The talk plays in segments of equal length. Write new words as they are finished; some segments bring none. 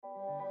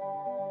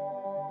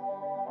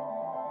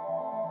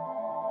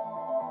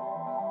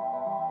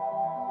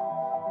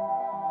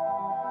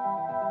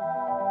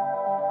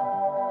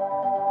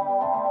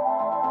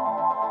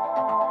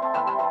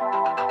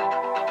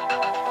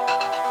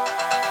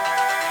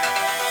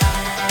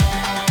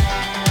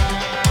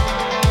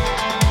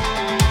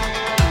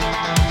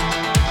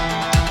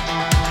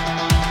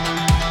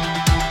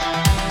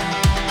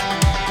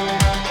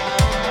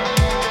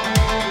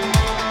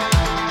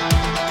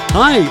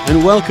Hi,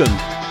 and welcome,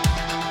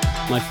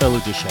 my fellow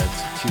dish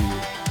heads,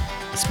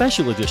 to a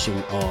special edition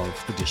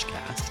of the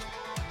Dishcast.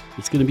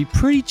 It's going to be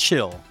pretty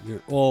chill.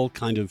 We're all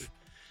kind of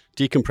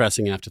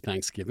decompressing after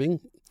Thanksgiving.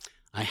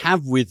 I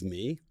have with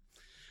me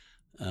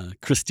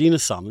Christina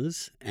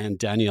Summers and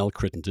Danielle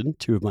Crittenden,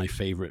 two of my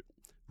favorite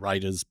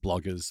writers,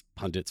 bloggers,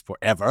 pundits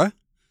forever.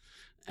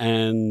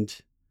 And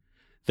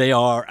they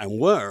are,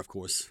 and were, of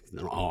course,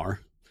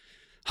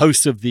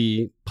 hosts of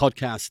the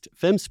podcast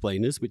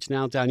Femsplainers, which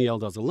now Danielle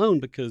does alone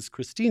because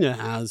Christina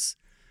has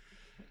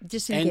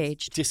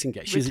disengaged.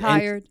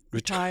 Retired.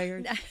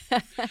 Retired.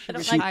 I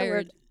don't like the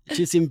word.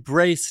 She's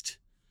embraced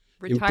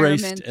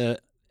retirement.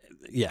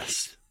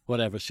 Yes,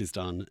 whatever she's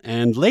done.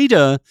 And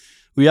later,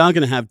 we are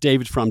going to have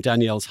David Frum,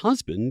 Danielle's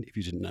husband, if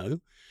you didn't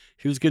know,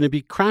 who's going to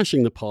be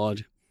crashing the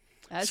pod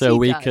so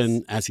we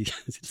can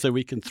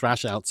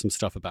thrash out some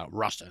stuff about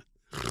Russia.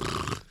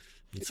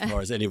 As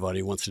far as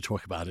anybody wants to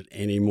talk about it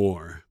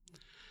anymore.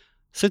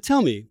 So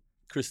tell me,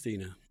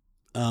 Christina,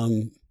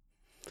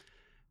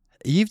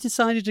 you've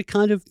decided to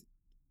kind of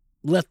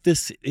let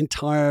this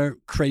entire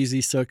crazy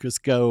circus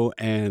go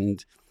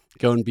and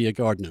be a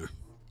gardener.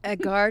 A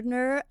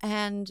gardener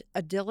and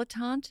a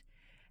dilettante,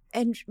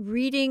 and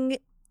reading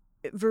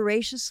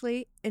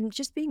voraciously and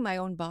just being my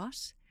own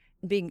boss,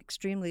 and being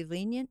extremely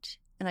lenient,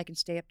 and I can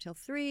stay up till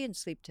 3 and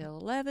sleep till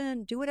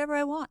 11, do whatever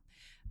I want.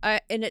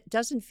 And it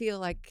doesn't feel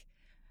like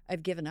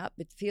I've given up.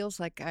 It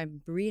feels like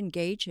I'm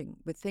re-engaging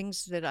with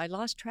things that I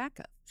lost track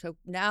of. So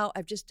now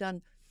I've just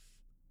done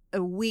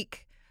a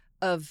week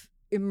of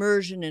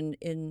immersion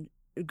in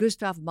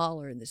Gustav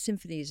Mahler and the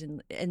symphonies.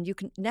 And you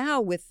can now,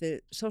 with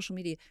the social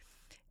media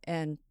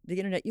and the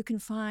internet, you can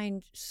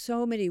find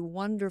so many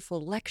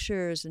wonderful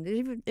lectures.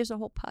 And there's a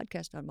whole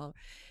podcast on Mahler.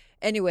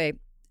 Anyway,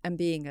 I'm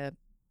being a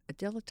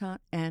dilettante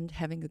and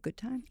having a good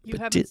time. You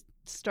haven't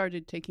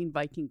started taking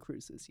Viking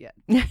cruises yet.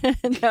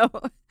 No,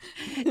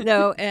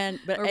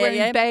 but or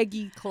wearing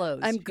baggy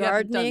clothes. I'm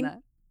gardening,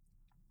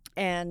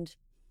 and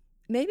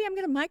maybe I'm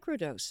going to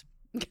microdose.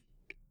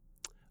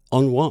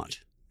 On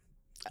what?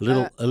 A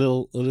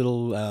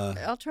little.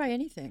 I'll try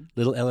anything.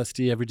 Little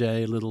LSD every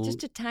day.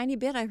 Just a tiny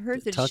bit. I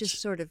heard that touch. It's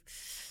just sort of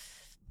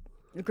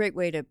a great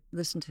way to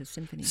listen to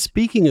symphonies.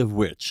 Speaking of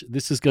which,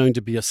 this is going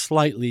to be a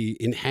slightly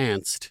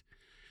enhanced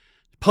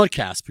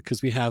podcast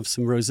because we have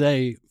some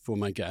rosé for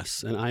my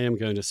guests, and I am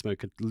going to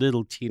smoke a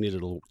teeny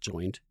little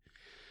joint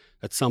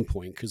at some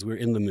point because we're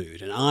in the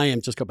mood. And I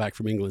just got back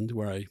from England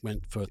where I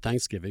went for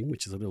Thanksgiving,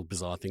 which is a little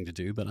bizarre thing to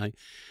do, but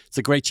it's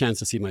a great chance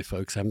to see my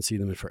folks. I haven't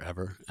seen them in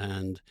forever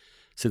and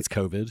since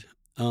COVID.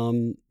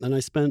 And I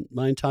spent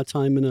my entire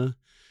time in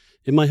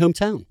my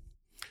hometown,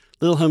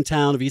 little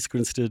hometown of East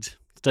Grinstead,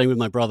 staying with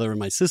my brother and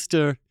my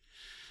sister.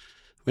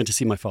 Went to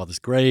see my father's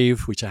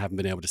grave, which I haven't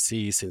been able to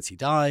see since he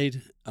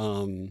died.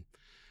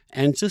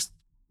 And just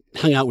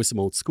hung out with some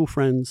old school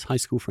friends, high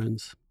school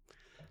friends.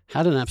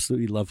 Had an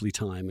absolutely lovely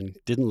time and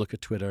didn't look at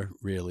Twitter,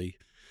 really,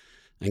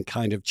 and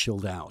kind of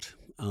chilled out.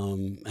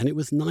 And it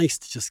was nice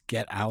to just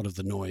get out of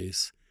the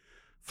noise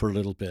for a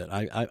little bit.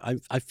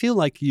 I feel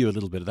like you a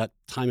little bit at that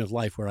time of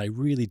life where I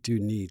really do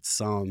need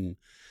some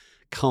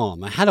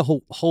calm. I had a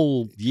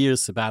whole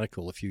year's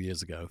sabbatical a few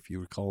years ago, if you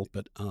recall,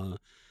 but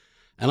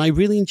and I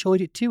really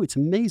enjoyed it too. It's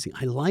amazing.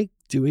 I like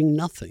doing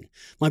nothing.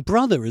 My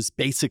brother is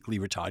basically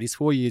retired. He's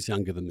 4 years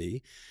younger than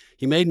me.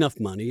 He made enough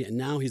money, and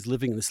now he's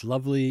living in this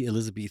lovely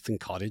Elizabethan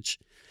cottage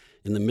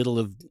in the middle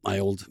of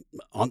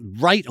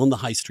right on the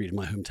high street in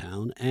my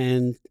hometown,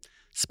 and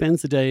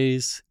spends the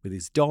days with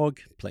his dog,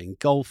 playing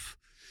golf,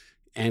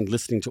 and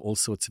listening to all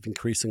sorts of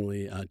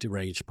increasingly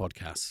deranged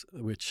podcasts,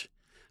 which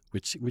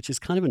is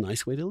kind of a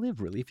nice way to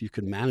live, really, if you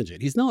can manage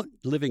it. He's not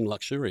living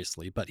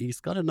luxuriously, but he's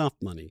got enough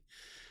money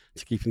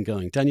to keep him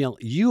going. Danielle,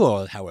 you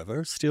are,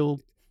 however,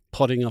 still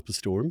potting up a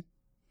storm.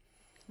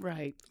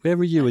 Right. Where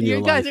were you in your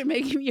life?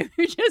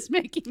 You're just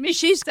making me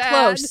She's sad.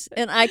 close,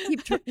 and I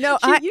keep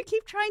you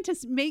keep trying to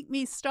make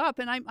me stop,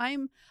 and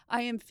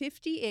I am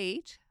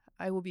 58.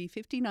 I will be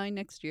 59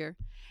 next year,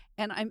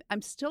 and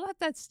I'm still at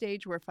that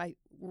stage where if I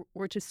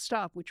were to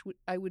stop, which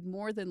I would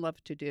more than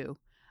love to do,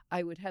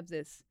 I would have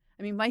this.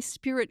 I mean, my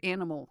spirit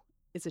animal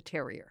is a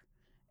terrier,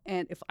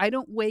 and if I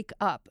don't wake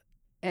up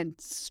and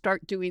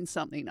start doing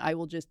something, I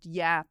will just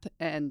yap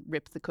and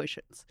rip the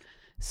cushions.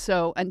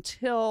 So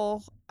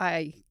until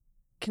I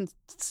can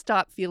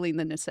stop feeling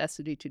the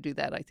necessity to do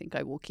that, I think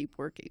I will keep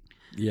working.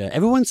 Yeah,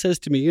 everyone says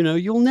to me,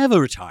 you'll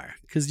never retire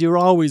because you're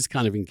always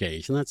kind of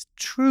engaged. And that's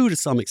true to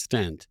some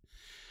extent.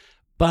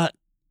 But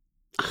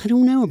I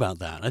don't know about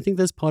that. I think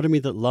there's part of me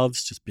that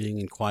loves just being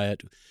in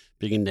quiet,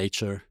 being in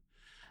nature.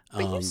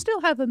 But you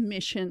still have a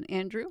mission,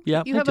 Andrew.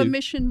 Yeah, you have a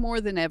mission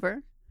more than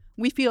ever.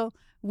 We feel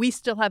we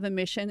still have a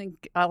mission, and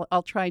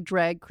I'll try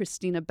drag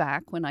Christina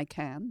back when I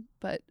can.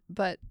 But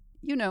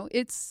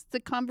it's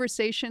the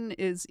conversation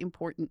is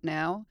important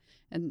now,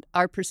 and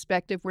our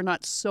perspective. We're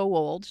not so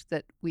old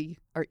that we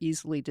are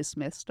easily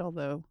dismissed,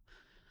 although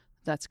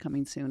that's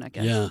coming soon, I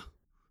guess. Yeah,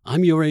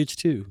 I'm your age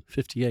too,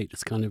 58.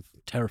 It's kind of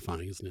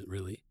terrifying, isn't it?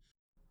 Really.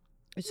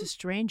 It's a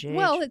strange age.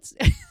 Well, it's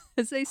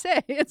as they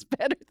say, it's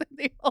better than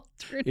the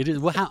alternative. It is.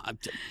 Well,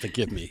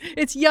 forgive me.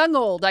 It's young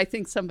old, I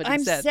think somebody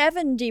I'm said.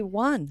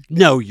 71.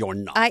 No, you're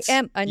not. I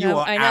am. I know. You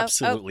are I know.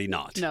 absolutely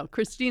not. No,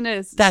 Christina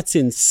is. That's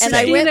insane. And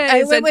I Christina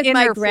is went an with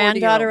my inner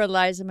granddaughter 40-year-old.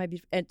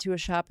 Eliza to a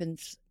shop,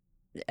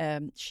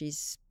 and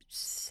she's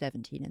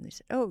 17, and they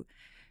said, "Oh,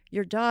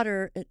 your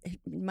daughter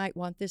might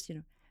want this."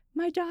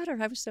 My daughter.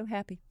 I was so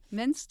happy.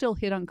 Men still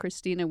hit on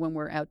Christina when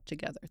we're out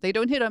together. They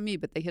don't hit on me,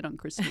 but they hit on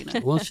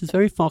Christina. Well, she's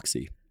very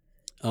foxy.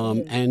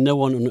 And no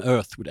one on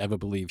earth would ever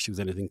believe she was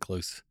anything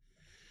close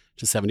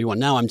to 71.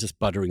 Now I'm just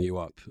buttering you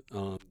up.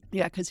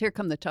 Yeah, because here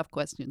come the tough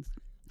questions.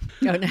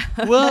 Oh, no.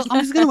 Well, I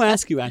was going to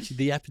ask you, actually,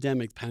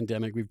 the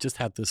pandemic, we've just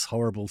had this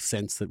horrible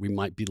sense that we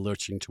might be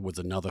lurching towards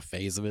another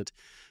phase of it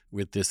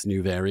with this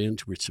new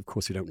variant, which, of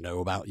course, we don't know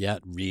about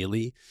yet,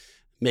 really.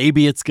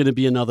 Maybe it's going to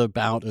be another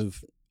bout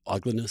of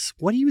ugliness.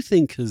 What do you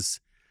think has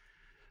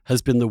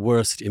been the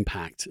worst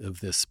impact of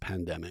this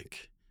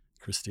pandemic,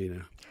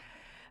 Christina?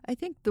 I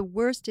think the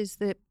worst is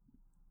that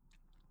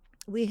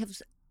we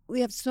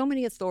have so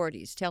many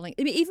authorities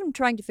even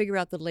trying to figure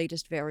out the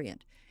latest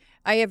variant.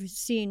 I have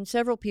seen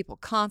several people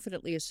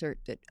confidently assert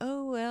that,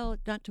 oh, well,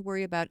 not to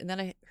worry about. And then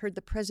I heard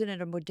the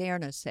president of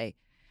Moderna say,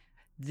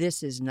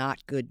 this is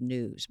not good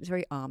news. It was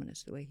very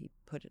ominous the way he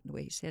put it and the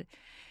way he said it.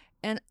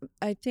 And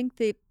I think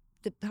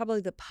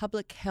probably the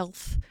public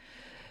health,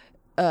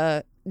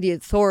 the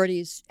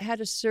authorities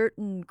had a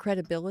certain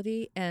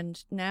credibility,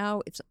 and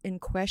now it's in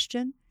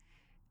question,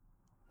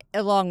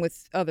 along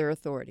with other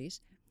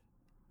authorities.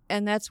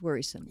 And that's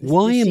worrisome.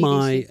 Why The am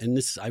CDC. and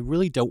this, I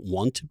really don't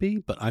want to be,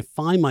 but I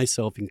find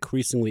myself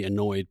increasingly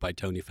annoyed by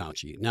Tony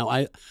Fauci. Now,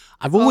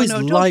 I've always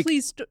liked...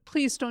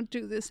 Please don't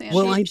do this, Andy.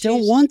 Well, I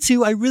don't want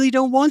to. I really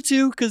don't want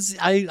to, because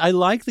I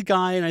like the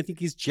guy, and I think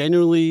he's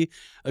genuinely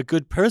a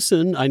good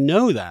person. I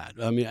know that.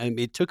 I mean,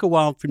 it took a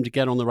while for him to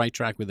get on the right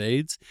track with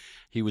AIDS.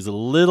 He was a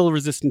little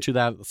resistant to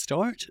that at the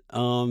start.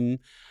 When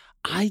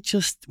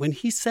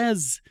he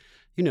says,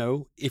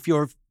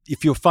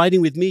 if you're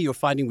fighting with me, you're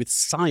fighting with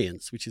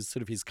science, which is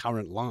sort of his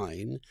current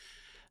line.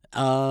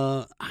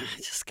 I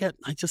just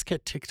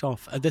get ticked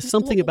off. There's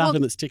something about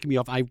him that's ticking me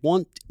off. I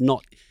want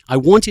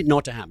it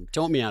not to happen.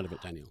 Talk me out of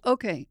it, Daniel.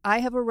 Okay, I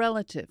have a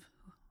relative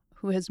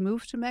who has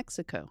moved to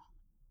Mexico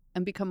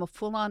and become a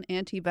full-on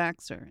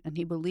anti-vaxxer, and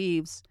he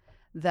believes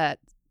that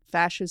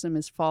fascism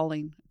is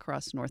falling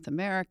across North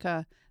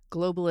America.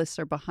 Globalists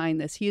are behind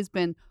this. He has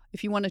been,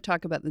 if you want to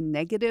talk about the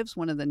negatives,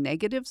 one of the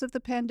negatives of the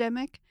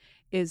pandemic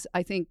is,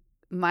 I think,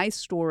 my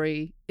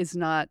story is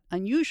not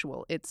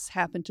unusual. It's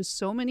happened to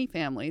so many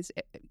families.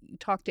 You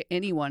talk to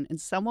anyone,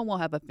 and someone will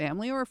have a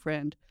family or a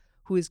friend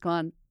who has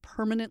gone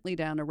permanently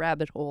down a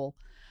rabbit hole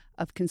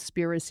of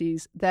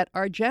conspiracies that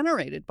are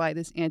generated by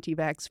this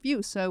anti-vax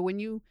view. So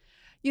when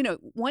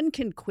one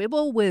can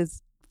quibble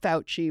with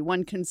Fauci,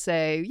 one can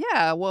say,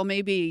 yeah, well,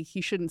 maybe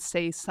he shouldn't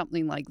say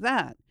something like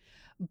that.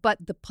 But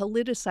the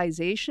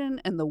politicization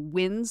and the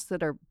winds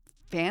that are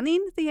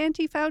fanning the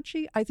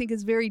anti-Fauci, I think,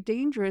 is very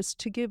dangerous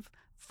to give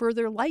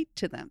further light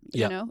to them.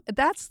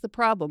 That's the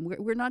problem.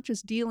 We're not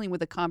just dealing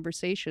with a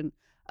conversation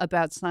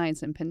about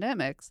science and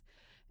pandemics.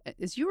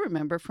 As you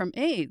remember from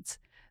AIDS,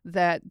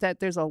 that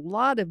there's a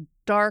lot of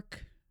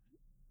dark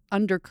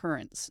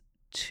undercurrents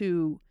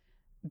to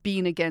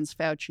being against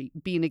Fauci,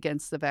 being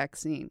against the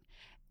vaccine.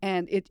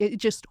 And it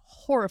just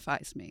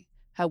horrifies me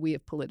how we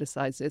have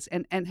politicized this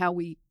and how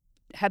we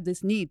have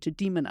this need to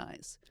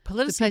demonize.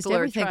 Politicized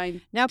everything.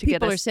 Now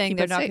people are saying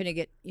they're not going to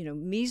get,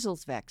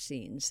 measles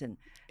vaccines and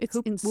it's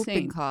insane.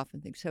 Whooping cough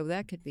and things. So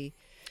that could be.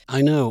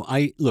 I know.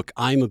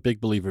 I'm a big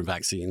believer in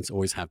vaccines.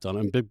 Always have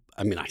done.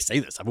 I say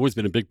this. I've always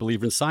been a big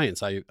believer in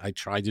science. I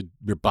tried to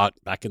rebut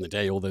back in the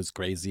day all those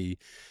crazy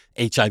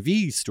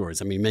HIV stories.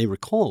 You may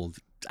recall,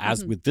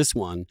 as with this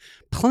one,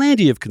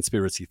 plenty of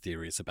conspiracy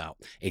theories about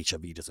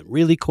HIV doesn't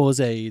really cause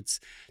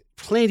AIDS.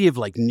 Plenty of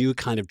new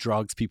kind of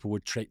drugs people were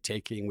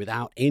taking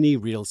without any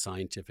real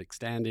scientific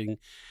standing.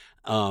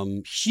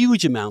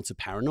 Huge amounts of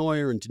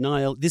paranoia and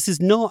denial. This is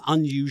not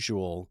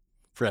unusual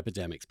for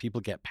epidemics.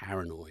 People get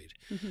paranoid.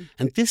 Mm-hmm.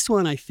 And this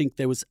one, I think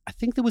there was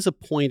a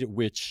point at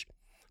which,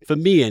 for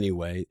me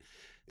anyway,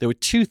 there were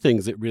two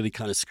things that really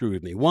kind of screwed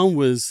with me. One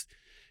was,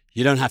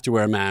 you don't have to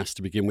wear a mask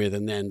to begin with.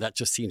 And then that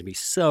just seemed to be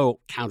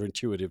so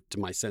counterintuitive to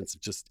my sense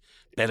of just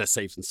better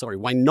safe than sorry.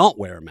 Why not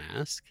wear a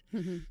mask?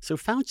 Mm-hmm. So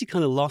Fauci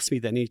kind of lost me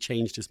then. He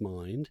changed his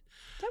mind.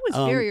 That was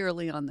very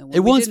early on, though. It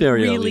was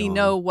very early on. We didn't really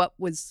know what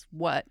was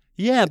what.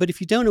 Yeah, but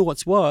if you don't know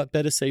what's what,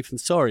 better safe than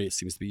sorry, it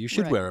seems to be. You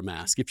should wear a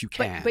mask if you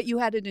can. But you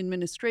had an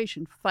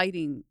administration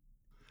fighting.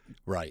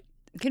 Right.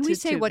 Can we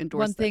say one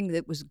thing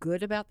that was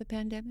good about the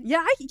pandemic? Yeah,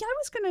 I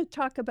was going to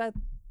talk about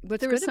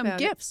there were some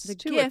gifts,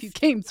 too, if you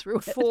came through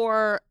it.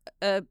 For,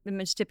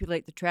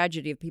 stipulate the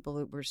tragedy of people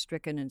that were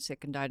stricken and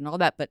sick and died and all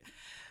that. But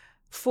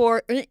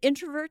for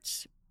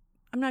introverts,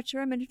 I'm not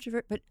sure I'm an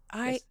introvert, but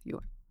yes,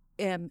 you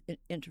am an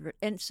introvert.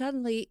 And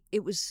suddenly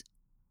it was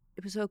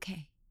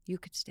okay. You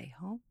could stay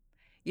home.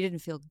 You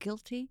didn't feel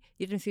guilty.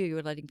 You didn't feel you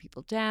were letting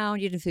people down.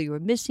 You didn't feel you were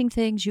missing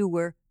things. You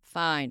were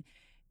fine.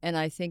 And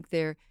I think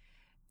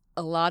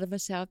a lot of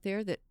us out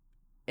there that,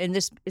 and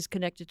this is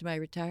connected to my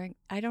retiring,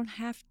 I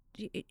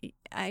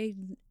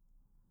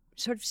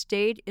sort of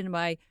stayed in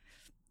my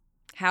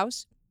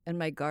house and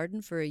my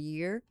garden for a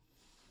year.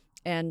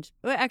 And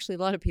well, actually, a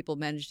lot of people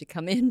managed to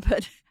come in,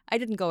 but I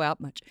didn't go out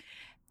much.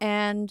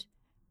 And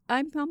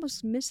I'm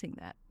almost missing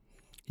that.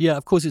 Yeah,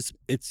 of course,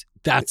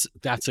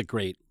 that's a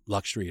great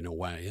luxury in a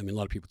way. I mean, a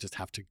lot of people just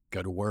have to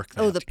go to work.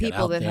 They have the to get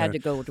people out that there. had to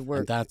go to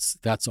work. And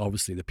that's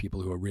obviously the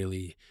people who are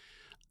really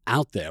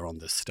out there on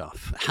this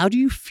stuff. How do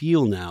you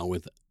feel now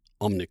with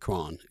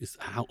Omicron?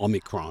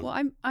 Omicron?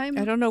 Well, I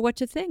don't know what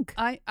to think.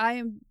 I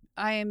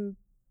am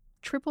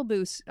triple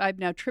boost. I've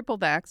now triple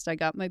vaxxed. I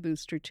got my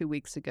booster 2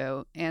 weeks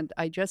ago, and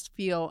I just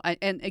feel.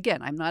 And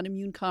again, I'm not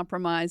immune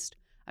compromised.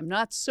 I'm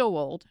not so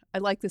old. I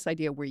like this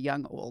idea we're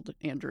young old,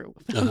 Andrew,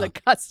 on the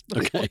cusp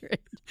of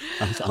it.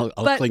 I'll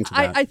but cling to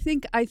that.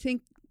 I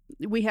think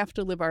we have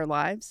to live our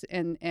lives,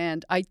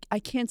 and I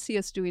can't see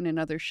us doing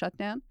another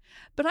shutdown.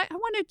 But I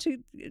wanted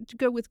to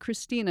go with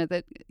Christina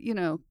that,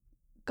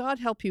 God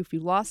help you if you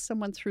lost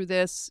someone through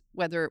this,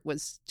 whether it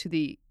was to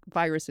the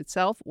virus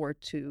itself or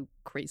to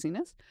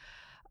craziness.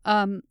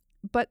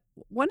 But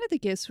one of the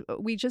gifts,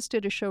 we just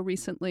did a show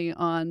recently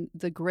on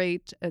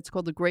it's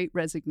called The Great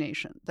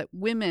Resignation, that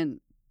women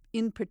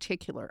in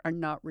particular are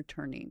not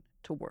returning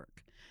to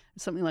work.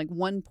 Something like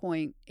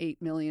 1.8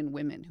 million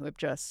women who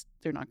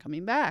they're not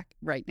coming back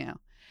right now.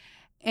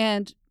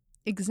 And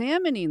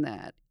examining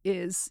that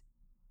is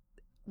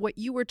what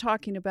you were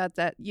talking about,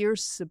 that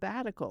year's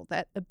sabbatical,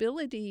 that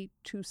ability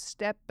to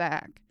step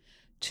back,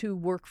 to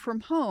work from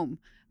home.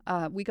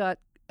 We got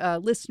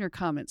listener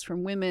comments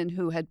from women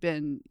who had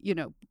been,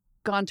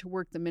 gone to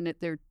work the minute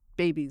their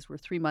babies were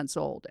 3 months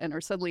old and are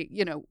suddenly,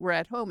 were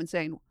at home and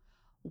saying,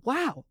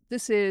 wow,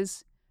 this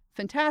is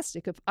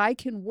fantastic. If I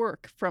can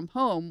work from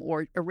home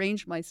or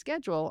arrange my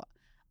schedule,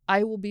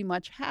 I will be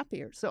much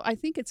happier. So I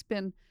think it's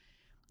been,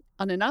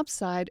 on an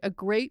upside, a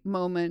great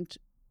moment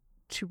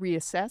to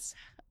reassess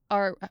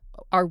our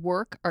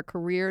work, our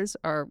careers,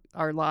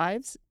 our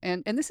lives.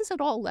 And this is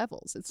at all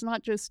levels. It's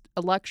not just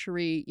a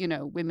luxury,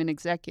 women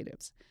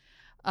executives.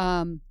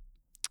 It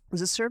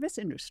was a service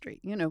industry.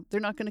 They're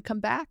not going to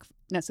come back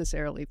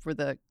necessarily for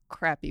the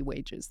crappy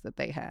wages that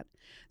they had.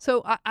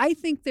 So I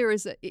think there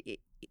is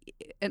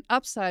an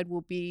upside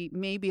will be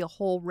maybe a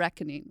whole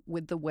reckoning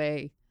with the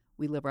way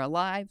we live our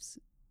lives,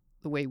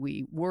 the way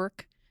we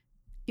work,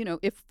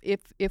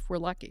 if we're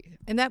lucky.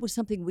 And that was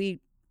something we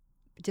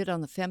did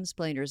on the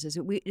Femsplainers, is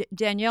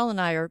Danielle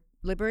and I are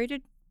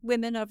liberated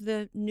women of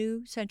the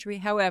new century.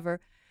 However,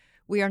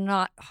 we are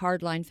not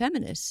hardline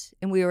feminists,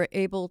 and we were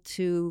able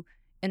to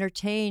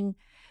entertain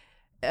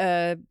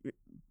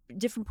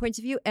different points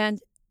of view. And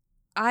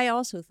I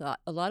also thought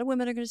a lot of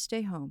women are going to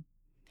stay home.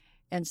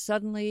 And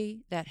suddenly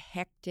that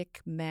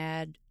hectic,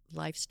 mad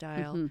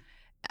lifestyle,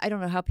 I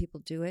don't know how people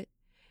do it.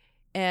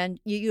 And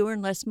you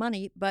earn less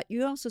money, but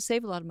you also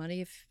save a lot of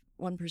money if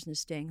one person is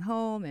staying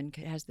home and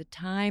has the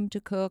time to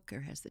cook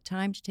or has the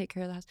time to take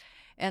care of the house.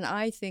 And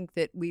I think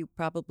that we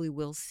probably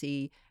will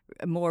see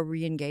more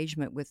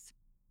re-engagement with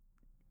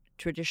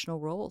traditional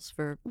roles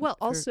for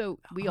also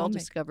we all homemaking.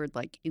 discovered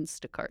like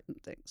Instacart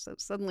and things. So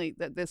suddenly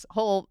this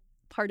whole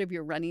part of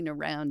your running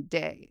around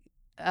day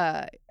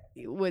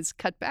was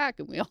cut back,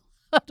 and we all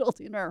huddled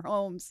in our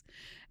homes.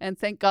 And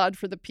thank God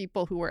for the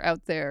people who were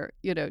out there,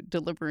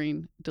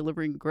 delivering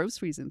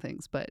groceries and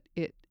things. But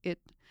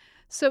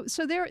so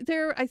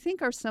there I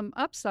think are some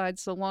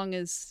upsides, so long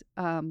as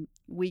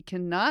we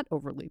cannot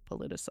overly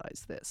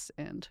politicize this.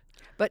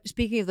 But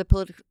speaking of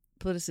the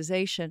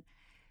politicization,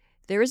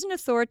 there is an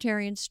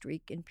authoritarian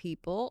streak in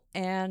people,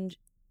 and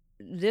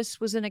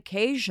this was an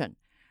occasion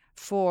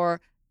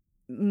for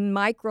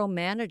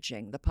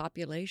micromanaging the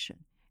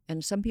population.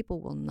 And some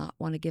people will not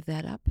want to give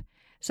that up.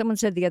 Someone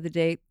said the other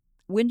day,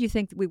 when do you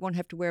think that we won't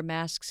have to wear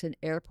masks in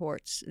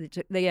airports?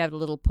 They had a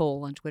little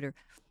poll on Twitter,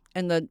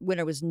 and the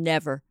winner was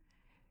never,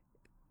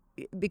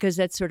 because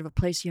that's sort of a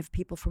place you have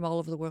people from all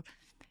over the world.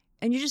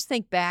 And you just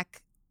think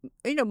back,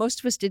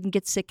 most of us didn't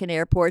get sick in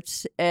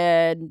airports,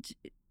 and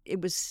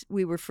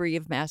we were free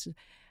of masks.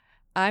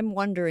 I'm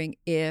wondering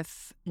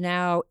if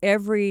now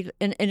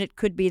and it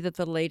could be that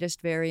the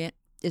latest variant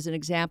is an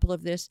example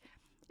of this,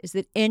 is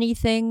that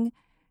anything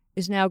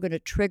is now going to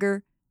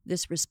trigger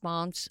this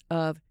response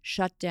of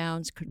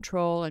shutdowns,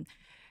 control. And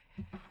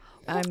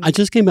I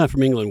just came back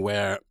from England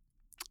where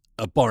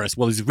Boris,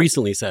 he's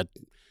recently said,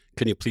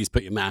 can you please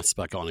put your masks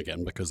back on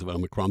again because of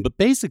Omicron? But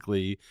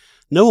basically,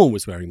 no one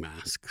was wearing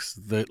masks.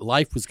 The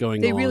life was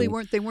going on. They really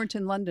weren't. They weren't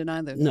in London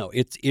either. No,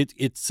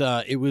 it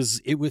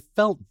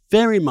felt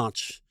very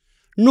much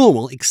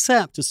normal,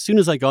 except as soon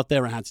as I got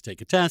there, I had to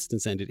take a test and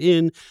send it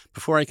in.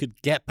 Before I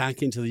could get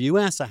back into the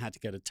US, I had to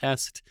get a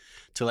test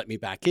to let me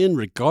back in,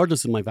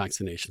 regardless of my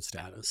vaccination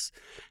status.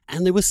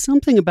 And there was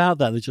something about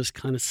that just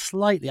kind of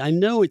slightly, I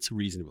know it's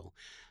reasonable,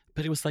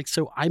 but it was like,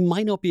 so I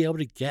might not be able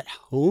to get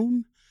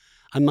home.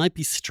 I might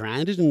be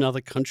stranded in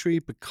another country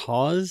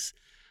because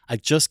I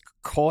just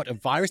caught a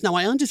virus. Now,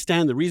 I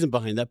understand the reason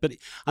behind that, but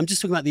I'm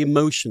just talking about the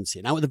emotions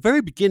here. Now, at the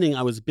very beginning,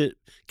 I was a bit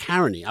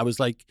Karen-y. I was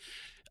like,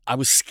 I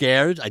was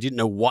scared. I didn't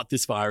know what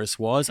this virus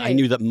was. I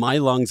knew that my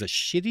lungs are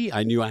shitty.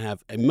 I knew I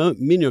have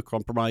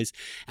immunocompromised.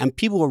 And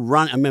people were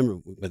running. I remember,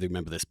 whether you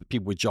remember this, but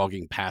people were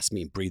jogging past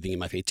me and breathing in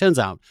my face. Turns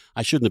out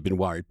I shouldn't have been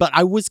worried. But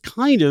I was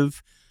kind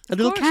of a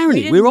little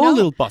Karen-y. We were all a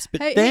little boss.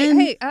 But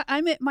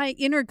I'm at my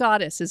inner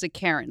goddess is a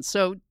Karen.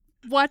 So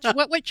watch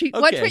watch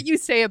what you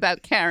say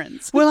about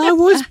Karens. Well, I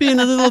was being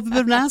a little bit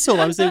of an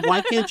asshole. I was saying,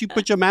 why can't you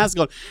put your mask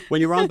on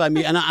when you're on by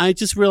me? And I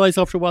just realized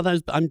after a while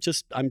that I'm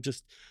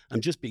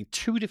just being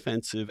too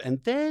defensive.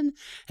 And then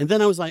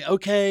I was like,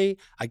 okay,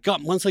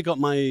 once I got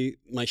my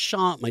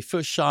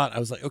first shot, I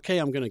was like, okay,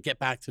 I'm going to get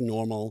back to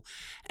normal.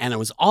 And I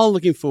was all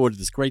looking forward to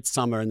this great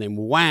summer. And then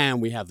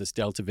wham, we have this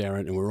Delta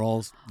variant, and we're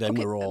all but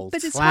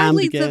it's slammed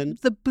hardly again.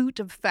 the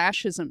boot of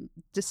fascism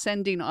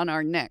descending on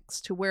our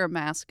necks to wear a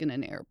mask in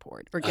an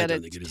airport or get a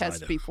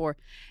test before.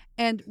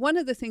 And one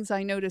of the things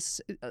I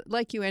noticed,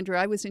 like you, Andrew,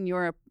 I was in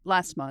Europe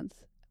last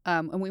month,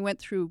 and we went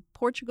through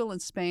Portugal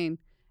and Spain,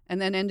 and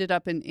then ended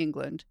up in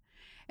England.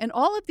 And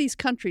all of these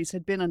countries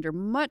had been under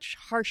much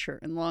harsher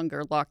and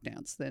longer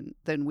lockdowns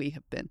than we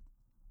have been.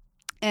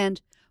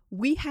 And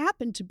we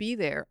happened to be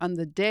there on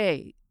the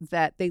day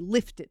that they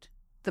lifted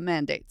the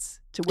mandates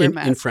to wear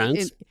masks. In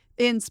France?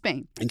 In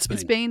Spain. In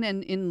Spain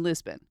and in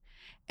Lisbon.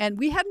 And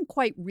we hadn't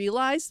quite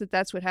realized that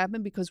that's what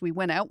happened because we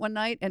went out one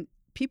night and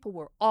people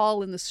were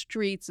all in the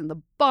streets and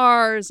the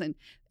bars and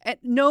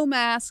no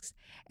masks.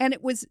 And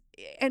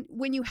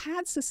when you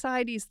had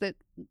societies that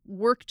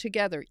worked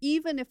together,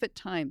 even if at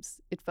times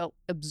it felt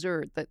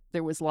absurd that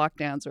there was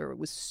lockdowns or it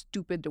was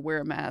stupid to wear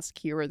a mask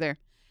here or there,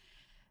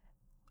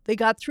 they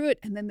got through it,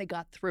 and then they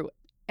got through it.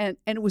 And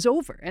it was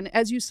over. And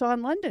as you saw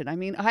in London, I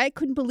mean, I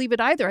couldn't believe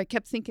it either. I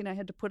kept thinking I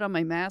had to put on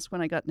my mask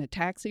when I got in a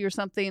taxi or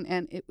something,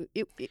 and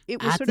it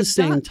was at the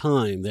same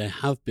time, there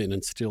have been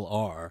and still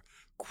are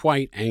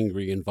quite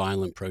angry and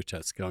violent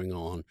protests going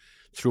on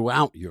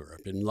throughout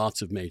Europe in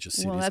lots of major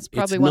cities. Well, that's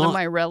probably one of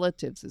my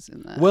relatives is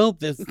in that. Well,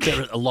 there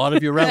are a lot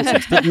of your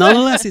relatives, but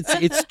nonetheless,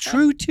 it's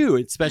true too,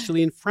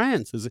 especially in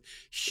France. There's a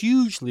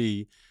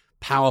hugely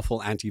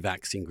powerful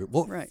anti-vaccine group.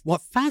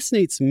 What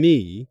fascinates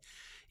me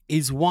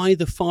is why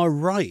the far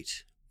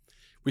right,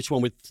 which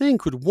one would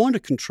think would want to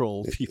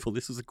control people,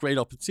 this is a great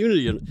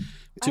opportunity.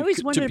 I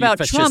always wondered about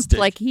Trump,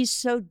 like he's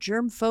so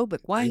germphobic.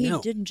 Why he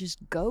didn't just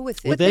go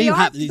with it? Well, there you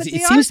have.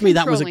 It seems to me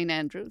that was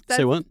Andrew.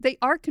 Say what? They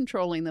are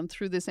controlling them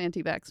through this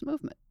anti-vax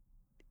movement.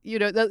 You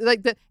know,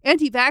 the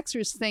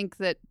anti-vaxxers think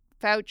that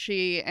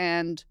Fauci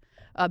and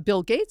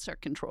Bill Gates are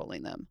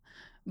controlling them,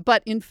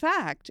 but in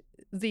fact,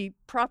 the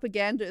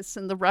propagandists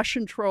and the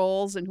Russian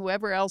trolls and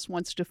whoever else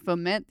wants to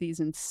foment these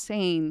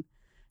insane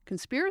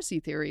conspiracy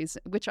theories,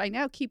 which I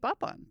now keep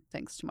up on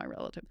thanks to my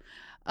relative,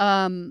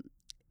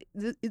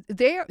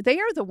 they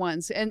are the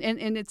ones, and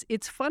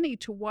it's funny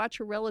to watch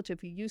a relative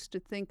who used to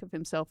think of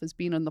himself as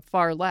being on the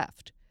far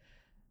left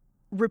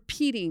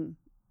repeating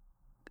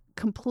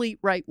complete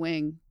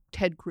right-wing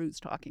Ted Cruz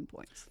talking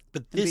points.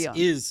 But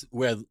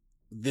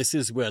this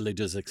is where Les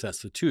Deux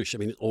Excès touche. I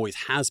mean, it always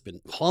has been.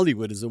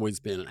 Hollywood has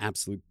always been an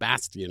absolute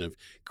bastion of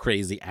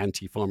crazy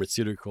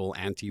anti-pharmaceutical,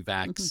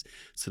 anti-vax,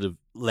 sort of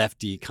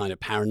lefty kind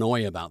of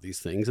paranoia about these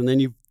things. And then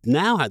you've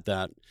now had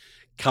that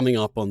coming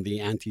up on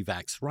the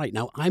anti-vax right.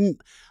 Now,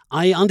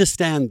 I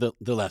understand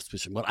the left's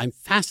position, but I'm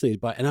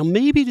fascinated by it. And now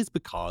maybe it is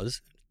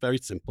because, very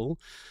simple,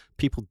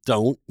 people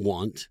don't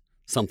want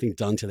something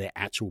done to their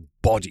actual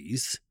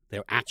bodies,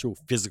 their actual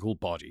physical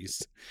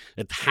bodies.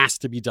 It has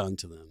to be done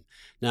to them.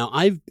 Now,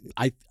 I'm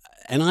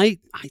okay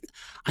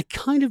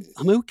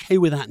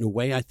with that in a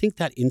way. I think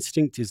that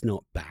instinct is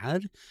not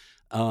bad.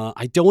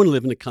 I don't want to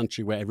live in a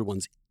country where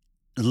everyone's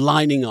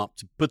lining up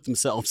to put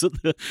themselves at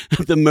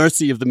the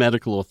mercy of the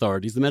medical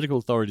authorities. The medical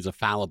authorities are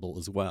fallible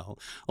as well.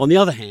 On the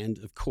other hand,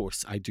 of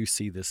course, I do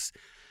see this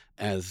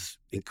as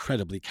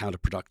incredibly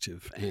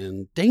counterproductive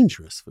and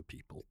dangerous for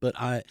people. But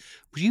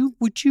do you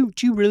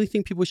really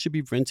think people should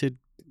be prevented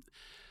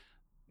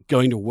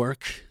going to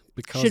work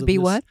because should of be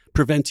this? What?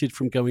 Prevented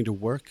from going to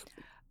work?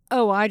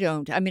 Oh, I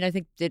don't. I mean, I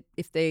think that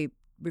if they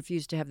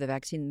refuse to have the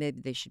vaccine,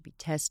 maybe they should be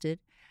tested.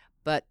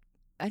 But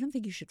I don't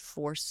think you should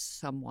force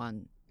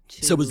someone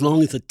to. So as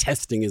long as the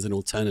testing is an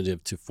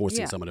alternative to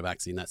forcing someone to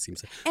vaccine, that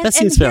seems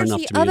fair enough to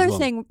me as well. The other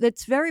thing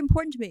that's very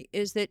important to me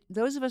is that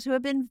those of us who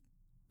have been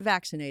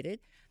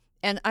vaccinated,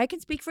 and I can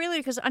speak freely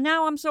because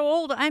now I'm so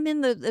old, I'm in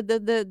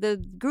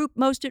the group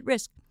most at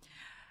risk.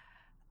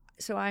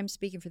 So I'm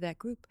speaking for that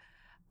group.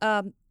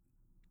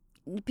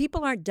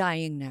 People aren't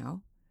dying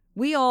now.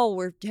 We all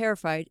were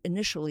terrified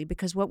initially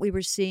because what we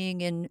were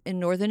seeing in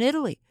northern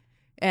Italy,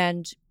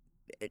 and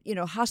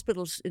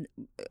hospitals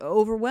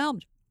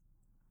overwhelmed.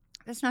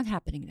 That's not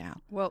happening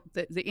now. Well,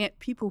 the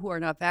people who are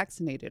not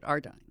vaccinated are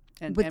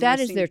dying, but that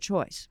is their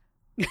choice.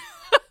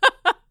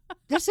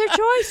 That's their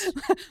choice.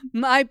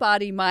 My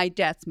body, my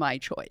death, my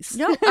choice.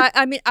 No,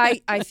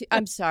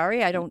 I'm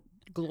sorry, I don't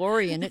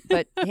glory in it,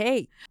 but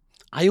hey.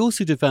 I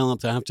also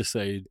developed, I have to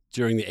say,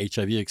 during the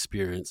HIV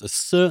experience, a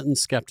certain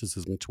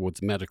skepticism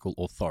towards medical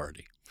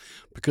authority.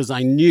 Because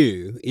I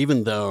knew,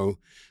 even though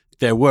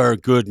there were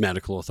good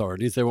medical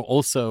authorities, there were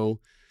also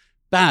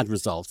bad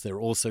results. There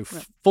were also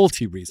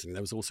faulty reasoning.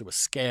 There was also a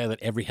scare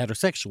that every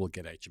heterosexual would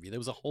get HIV. There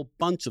was a whole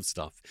bunch of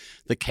stuff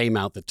that came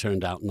out that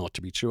turned out not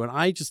to be true. And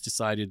I just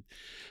decided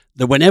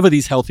that whenever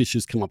these health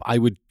issues come up, I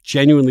would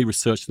genuinely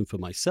research them for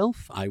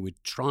myself. I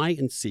would try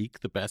and seek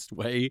the best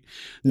way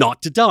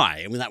not to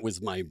die. I mean, that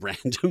was my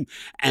random.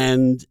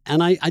 And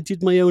I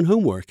did my own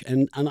homework.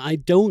 And I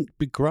don't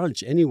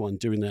begrudge anyone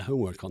doing their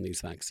homework on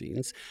these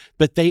vaccines.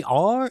 But they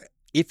are,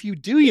 if you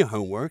do your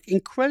homework,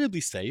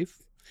 incredibly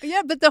safe.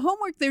 Yeah, but the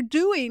homework they're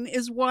doing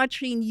is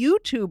watching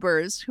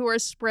YouTubers who are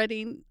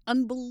spreading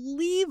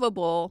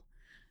unbelievable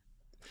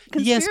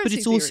conspiracy Yes, but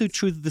it's also theories.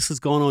 true that this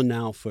has gone on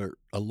now for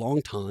a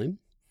long time,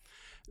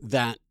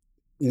 that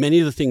many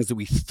of the things that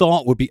we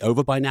thought would be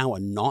over by now are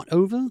not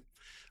over.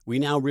 We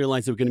now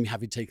realize that we're going to be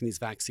having taken these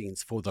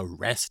vaccines for the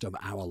rest of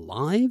our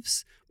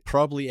lives,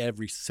 probably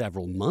every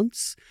several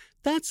months.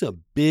 That's a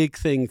big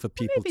thing for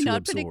people Maybe to not,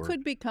 absorb. but it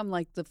could become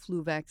like the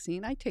flu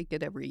vaccine. I take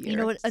it every year. You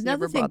know, It's another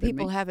never thing bothered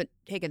people me. haven't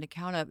taken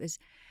account of is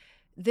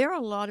there are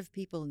a lot of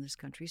people in this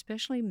country,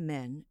 especially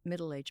men,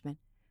 middle-aged men,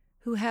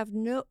 who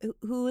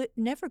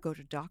never go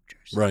to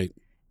doctors. Right.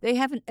 They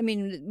haven't. I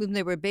mean, when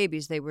they were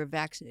babies, they were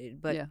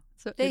vaccinated, but yeah,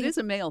 so they- it is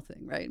a male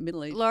thing, right?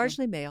 Middle aged,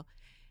 largely male.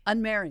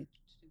 unmarried.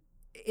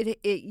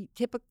 It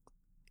typical,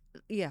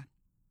 yeah.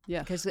 Yeah.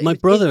 Because My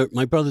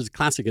brother's a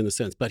classic in the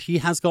sense, but he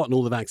has gotten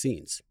all the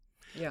vaccines.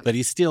 Yeah. But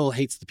he still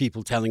hates the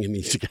people telling him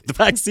he should get the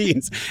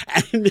vaccines.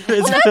 And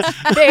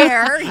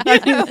fair. I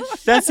mean,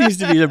 that seems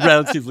to be a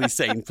relatively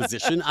sane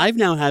position. I've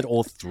now had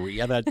all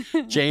three. I've had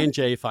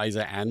J&J,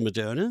 Pfizer, and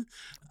Moderna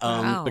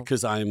Wow.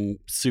 because I'm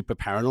super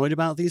paranoid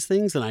about these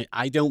things. And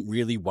I don't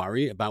really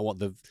worry about what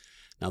the...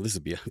 Now, this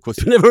would be, of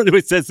course, whenever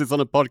anyone says this on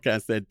a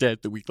podcast, they're dead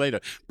a week later.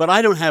 But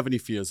I don't have any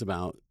fears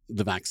about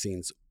the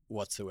vaccines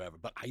whatsoever.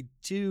 But I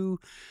do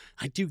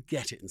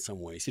get it in some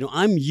ways. You know,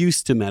 I'm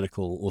used to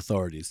medical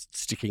authorities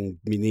sticking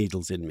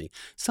needles in me.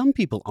 Some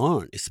people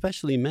aren't,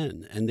 especially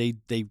men, and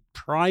they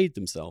pride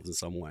themselves in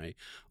some way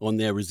on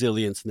their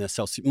resilience and their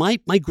self. My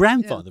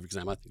grandfather, for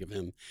example, I think of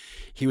him.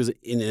 He was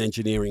in an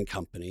engineering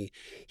company.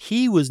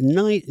 He was in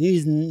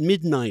his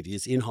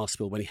mid-90s in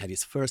hospital when he had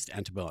his first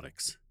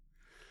antibiotics.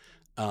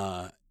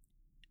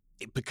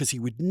 Because he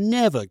would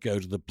never go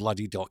to the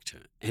bloody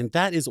doctor. And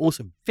that is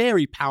also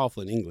very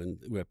powerful in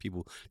England, where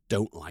people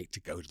don't like to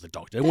go to the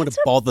doctor. They don't want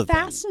to bother them.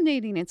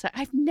 Fascinating insight.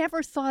 I've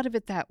never thought of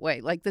it that way.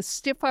 Like the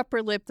stiff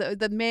upper lip,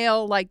 the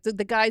male, like the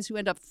guys who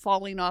end up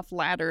falling off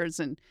ladders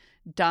and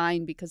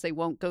dying because they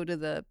won't go to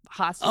the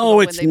hospital. Oh,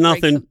 when it's they break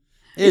nothing. some-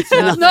 It's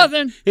nothing.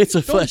 Nothing. It's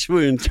a flesh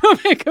wound.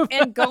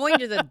 And going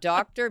to the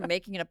doctor,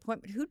 making an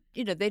appointment.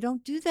 They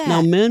don't do that.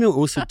 Now, men are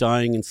also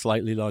dying in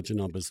slightly larger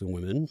numbers than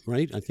women,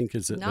 right? I think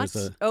there's a...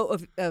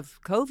 of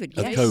COVID,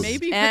 Of yes. COVID.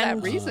 Maybe for And-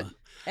 that reason.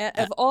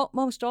 Of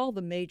almost all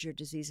the major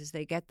diseases,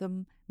 they get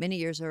them many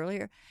years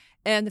earlier.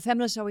 And the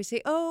feminists always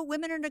say, oh,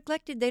 women are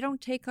neglected. They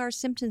don't take our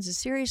symptoms as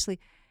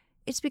seriously.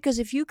 It's because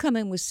if you come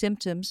in with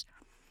symptoms,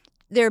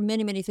 there are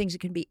many, many things it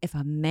can be. If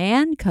a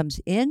man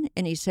comes in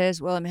and he says,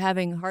 well, I'm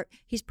having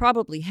he's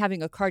probably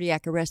having a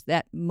cardiac arrest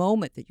that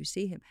moment that you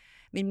see him.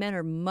 I mean, men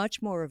are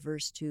much more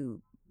averse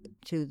to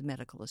the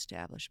medical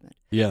establishment.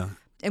 Yeah.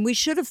 And we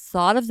should have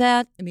thought of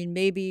that. I mean,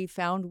 maybe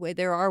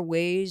there are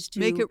ways to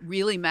Make it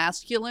really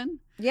masculine.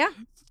 Yeah.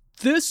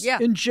 This Yeah.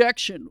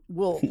 injection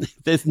will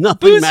There's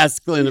nothing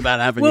masculine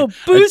about having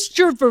boost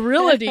your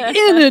virility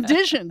in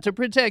addition to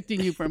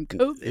protecting you from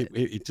COVID.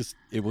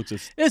 It will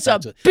just... It's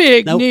a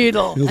big Now-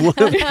 needle.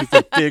 It's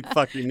a big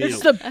fucking needle.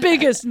 It's the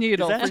biggest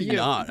needle It's for actually you.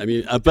 not. I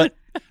mean, but...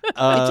 It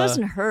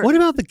doesn't hurt. What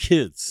about the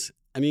kids?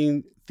 I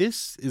mean,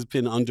 this has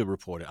been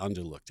underreported,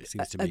 underlooked, it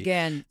seems to me.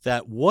 Again,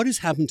 That what has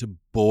happened to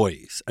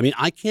boys? I mean,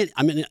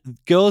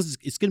 girls,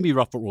 it's going to be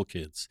rough for all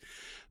kids.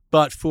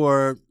 But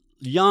for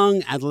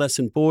young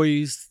adolescent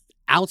boys,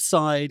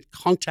 outside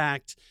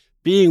contact,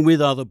 being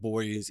with other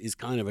boys is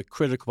kind of a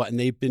critical, and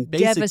they've been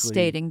basically...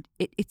 devastating.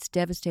 It's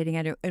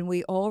devastating. And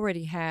we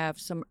already have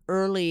some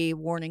early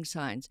warning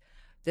signs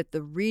that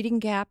the reading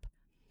gap,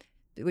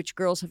 which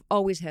girls have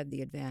always had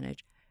the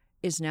advantage,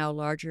 is now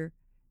larger.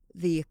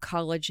 The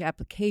college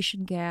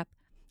application gap.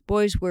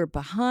 Boys were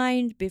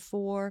behind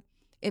before.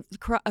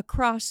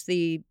 Across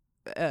the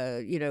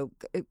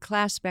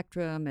class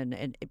spectrum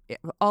and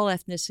all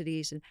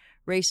ethnicities and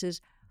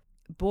races,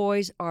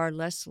 boys are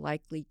less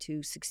likely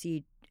to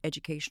succeed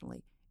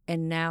educationally.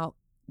 And now,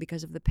 partly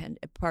because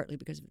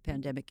of the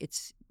pandemic,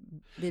 it's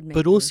been made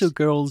But also worse.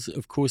 girls,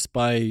 of course,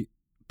 by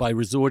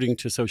resorting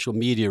to social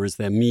media as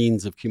their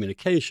means of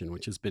communication,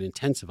 which has been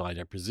intensified,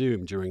 I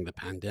presume, during the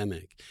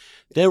pandemic,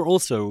 they're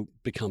also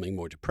becoming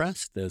more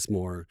depressed. There's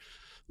more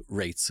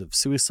rates of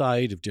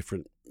suicide, of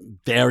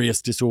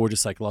various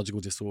disorders, psychological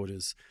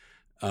disorders.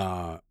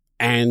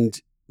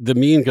 And the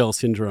mean girl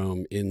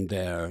syndrome in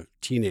their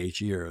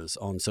teenage years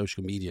on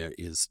social media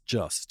is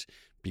just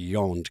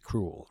beyond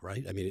cruel,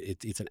 right? I mean,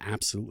 it's an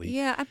absolutely...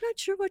 Yeah, I'm not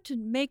sure what to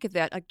make of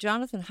that. Like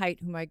Jonathan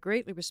Haidt, whom I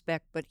greatly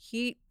respect, but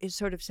he has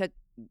sort of said,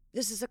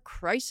 this is a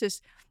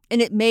crisis.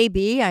 And it may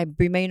be, I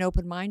remain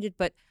open-minded,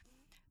 but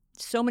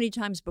so many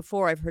times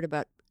before I've heard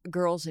about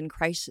girls in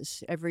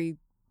crisis every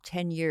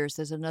 10 years,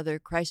 there's another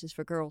crisis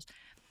for girls.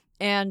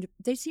 And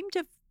they seem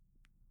to,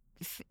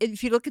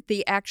 if you look at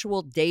the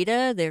actual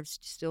data, they're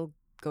still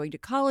going to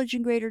college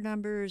in greater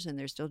numbers, and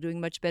they're still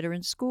doing much better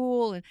in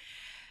school. And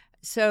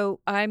so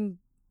I'm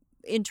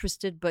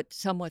interested but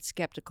somewhat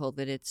skeptical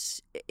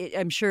that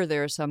I'm sure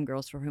there are some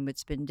girls for whom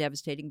it's been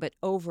devastating, but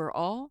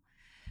overall,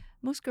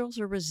 most girls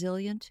are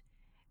resilient,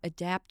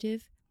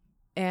 adaptive,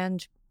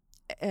 and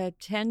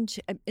tend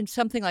to, in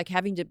something like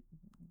having to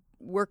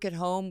work at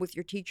home with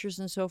your teachers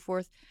and so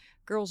forth,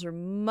 girls are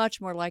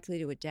much more likely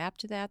to adapt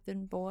to that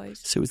than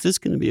boys. So is this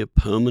going to be a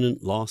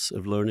permanent loss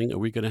of learning? Are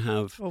we going to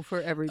have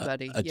for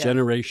everybody a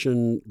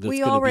generation that's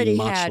going to be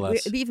much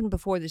less? Even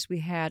before this, we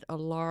had a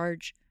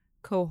large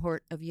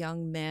cohort of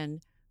young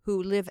men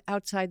who live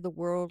outside the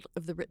world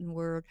of the written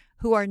word,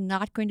 who are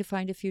not going to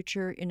find a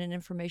future in an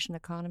information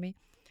economy.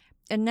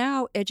 And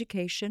now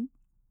education,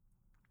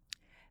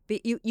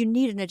 you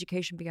need an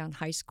education beyond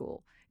high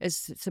school.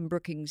 As some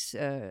Brookings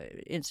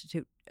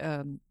Institute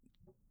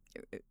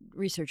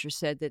researchers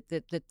said,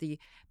 that the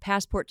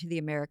passport to the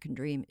American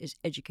dream is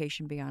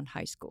education beyond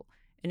high school.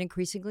 And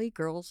increasingly,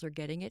 girls are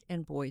getting it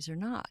and boys are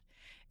not.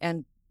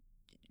 And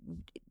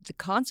the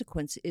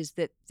consequence is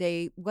that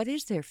what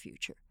is their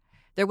future?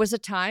 There was a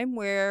time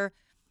where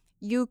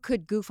you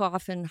could goof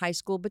off in high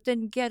school, but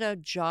then get a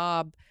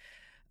job,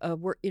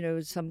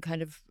 some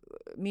kind of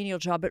menial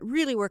job, but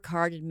really work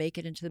hard and make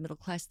it into the middle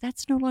class.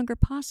 That's no longer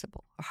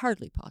possible, or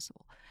hardly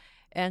possible.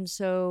 And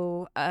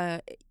so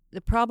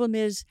the problem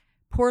is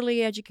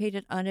poorly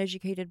educated,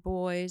 uneducated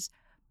boys.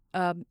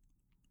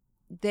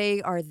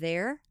 They are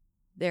there.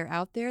 They're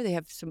out there. They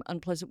have some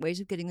unpleasant ways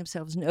of getting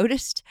themselves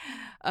noticed.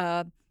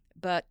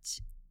 But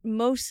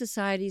most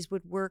societies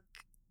would work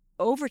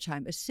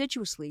overtime,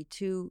 assiduously,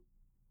 to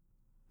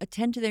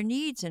attend to their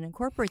needs and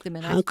incorporate them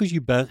in. How could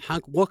you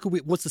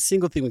what's the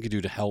single thing we could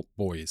do to help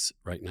boys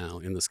right now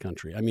in this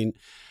country? I mean,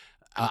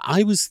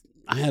 I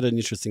had an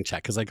interesting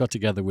chat because I got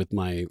together with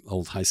my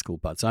old high school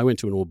buds. I went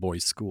to an all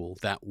boys school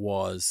that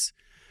was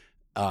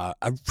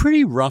a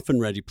pretty rough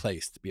and ready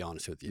place, to be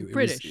honest with you. It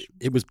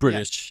was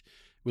British. Yeah.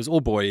 It was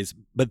all boys,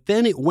 but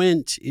then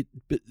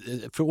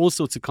for all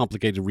sorts of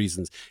complicated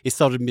reasons, it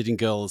started admitting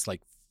girls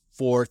like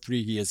 3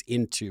 years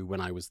into when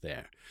I was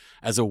there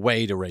as a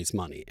way to raise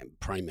money,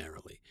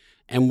 primarily.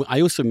 And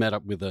I also met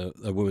up with a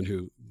woman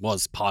who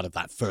was part of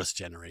that first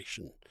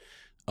generation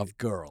of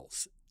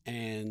girls.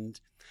 And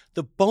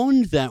the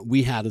bond that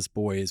we had as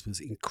boys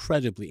was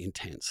incredibly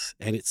intense,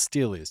 and it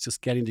still is,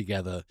 just getting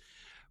together.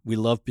 We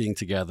love being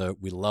together.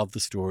 We love the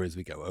stories.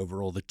 We go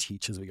over all the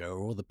teachers. We go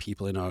over all the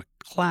people in our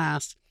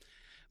class.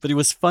 But it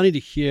was funny to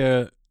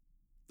hear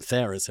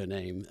Sarah's her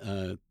name,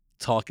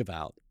 talk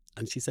about.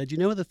 And she said,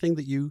 the thing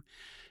that you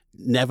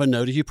never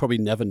noticed, you probably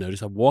never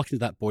noticed, I walked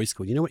into that boys'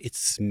 school, you know what? It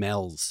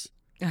smells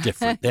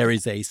different. There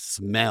is a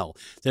smell.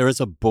 There is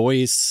a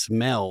boys'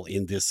 smell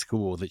in this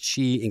school that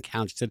she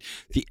encountered.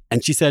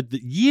 And she said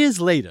that years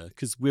later,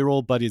 because we're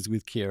all buddies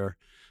with Keir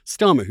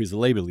Starmer, who's the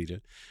Labour leader,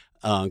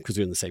 because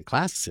we're in the same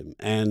class as him.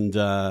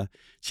 And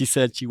she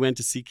said she went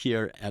to see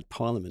Keir at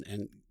Parliament,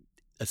 and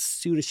as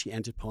soon as she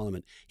entered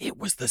Parliament, it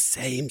was the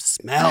same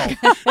smell.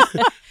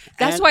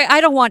 That's why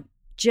I don't want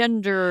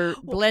gender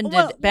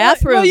blended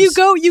bathrooms.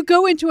 Well, you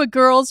go into a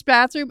girl's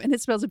bathroom and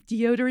it smells of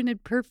deodorant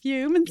and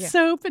perfume and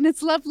soap, and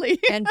it's lovely.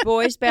 And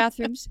boys'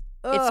 bathrooms,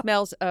 it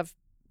smells of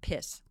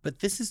piss. But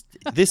this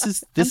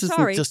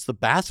isn't just the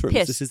bathrooms.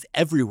 Piss. This is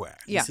everywhere.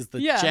 Yeah. This is the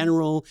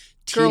general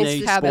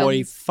teenage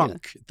boy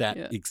funk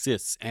that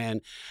exists.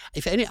 And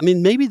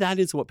maybe that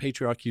is what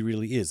patriarchy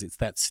really is. It's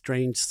that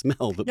strange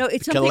smell. No,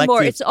 it's something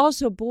more. It's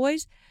also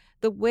boys.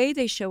 The way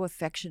they show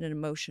affection and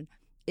emotion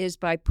is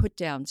by put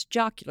downs,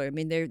 jocular. I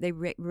mean, they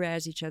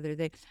razz each other.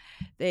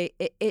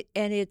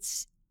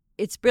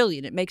 It's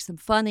brilliant. It makes them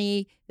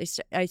funny.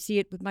 I see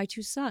it with my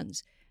 2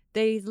 sons.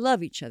 They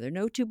love each other.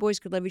 No 2 boys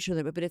could love each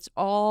other, but it's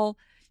all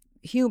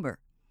humor.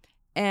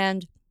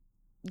 And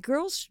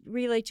girls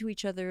relate to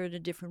each other in a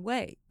different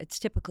way. It's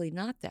typically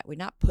not that way.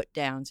 Not put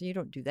downs. You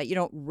don't do that. You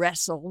don't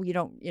wrestle. You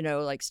don't,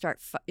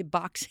 start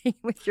boxing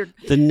with your.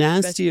 The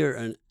nastier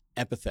an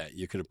epithet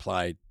you could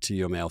apply to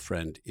your male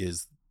friend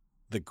is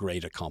the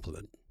greater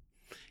compliment.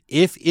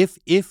 If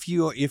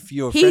your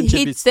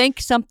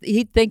friendship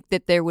he'd think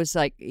that there was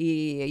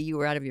you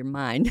were out of your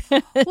mind.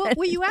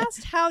 well, you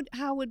asked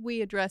how would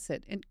we address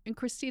it, and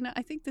Christina,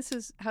 I think this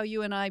is how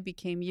you and I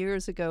became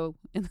years ago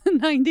in the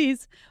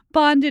 90s,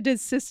 bonded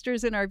as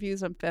sisters in our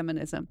views on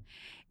feminism.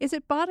 Is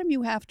at bottom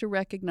you have to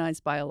recognize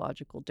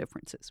biological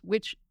differences,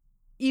 which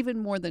even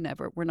more than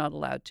ever we're not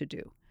allowed to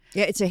do.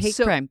 Yeah, it's a hate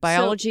crime.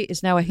 Biology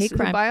is now a hate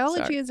crime.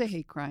 Biology is a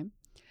hate crime.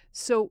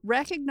 So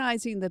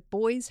recognizing that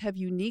boys have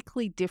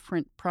uniquely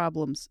different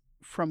problems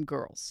from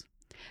girls,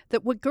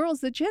 that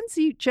the Gen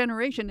Z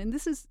generation, and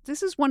this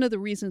is one of the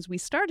reasons we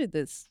started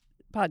this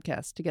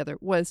podcast together,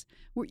 was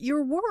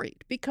you're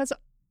worried because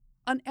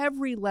on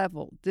every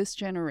level, this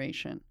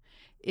generation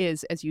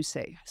is, as you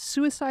say,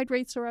 suicide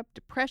rates are up,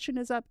 depression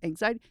is up,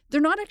 anxiety.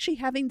 They're not actually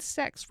having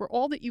sex for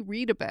all that you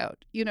read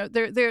about. You know,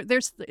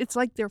 it's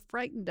like they're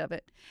frightened of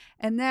it.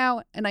 And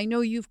now, and I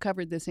know you've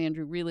covered this,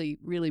 Andrew, really,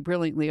 really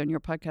brilliantly on your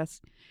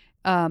podcast.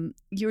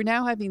 You're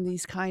now having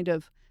these kind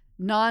of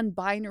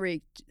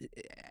non-binary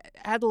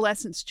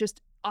adolescents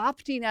just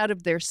opting out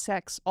of their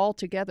sex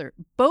altogether,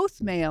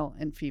 both male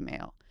and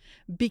female,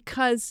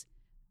 because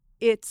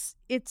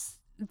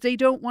they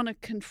don't want to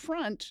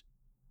confront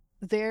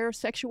their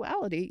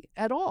sexuality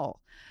at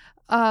all.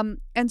 And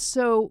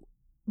so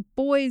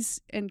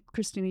boys, and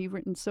Christina, you've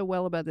written so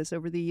well about this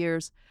over the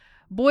years,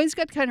 boys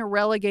got kind of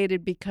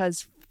relegated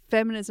because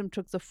feminism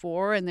took the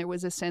fore, and there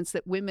was a sense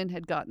that women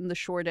had gotten the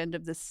short end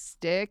of the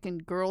stick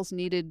and girls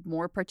needed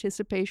more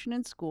participation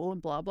in school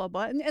and blah, blah,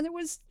 blah. And there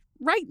was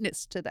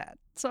rightness to that,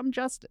 some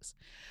justice.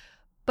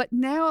 But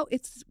now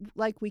it's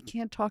like we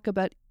can't talk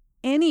about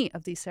any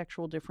of these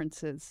sexual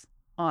differences,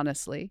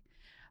 honestly.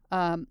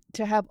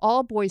 To have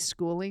all boys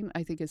schooling,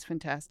 I think, is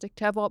fantastic.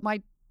 To have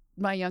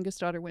my youngest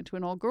daughter went to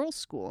an all girls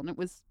school, and it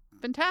was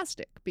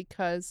fantastic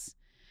because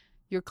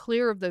you're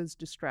clear of those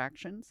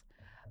distractions.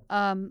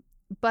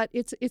 But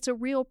it's a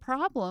real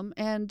problem,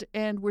 and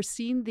we're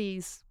seeing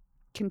these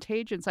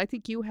contagions. I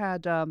think you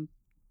had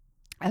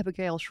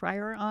Abigail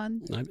Schreier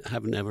on. I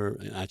have never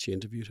actually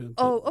interviewed her.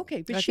 Oh,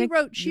 okay. But she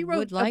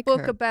wrote a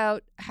book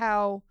about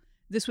how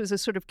this was a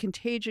sort of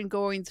contagion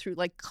going through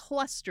like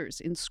clusters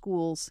in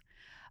schools.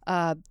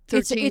 13,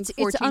 it's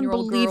 14-year-old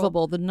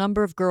unbelievable girl. the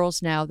number of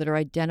girls now that are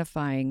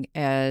identifying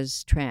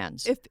as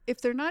trans.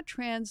 If they're not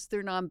trans,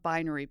 they're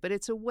non-binary. But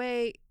it's a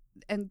way,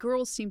 and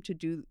girls seem to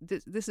do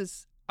this. This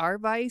is our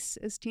vice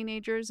as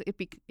teenagers.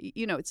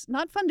 It's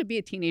not fun to be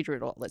a teenager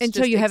at all.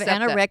 Until you have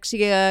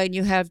anorexia and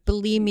you have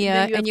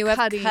bulimia and you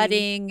have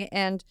cutting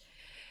and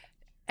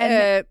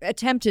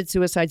attempted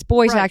suicides.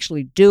 Boys Right.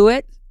 actually do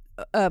it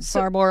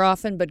far more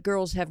often, but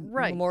girls have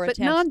more But attempts.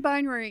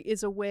 non-binary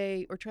is a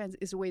way, or trans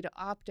is a way to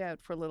opt out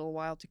for a little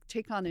while, to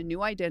take on a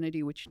new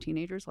identity, which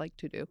teenagers like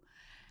to do.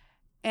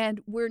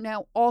 And we're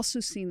now also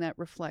seeing that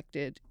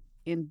reflected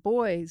in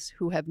boys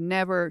who have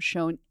never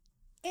shown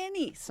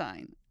any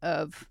sign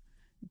of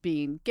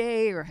being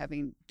gay or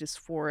having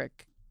dysphoric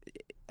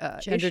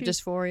gender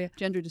issues,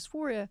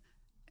 dysphoria.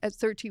 at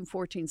 13,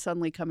 14,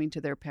 suddenly coming to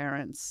their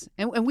parents.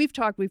 And I've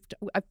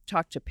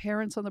talked to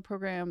parents on the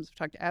programs, I've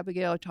talked to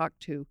Abigail, I've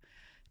talked to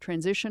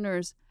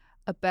transitioners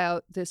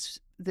about this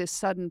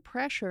sudden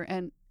pressure,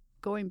 and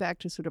going back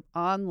to sort of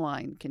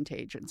online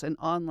contagions and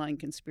online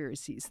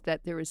conspiracies,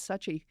 that there is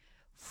such a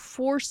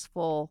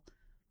forceful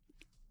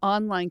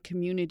online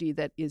community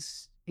that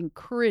is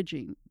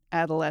encouraging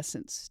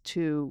adolescents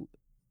to,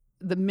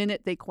 the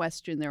minute they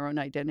question their own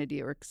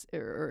identity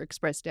or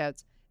express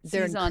doubts,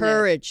 They're seize on it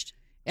encouraged.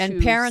 And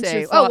to parents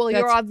say, are thought, oh, well,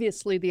 you're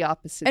obviously the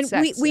opposite and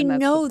sex. we and that's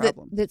know the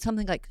problem. that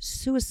something like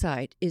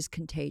suicide is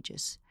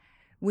contagious.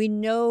 We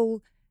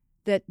know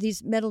that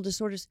these mental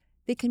disorders,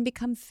 they can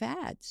become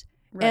fads.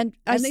 Right. And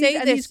I say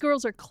and this, these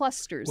girls are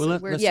clusters. Well,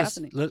 where it's let's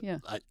happening.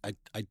 just,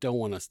 I don't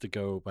want us to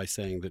go by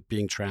saying that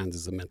being trans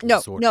is a mental No,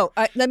 disorder. no.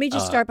 Let me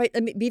just start by,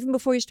 even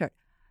before you start,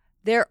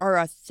 there are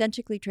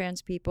authentically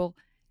trans people,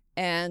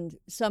 and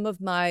some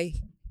of my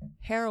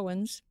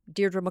heroines,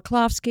 Deirdre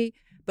McCloskey,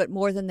 but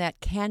more than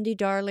that, Candy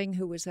Darling,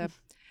 who was I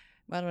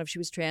don't know if she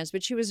was trans,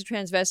 but she was a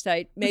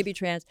transvestite, maybe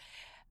trans,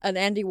 an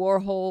Andy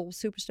Warhol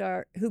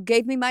superstar who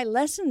gave me my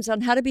lessons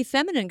on how to be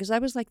feminine, because I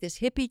was like this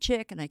hippie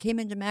chick, and I came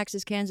into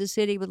Max's Kansas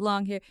City with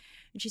long hair,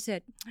 and she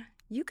said,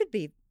 you could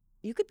be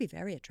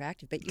very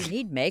attractive, but you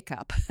need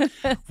makeup.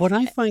 What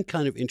I find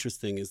kind of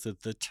interesting is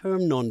that the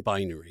term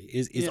non-binary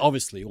is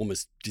obviously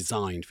almost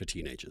designed for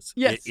teenagers.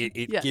 Yes.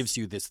 It gives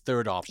you this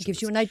third option. It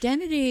gives you an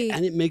identity.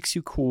 And it makes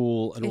you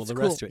cool and all It's the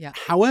cool, rest of it. yeah.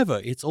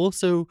 However, it's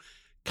also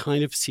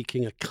kind of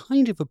seeking a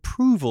kind of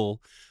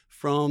approval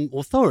from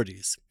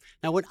authorities.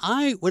 Now, when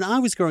I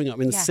was growing up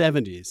in the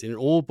 70s in an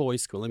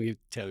all-boys school, let me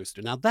tell you a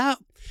story. Now, that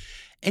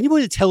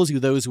anybody that tells you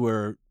those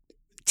were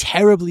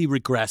terribly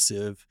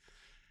regressive,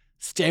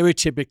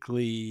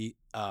 stereotypically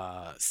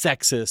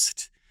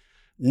sexist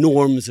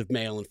norms of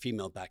male and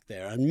female back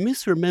there, and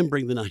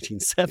misremembering the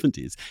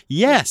 1970s.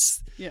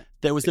 Yes,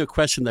 there was no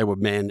question there were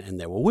men and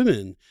there were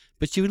women,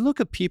 but you would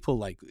look at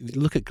people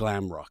look at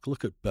glam rock,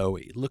 look at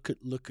Bowie, look at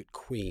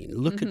Queen,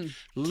 look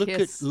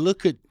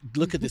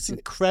at this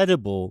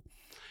incredible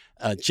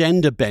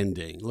gender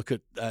bending. Look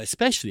at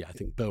especially, I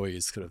think Bowie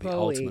is kind of the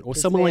ultimate, or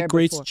someone like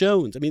Grace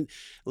Jones. I mean,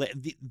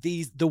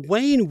 the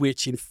way in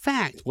which, in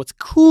fact, what's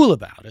cool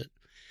about it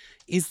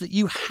is that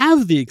you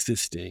have the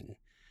existing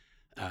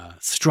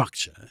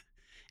structure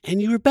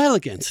and you rebel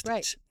against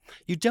it.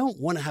 You don't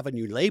want to have a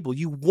new label.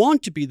 You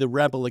want to be the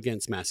rebel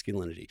against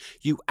masculinity.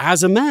 You,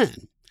 as a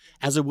man,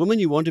 as a woman,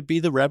 you want to be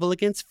the rebel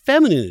against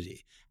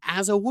femininity.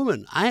 As a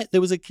woman,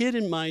 there was a kid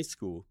in my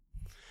school.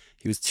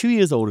 He was 2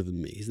 years older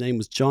than me. His name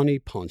was Johnny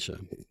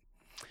Poncha.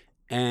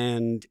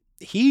 And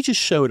he just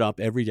showed up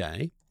every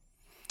day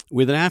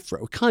with an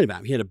afro, kind of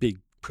afro. He had a big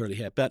curly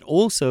hair, but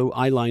also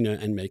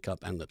eyeliner and makeup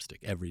and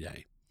lipstick every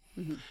day.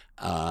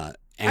 Mm-hmm.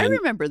 I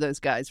remember those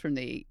guys from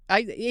the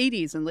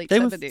 80s and late they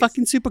 70s. were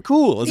fucking super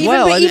cool as even,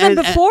 well. But even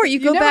before, you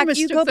go never back,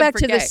 mistook you go them back for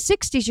to the gay.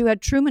 60s, you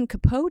had Truman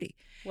Capote.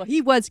 Well,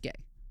 he was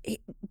gay.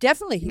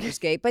 Definitely he was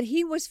gay, but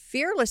he was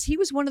fearless. He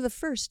was one of the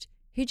first.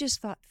 He just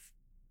thought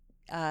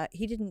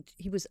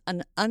he was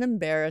an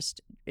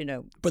unembarrassed,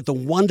 But the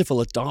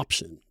wonderful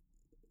adoption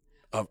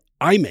of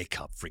eye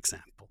makeup, for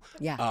example,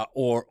 Yeah.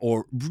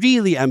 or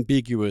really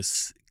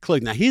ambiguous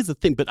clothing. Now, here's the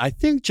thing, but I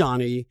think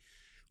Johnny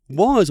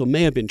was or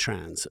may have been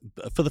trans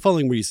for the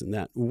following reason,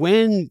 that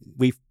when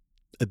we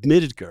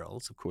admitted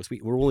girls, of course,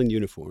 we were all in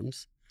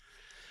uniforms.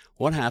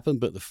 What happened?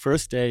 But the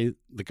first day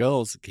the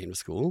girls came to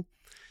school,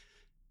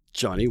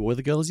 Johnny wore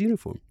the girl's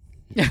uniform.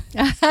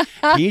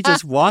 He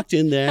just walked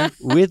in there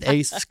with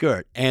a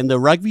skirt. And the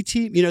rugby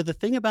team, the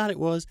thing about it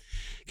was,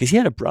 because he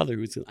had a brother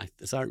who was,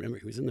 as I remember,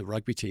 who was in the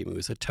rugby team. It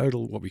was a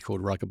total, what we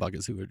called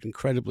ruggabuggers, who were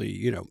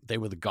incredibly, they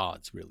were the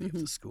gods, really, of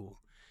the school.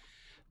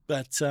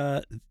 But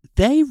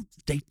they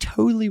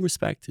totally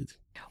respected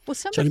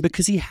Johnny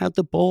because he had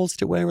the balls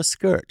to wear a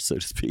skirt, so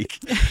to speak.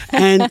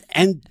 And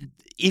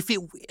if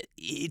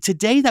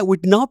today, that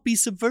would not be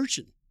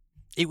subversion.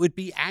 It would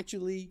be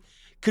actually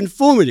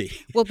conformity.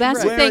 Well,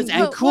 that's the thing.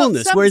 And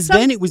coolness. Whereas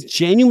then it was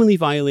genuinely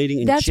violating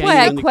and that's why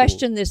I genuinely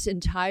question this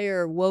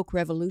entire woke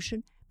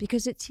revolution,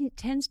 because it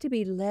tends to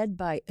be led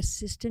by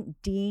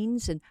assistant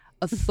deans and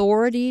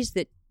authorities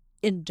that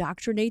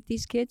indoctrinate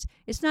these kids.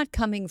 It's not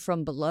coming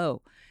from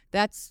below.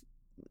 That's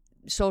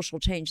social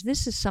change.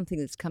 This is something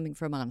that's coming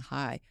from on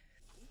high.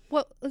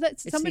 Well,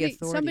 that's It's the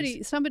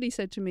authorities. somebody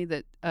said to me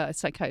that a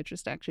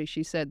psychiatrist actually.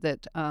 She said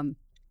that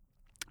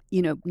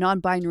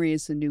non-binary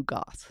is the new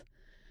goth.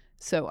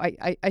 So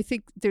I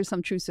think there's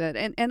some truth to that.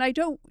 And I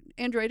don't,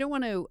 Andrew, I don't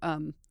want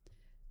to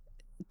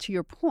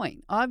your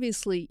point,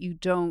 obviously you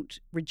don't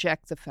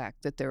reject the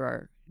fact that there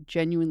are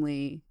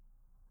genuinely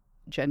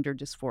gender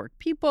dysphoric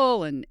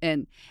people, and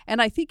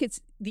I think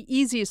it's the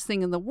easiest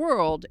thing in the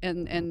world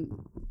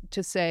and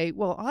to say,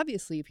 well,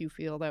 obviously if you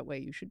feel that way,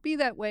 you should be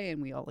that way,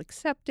 and we all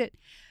accept it.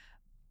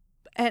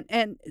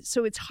 And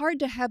so it's hard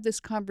to have this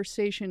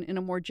conversation in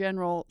a more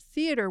general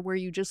theater where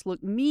you just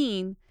look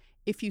mean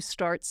if you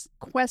start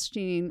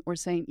questioning or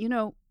saying,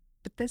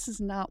 but this is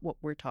not what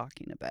we're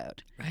talking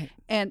about. Right.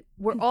 And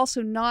we're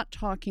also not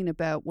talking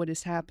about what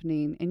is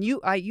happening, and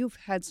you've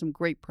had some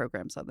great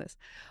programs on this,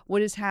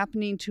 what is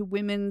happening to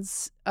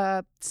women's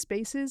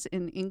spaces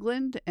in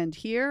England and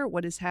here,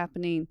 what is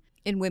happening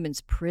in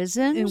women's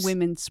prisons.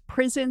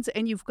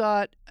 And you've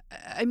got,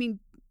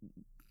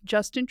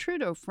 Justin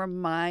Trudeau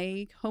from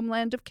my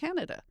homeland of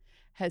Canada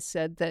has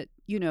said that,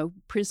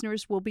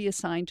 prisoners will be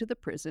assigned to the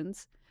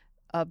prisons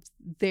of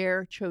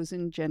their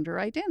chosen gender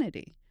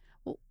identity.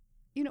 Well,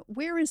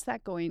 where is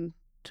that going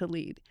to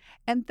lead?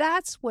 And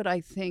that's what I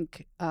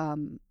think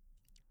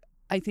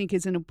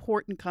is an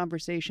important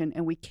conversation,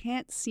 and we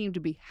can't seem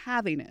to be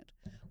having it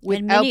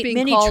without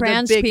being called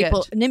a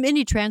bigot.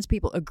 Many trans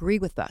people agree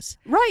with us.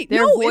 Right.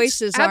 Their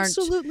voices it's aren't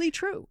absolutely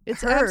true.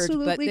 It's heard,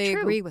 absolutely but they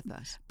true. agree with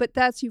us. But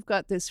you've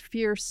got this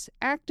fierce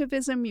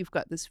activism, you've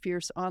got this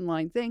fierce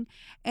online thing.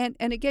 And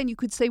again, you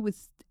could say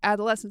with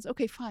adolescents,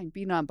 okay, fine,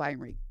 be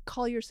non-binary.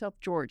 Call yourself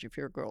George if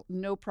you're a girl.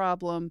 No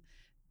problem.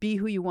 Be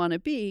who you want to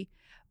be.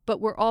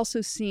 But we're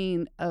also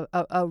seeing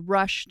a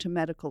rush to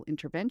medical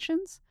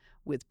interventions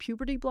with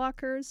puberty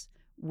blockers,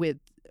 with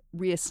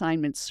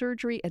reassignment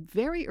surgery at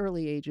very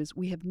early ages.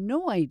 We have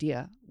no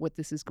idea what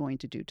this is going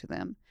to do to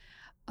them,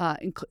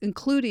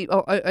 including,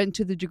 and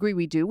to the degree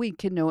we do, we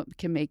can know it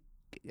can make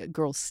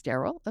girls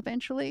sterile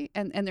eventually.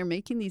 And they're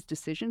making these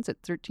decisions at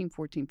 13,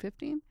 14,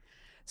 15.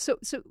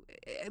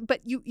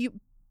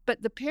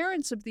 But the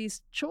parents of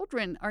these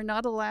children are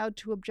not allowed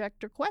to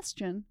object or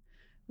question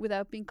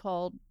without being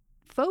called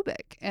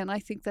phobic, and I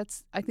think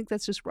that's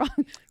just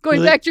wrong.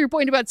 Going back to your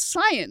point about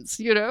science,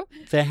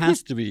 there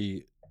has to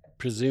be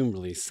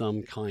presumably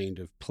some kind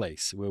of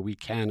place where we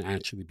can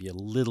actually be a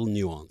little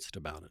nuanced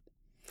about it.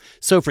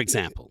 So, for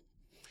example,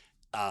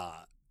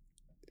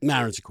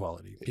 marriage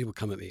equality. People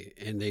come at me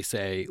and they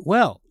say,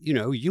 "Well,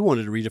 you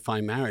wanted to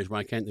redefine marriage.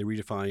 Why can't they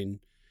redefine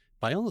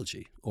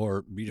biology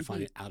or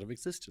redefine it out of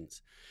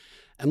existence?"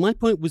 And my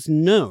point was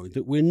no,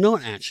 that we're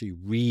not actually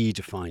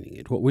redefining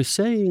it. What we're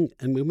saying,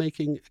 and we're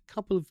making a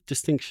couple of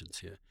distinctions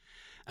here.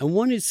 And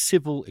one is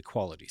civil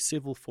equality,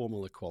 civil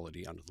formal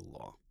equality under the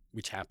law,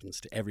 which happens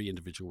to every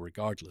individual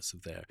regardless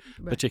of their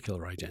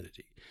particular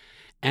identity.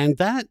 And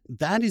that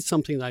is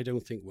something that I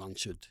don't think one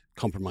should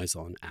compromise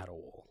on at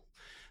all.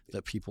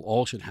 That people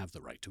all should have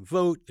the right to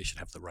vote. They should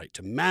have the right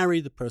to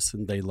marry the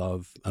person they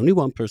love. Only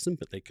one person,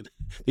 but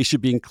they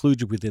should be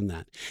included within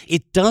that.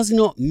 It does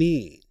not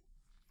mean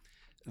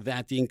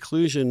that the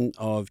inclusion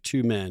of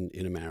two men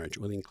in a marriage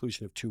or the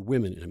inclusion of two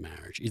women in a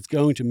marriage is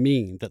going to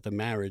mean that the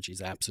marriage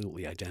is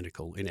absolutely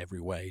identical in every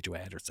way to a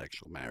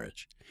heterosexual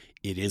marriage.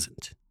 It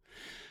isn't,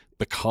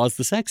 because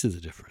the sexes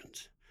are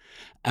different.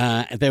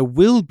 There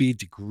will be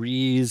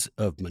degrees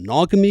of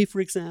monogamy,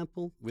 for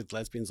example, with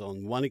lesbians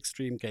on one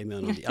extreme, gay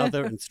men on the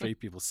other, and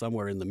straight people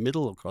somewhere in the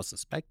middle across the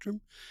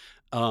spectrum.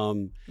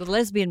 The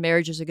lesbian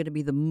marriages are going to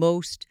be the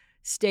most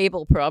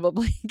stable,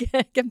 probably,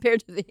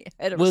 compared to the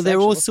heterosexual. Well, there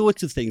are all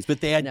sorts of things,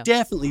 but they are No.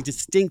 definitely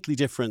distinctly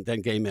different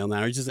than gay male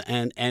marriages,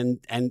 and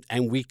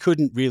we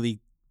couldn't really.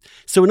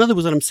 So, in other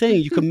words, what I'm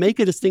saying, you can make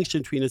a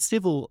distinction between a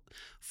civil,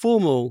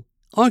 formal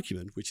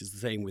argument, which is the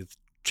same with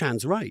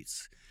trans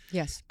rights,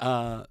 Yes.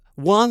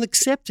 while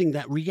accepting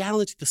that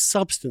reality, the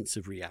substance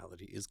of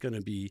reality, is going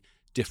to be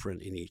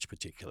different in each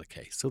particular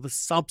case. So the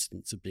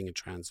substance of being a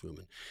trans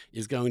woman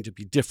is going to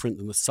be different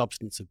than the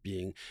substance of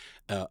being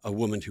a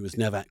woman who has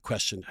never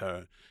questioned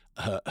her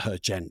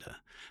gender.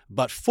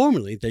 But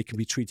formally, they can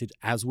be treated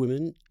as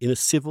women in a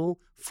civil,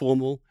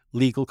 formal,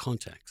 legal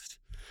context.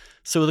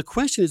 So the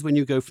question is, when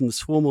you go from the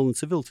formal and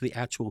civil to the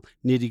actual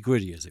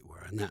nitty-gritty, as it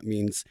were, and that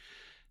means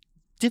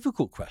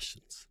difficult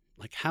questions,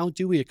 like how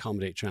do we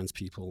accommodate trans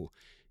people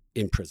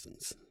in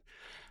prisons?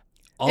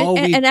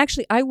 And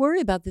actually, I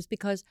worry about this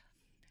because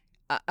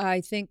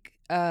I think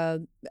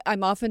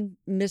I'm often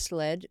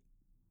misled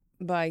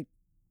by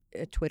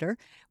Twitter,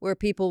 where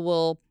people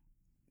will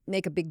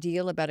make a big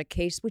deal about a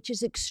case which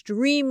is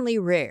extremely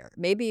rare.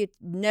 Maybe it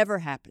never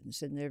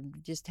happens, and there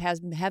just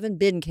haven't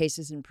been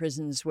cases in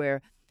prisons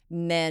where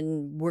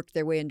men work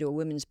their way into a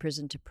women's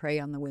prison to prey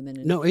on the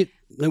women.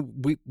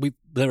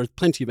 There is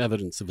plenty of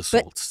evidence of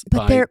assaults.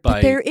 But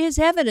there is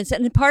evidence,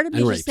 and part of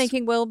me is rapes. just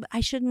thinking, well, I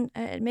shouldn't.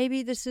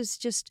 Maybe this is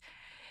just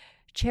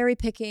cherry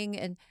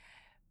picking,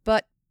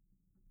 but.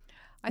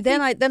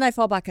 Then I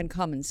fall back on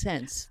common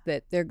sense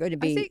that they're going to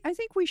be. I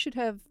think we should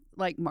have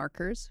like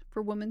markers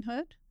for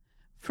womanhood.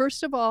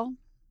 First of all,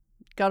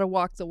 got to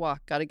walk the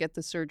walk. Got to get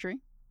the surgery.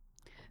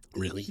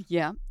 Really?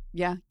 Yeah,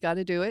 got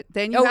to do it.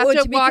 Then you have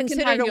to be walk in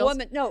considered high a heels.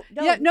 woman. No.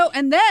 Yeah, no,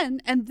 and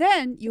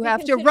then you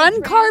have to considered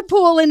run trans?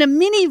 carpool in a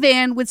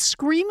minivan with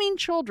screaming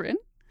children,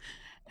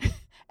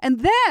 and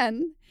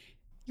then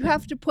you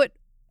have to put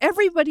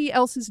everybody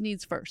else's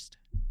needs first,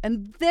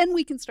 and then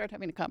we can start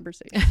having a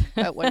conversation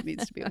about what it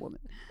means to be a woman.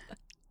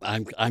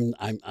 I'm going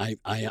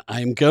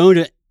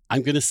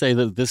to say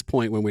that at this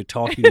point, when we're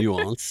talking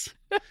nuance,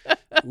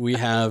 we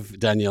have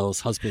Danielle's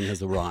husband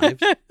has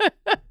arrived.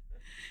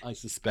 I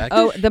suspect.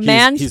 Oh, the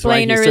he's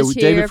right mansplainer here. is So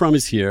here. David Frum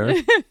is here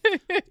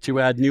to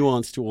add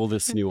nuance to all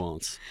this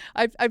nuance.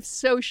 I'm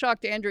so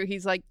shocked, Andrew.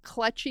 He's like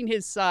clutching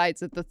his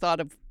sides at the thought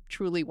of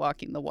truly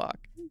walking the walk.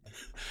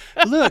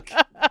 Look,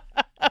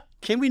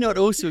 can we not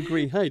also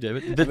agree, hey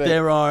David,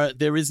 that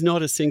there is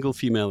not a single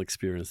female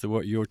experience, that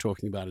what you're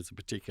talking about is a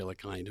particular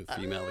kind of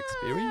female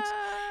experience?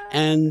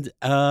 And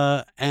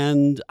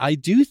I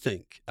do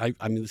think, I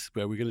mean, this is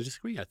where we're going to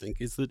disagree, I think,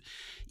 is that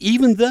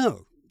even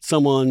though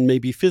someone may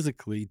be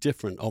physically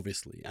different,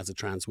 obviously, as a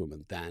trans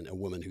woman than a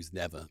woman who's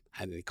never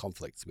had any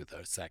conflicts with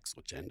her sex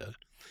or gender,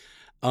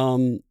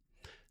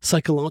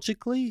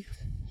 psychologically,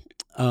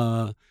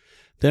 their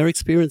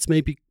experience may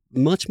be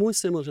much more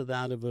similar to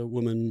that of a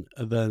woman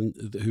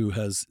who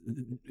has,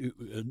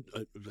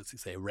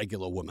 let's say, a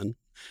regular woman,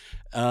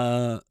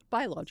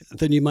 biological,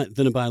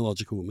 than a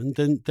biological woman,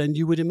 than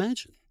you would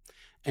imagine.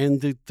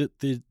 And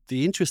the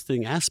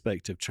interesting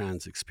aspect of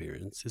trans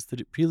experience is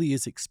that it really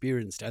is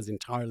experienced as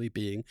entirely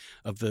being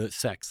of the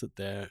sex that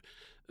they're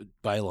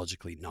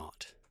biologically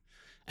not.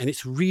 And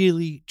it's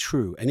really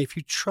true. And if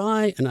you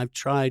try, and I've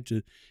tried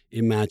to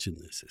imagine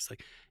this, it's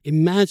like,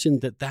 imagine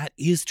that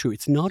is true.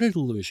 It's not an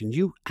illusion.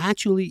 You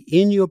actually,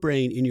 in your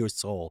brain, in your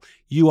soul,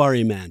 you are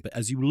a man. But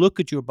as you look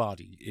at your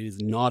body, it is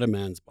not a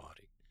man's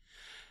body.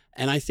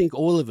 And I think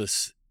all of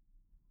us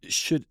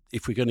should,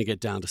 if we're going to get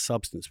down to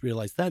substance,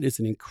 realize that is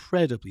an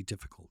incredibly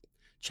difficult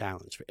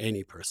challenge for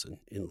any person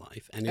in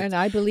life. And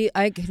I believe,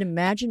 I can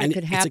imagine it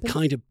could happen. It's a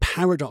kind of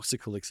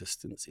paradoxical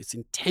existence. It's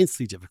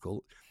intensely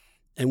difficult.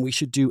 And we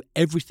should do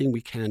everything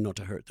we can not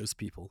to hurt those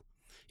people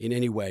in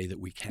any way that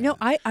we can. No,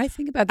 I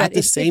think about that. At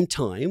the same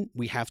time,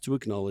 we have to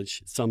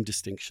acknowledge some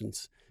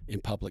distinctions in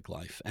public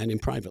life and in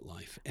private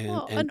life,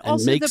 and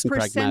also make the some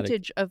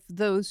percentage of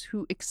those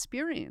who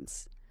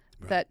experience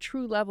that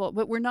true level.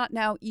 But we're not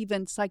now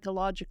even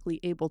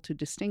psychologically able to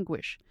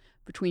distinguish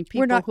between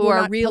people who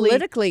are really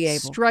politically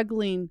able.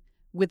 Struggling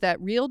with that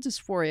real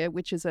dysphoria,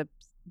 which is a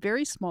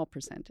very small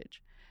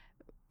percentage.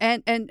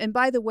 And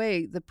by the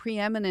way, the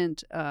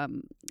preeminent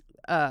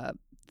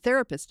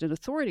therapist and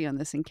authority on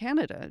this in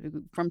Canada,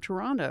 from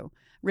Toronto,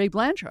 Ray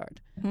Blanchard,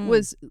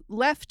 was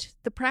left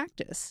the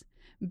practice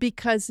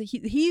because he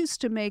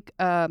used to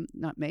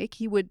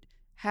he would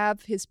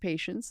have his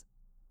patients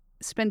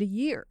spend a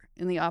year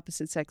in the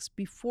opposite sex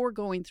before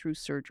going through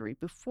surgery,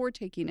 before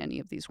taking any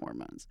of these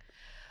hormones.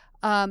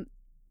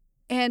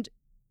 And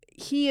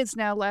he has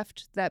now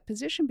left that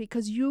position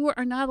because you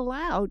are not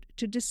allowed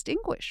to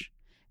distinguish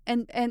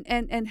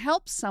and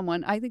help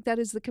someone. I think that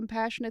is the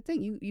compassionate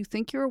thing. You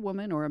think you're a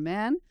woman or a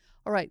man,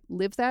 all right,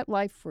 live that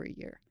life for a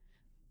year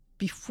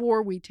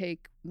before we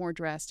take more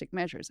drastic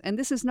measures. And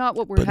this is not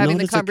what we're having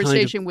the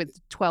conversation with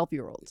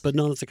 12-year-olds. But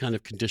not as a kind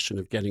of condition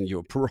of getting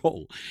your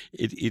parole.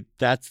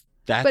 That's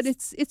But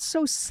it's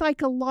so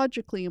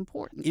psychologically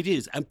important. It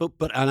is, and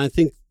I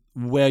think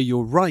where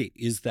you're right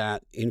is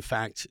that, in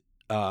fact,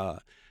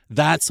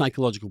 that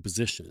psychological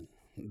position,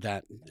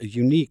 that a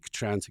unique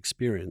trans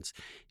experience,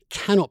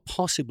 cannot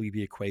possibly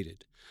be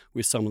equated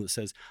with someone that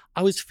says,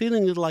 I was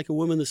feeling a little like a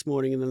woman this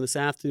morning, and then this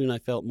afternoon I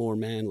felt more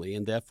manly,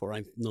 and therefore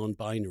I'm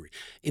non-binary.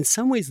 In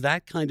some ways,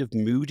 that kind of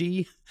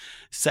moody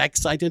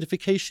sex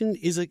identification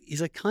is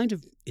a kind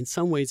of, in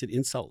some ways, an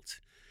insult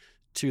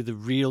to the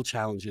real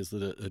challenges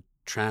that a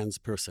trans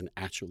person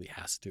actually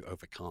has to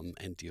overcome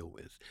and deal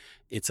with.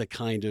 It's a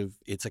kind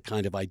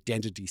of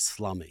identity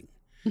slumming.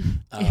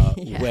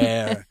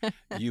 Where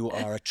you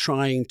are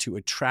trying to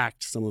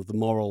attract some of the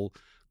moral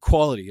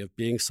quality of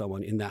being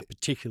someone in that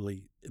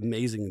particularly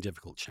amazing and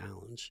difficult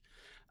challenge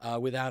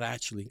without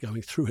actually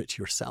going through it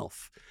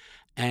yourself.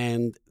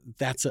 And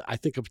that's, I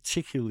think, a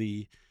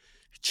particularly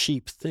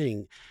cheap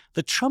thing.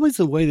 The trouble is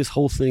the way this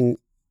whole thing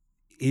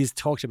is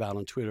talked about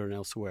on Twitter and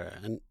elsewhere.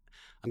 And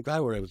I'm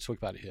glad we're able to talk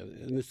about it here.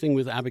 And the thing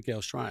with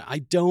Abigail Schreier,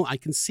 I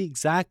can see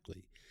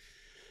exactly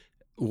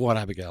what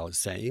Abigail is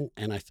saying,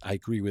 and I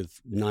agree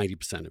with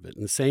 90% of it.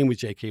 And the same with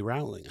J.K.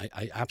 Rowling.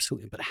 I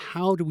absolutely. But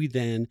how do we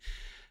then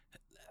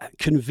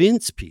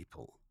convince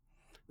people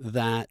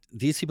that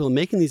these people are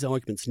making these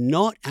arguments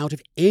not out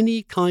of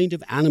any kind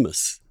of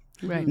animus?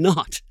 Right.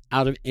 Not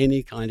out of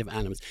any kind of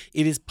animus.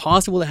 It is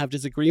possible to have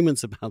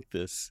disagreements about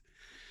this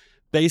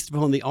based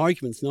upon the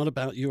arguments, not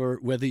about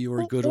whether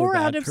you're a good or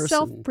bad person. Or out of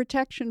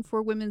self-protection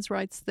for women's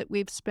rights that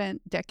we've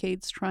spent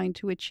decades trying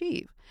to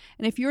achieve.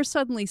 And if you're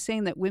suddenly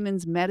saying that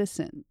women's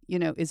medicine,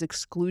 is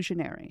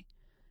exclusionary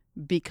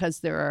because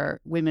there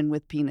are women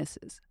with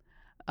penises,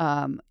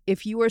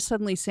 if you are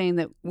suddenly saying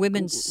that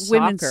women's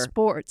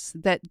sports,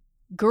 that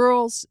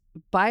girls,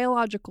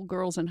 biological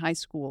girls in high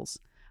schools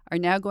are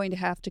now going to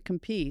have to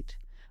compete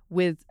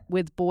with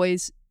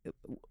boys,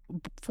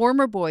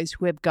 former boys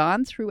who have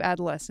gone through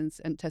adolescence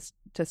and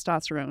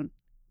testosterone,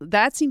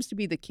 that seems to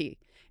be the key.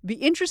 It'd be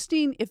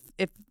interesting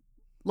if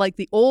like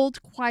the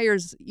old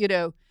choirs,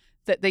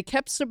 that they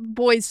kept some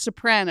boys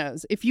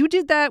sopranos. If you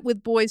did that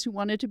with boys who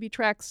wanted to be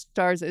track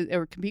stars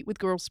or compete with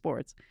girls'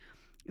 sports,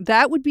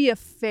 that would be a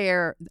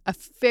fairer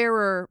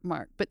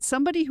mark. But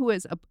somebody who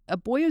is a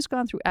boy who's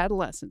gone through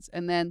adolescence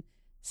and then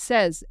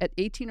says at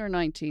 18 or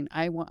 19,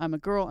 I'm a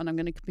girl and I'm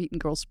going to compete in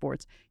girls'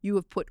 sports, you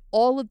have put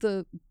all of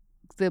the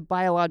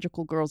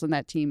biological girls on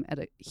that team at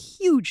a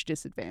huge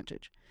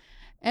disadvantage.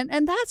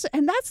 And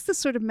that's the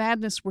sort of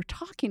madness we're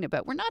talking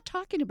about. We're not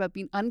talking about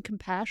being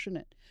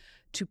uncompassionate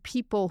to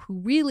people who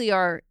really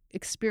are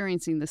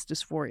experiencing this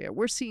dysphoria.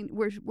 We're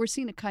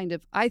seeing a kind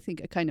of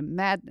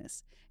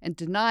madness and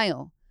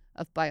denial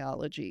of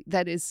biology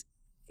that is,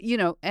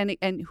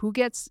 and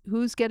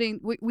who's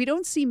getting. We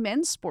don't see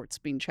men's sports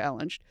being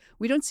challenged.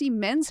 We don't see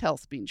men's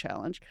health being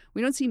challenged.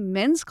 We don't see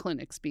men's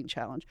clinics being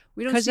challenged.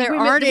 We don't see there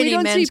aren't any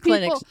men's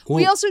clinics.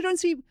 We also don't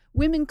see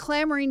women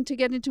clamoring to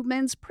get into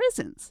men's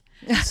prisons.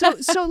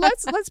 So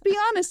let's be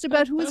honest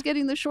about who is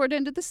getting the short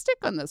end of the stick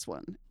on this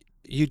one.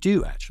 You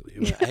do, actually.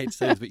 I hate to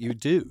say this, but you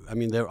do. I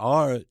mean, there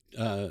are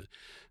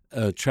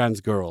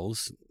trans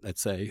girls,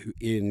 let's say, who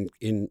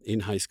in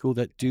high school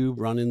that do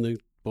run in the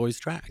boys'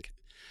 track.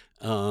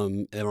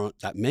 There aren't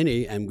that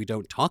many, and we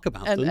don't talk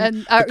about them.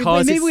 And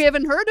maybe we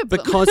haven't heard of them.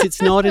 Because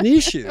it's not an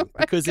issue. Right,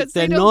 because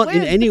they're not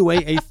in any way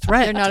a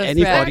threat to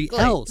anybody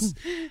Exactly. else.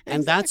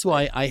 And that's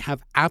why I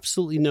have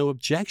absolutely no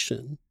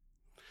objection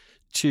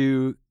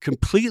to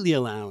completely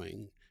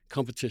allowing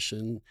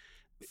competition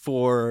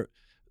for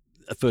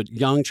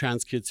young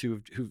trans kids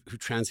who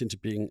trans into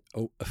being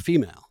a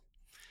female.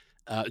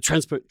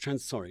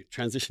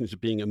 Transition into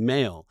being a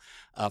male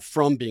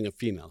from being a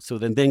female. So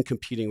then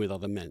competing with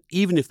other men,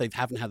 even if they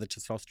haven't had the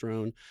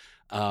testosterone,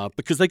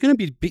 because they're going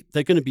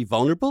to be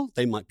vulnerable.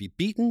 They might be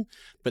beaten,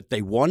 but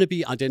they want to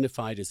be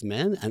identified as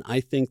men. And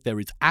I think there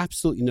is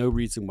absolutely no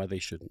reason why they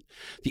shouldn't.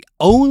 The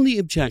only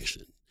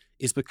objection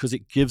is because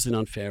it gives an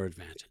unfair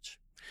advantage.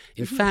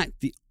 In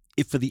fact,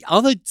 if for the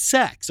other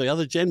sex or the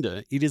other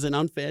gender, it is an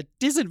unfair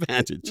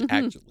disadvantage,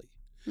 actually.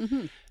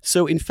 Mm-hmm.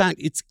 So in fact,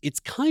 it's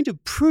kind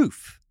of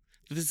proof.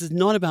 This is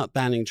not about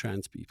banning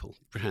trans people,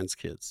 trans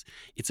kids.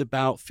 It's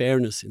about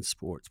fairness in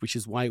sports, which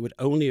is why it would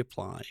only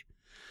apply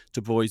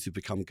to boys who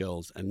become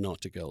girls and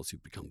not to girls who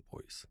become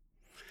boys.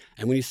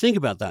 And when you think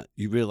about that,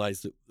 you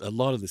realize that a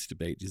lot of this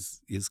debate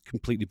is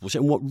completely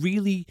bullshit. And what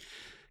really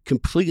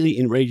completely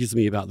enrages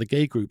me about the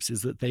gay groups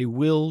is that they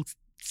will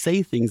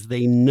say things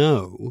they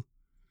know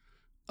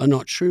are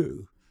not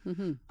true.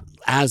 Mm-hmm.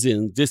 As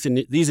in,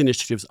 these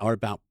initiatives are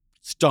about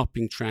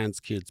stopping trans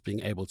kids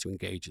being able to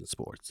engage in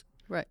sports.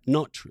 Right.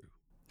 Not true.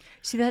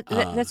 See,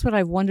 that's what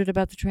I've wondered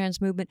about the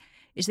trans movement,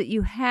 is that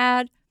you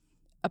had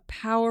a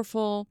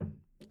powerful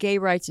gay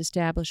rights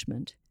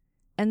establishment,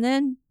 and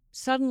then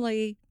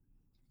suddenly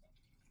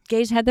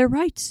gays had their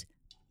rights.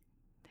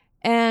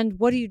 And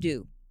what do you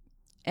do?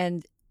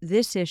 And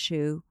this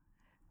issue,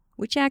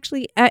 which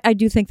actually I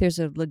do think there's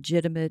a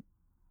legitimate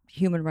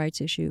human rights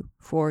issue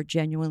for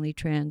genuinely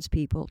trans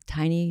people,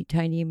 tiny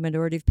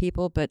minority of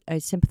people, but I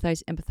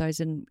empathize,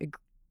 and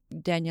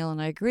Danielle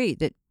and I agree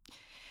that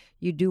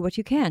you do what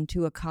you can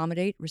to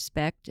accommodate,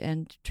 respect,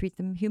 and treat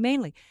them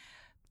humanely.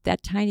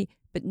 That tiny,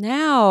 but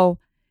now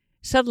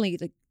suddenly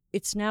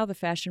it's now the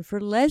fashion for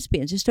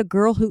lesbians, just a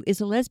girl who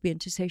is a lesbian,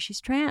 to say she's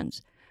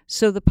trans.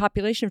 So the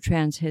population of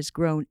trans has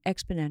grown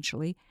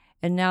exponentially,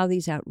 and now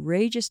these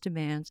outrageous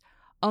demands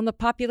on the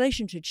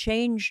population to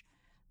change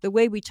the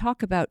way we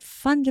talk about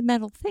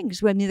fundamental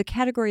things. I mean, the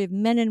category of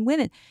men and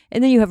women.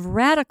 And then you have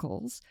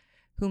radicals,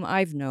 whom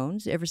I've known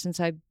ever since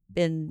I've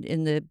been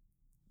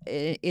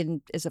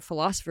as a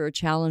philosopher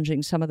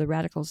challenging some of the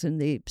radicals in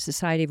the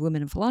Society of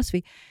Women in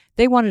Philosophy.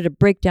 They wanted to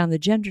break down the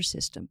gender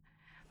system.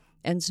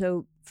 And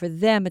so for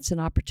them, it's an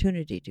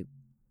opportunity to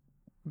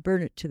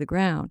burn it to the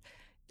ground.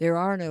 There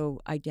are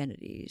no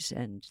identities,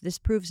 and this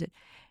proves it.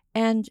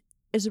 And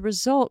as a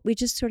result, we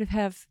just sort of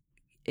have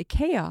a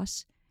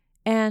chaos.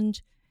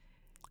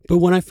 But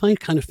what I find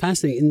kind of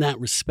fascinating in that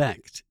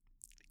respect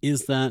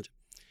is that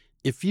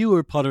if you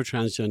were part of a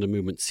transgender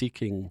movement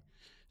seeking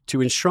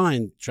to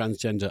enshrine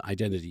transgender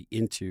identity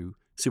into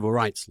civil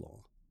rights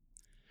law,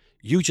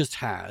 you just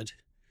had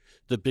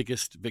the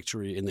biggest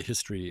victory in the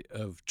history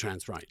of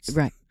trans rights.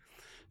 Right.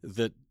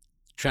 That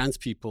trans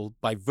people,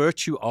 by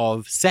virtue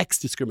of sex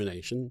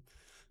discrimination,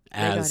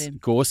 as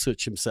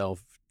Gorsuch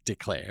himself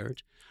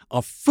declared,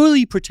 are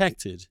fully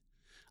protected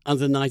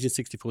under the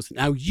 1964.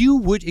 Now, you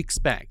would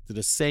expect that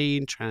a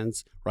sane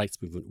trans rights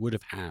movement would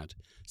have had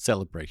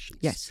celebrations.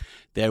 Yes.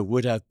 There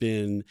would have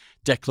been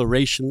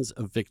declarations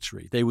of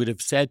victory. They would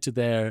have said to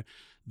their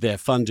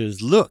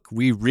funders, look,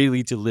 we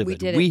really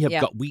delivered.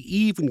 We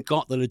even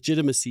got the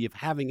legitimacy of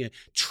having a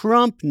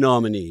Trump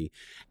nominee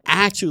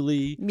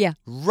actually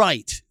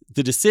write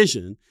the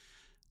decision.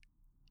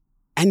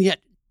 And yet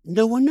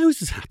no one knows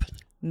this happened.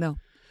 No.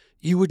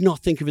 You would not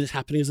think of it as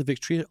happening as a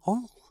victory at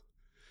all,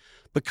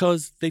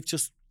 because they've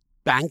just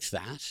banked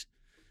that,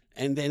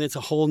 and then it's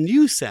a whole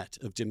new set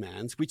of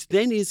demands, which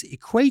then is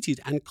equated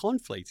and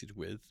conflated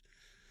with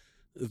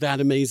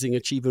that amazing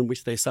achievement,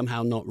 which they're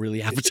somehow not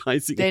really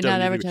advertising. They're not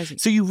advertising.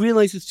 So you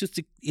realize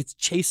it's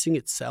chasing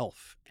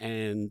itself,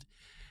 and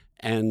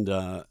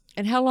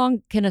how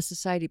long can a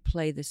society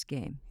play this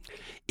game?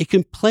 It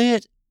can play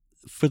it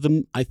for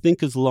them, I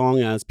think, as long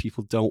as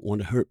people don't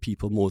want to hurt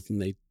people more than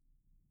they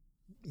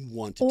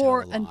want to tell a lie.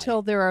 Or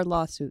until there are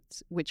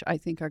lawsuits, which I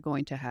think are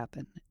going to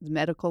happen.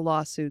 Medical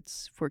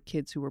lawsuits for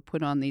kids who were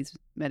put on these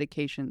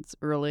medications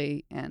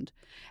early, and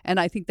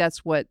I think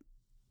that's what,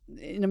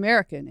 in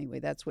America anyway,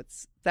 that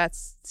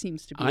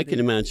seems to be. I can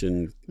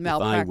imagine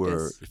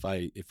malpractice.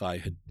 if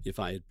I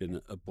had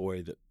been a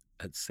boy that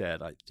had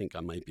said, I think I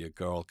might be a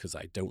girl because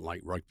I don't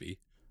like rugby,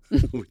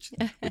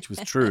 which was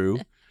true.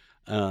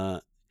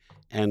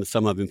 And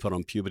some have been put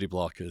on puberty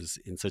blockers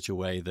in such a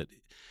way that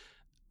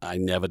I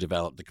never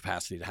developed the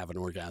capacity to have an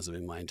orgasm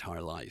in my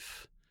entire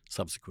life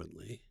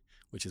subsequently,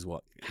 which is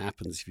what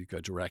happens if you go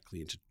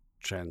directly into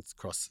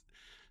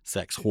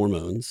cross-sex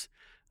hormones.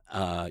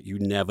 You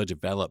never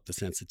develop the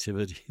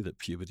sensitivity that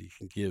puberty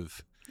can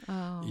give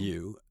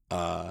you.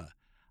 I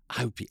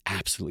would be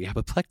absolutely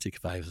apoplectic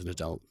if I was an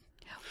adult.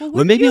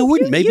 Well, maybe I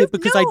wouldn't. Maybe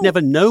because I'd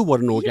never know what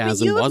an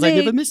orgasm was. I'd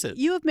never miss it.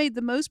 You have made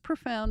the most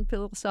profound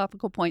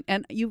philosophical point,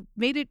 and you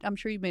made it. I'm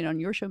sure you've made it on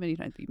your show many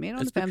times. You made it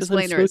on the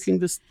Femsplainers. I'm smoking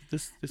this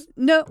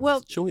no,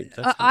 well, joint.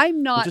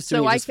 I'm not. I'm just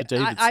doing it for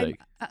David's sake.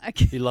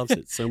 He loves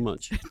it so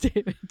much.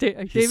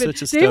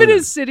 David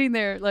is sitting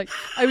there like,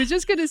 I was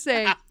just going to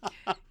say,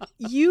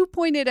 you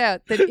pointed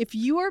out that if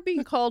you are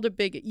being called a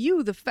bigot,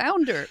 you, the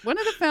founder, one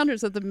of the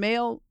founders of the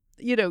male,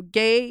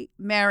 gay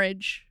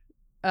marriage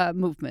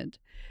movement,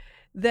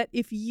 that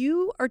if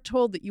you are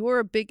told that you are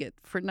a bigot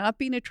for not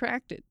being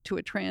attracted to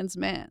a trans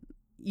man,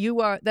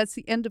 that's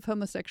the end of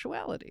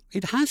homosexuality.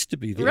 It has to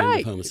be the end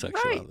of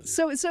homosexuality. Right.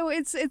 So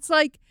it's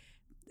like,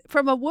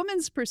 from a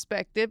woman's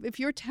perspective, if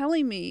you're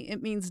telling me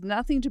it means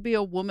nothing to be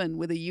a woman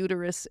with a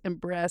uterus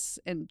and breasts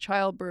and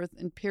childbirth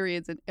and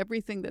periods and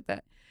everything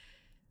that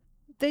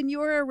then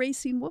you're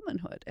erasing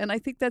womanhood. And I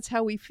think that's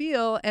how we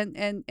feel, and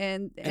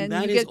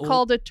you get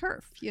called a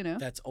TERF,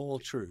 That's all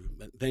true.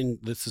 But then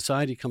the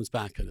society comes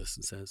back at us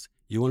and says,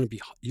 you want to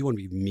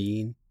be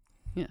mean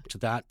to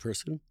that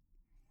person,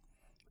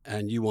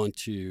 and you want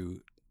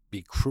to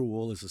be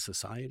cruel as a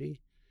society,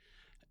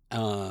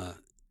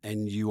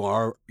 and you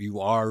are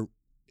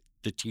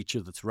the teacher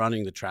that's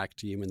running the track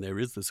team, and there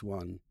is this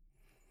one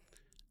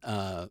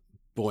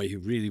boy who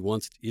really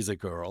is a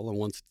girl and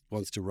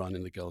wants to run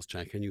in the girls'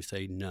 track, and you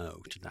say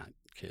no to that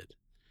kid.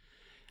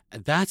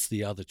 And that's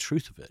the other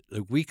truth of it.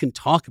 Like, we can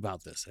talk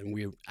about this,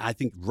 and I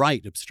think,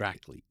 right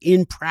abstractly.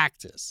 In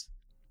practice,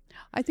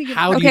 I think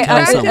how do you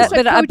tell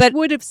someone? A coach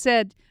would have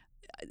said,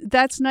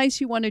 "That's nice,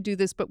 you want to do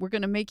this, but we're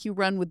going to make you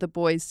run with the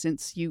boys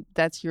since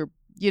that's your."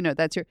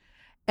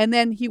 And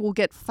then he will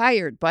get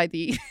fired by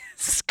the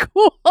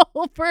school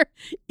for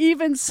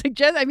even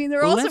suggest. I mean,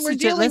 we're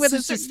dealing with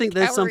Let's just think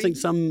there's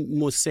some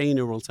more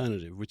saner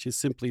alternative, which is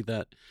simply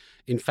that,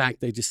 in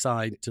fact, they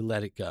decide to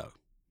let it go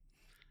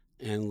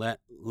and let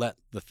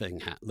the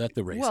thing let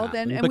the race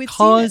happen. And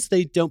because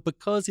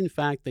in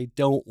fact they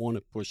don't want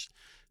to push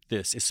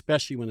this,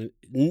 especially when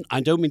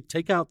I don't mean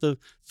take out the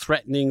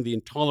threatening, the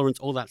intolerance,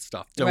 all that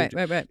stuff.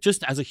 Right.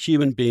 Just as a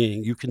human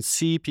being, you can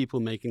see people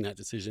making that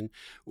decision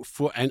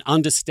and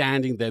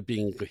understanding they're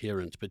being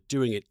coherent, but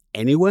doing it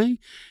anyway.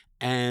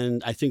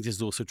 And I think this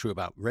is also true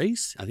about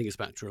race. I think it's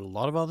about true a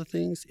lot of other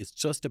things. It's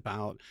just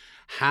about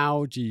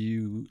how do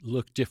you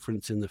look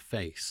different in the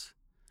face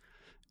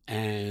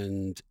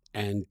and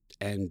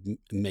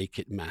make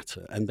it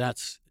matter. And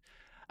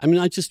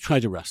I just try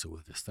to wrestle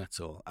with this. That's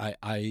all.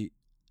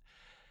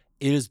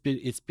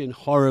 It's been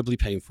horribly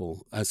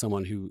painful as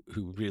someone who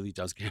really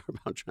does care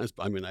about trans.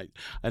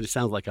 It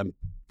sounds like I'm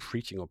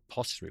preaching or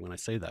posturing when I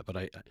say that,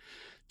 but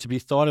to be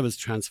thought of as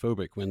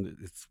transphobic when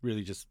it's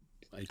really just.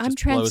 I'm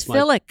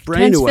transphilic.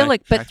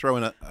 But Can I throw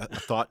in a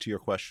thought to your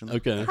question?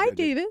 Okay. Hi,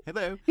 David.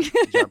 Hello.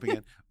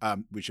 Jumping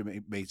in, which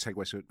may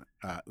segue to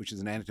which is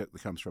an anecdote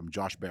that comes from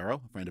Josh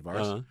Barrow, a friend of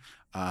ours.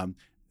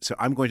 So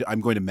I'm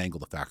going to mangle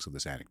the facts of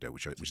this anecdote,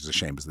 which is a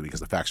shame because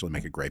the facts really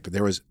make it great. But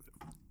there was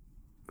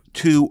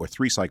 2 or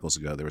 3 cycles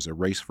ago, there was a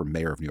race for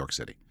mayor of New York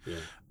City,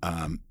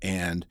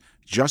 and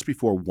just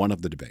before one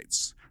of the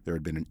debates, there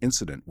had been an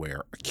incident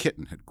where a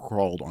kitten had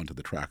crawled onto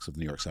the tracks of the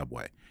New York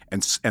subway,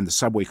 and the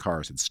subway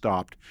cars had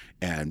stopped,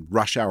 and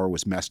rush hour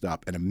was messed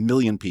up, and 1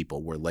 million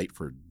people were late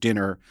for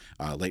dinner,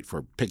 late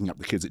for picking up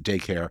the kids at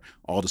daycare,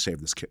 all to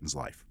save this kitten's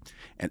life.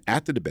 And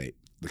at the debate,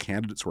 the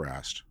candidates were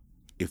asked,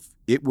 if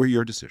it were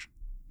your decision,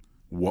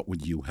 what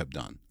would you have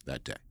done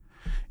that day?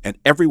 And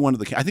every one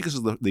of I think this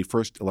is the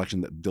first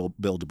election that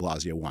Bill de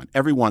Blasio won.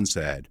 Everyone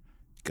said,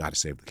 got to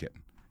save the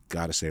kitten,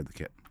 got to save the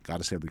kitten, got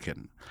to save the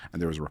kitten.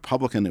 And there was a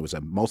Republican, it was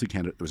a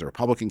multi-candidate, there was a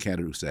Republican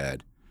candidate who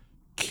said,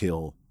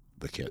 kill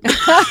the kitten.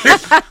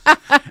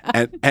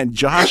 and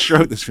Josh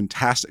wrote this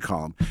fantastic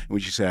column in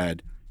which he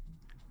said,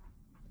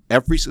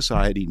 every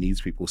society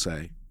needs people who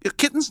say,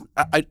 kittens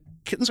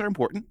are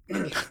important.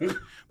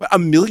 But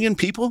 1 million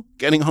people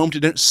getting home to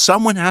dinner,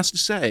 someone has to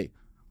say,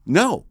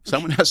 no.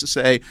 Someone has to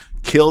say,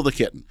 kill the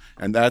kitten.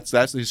 And that's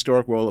the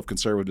historic role of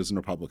conservatives and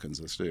Republicans,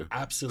 this too.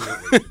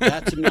 Absolutely.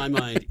 That, to my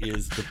mind,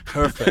 is the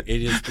perfect.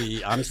 It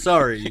is I'm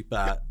sorry,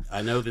 but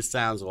I know this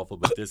sounds awful,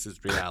 but this is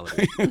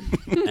reality.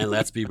 And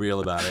let's be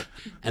real about it.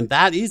 And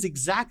that is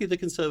exactly the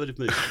conservative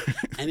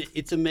move. And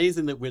it's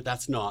amazing that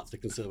that's not the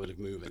conservative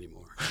move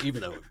anymore,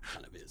 even though it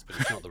kind of is, but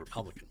it's not the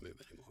Republican move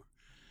anymore.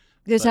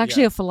 There's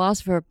actually a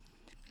philosopher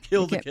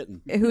Kill the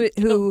kitten.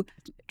 Who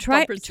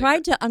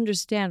tried to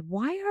understand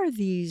why are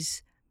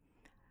these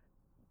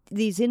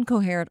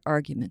incoherent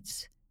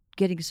arguments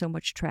getting so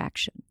much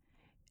traction.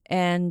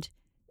 And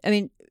I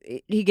mean,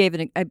 he gave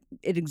an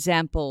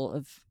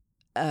example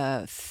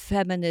of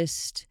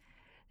feminist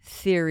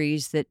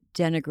theories that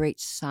denigrate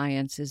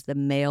science as the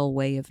male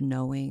way of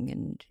knowing,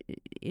 and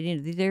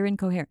they're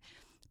incoherent.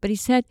 But he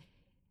said,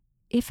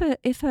 if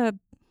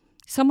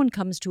someone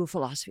comes to a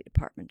philosophy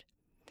department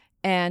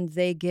and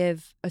they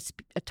give a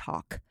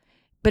talk,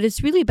 but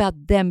it's really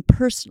about them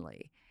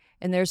personally,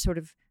 and they're sort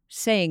of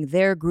saying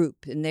their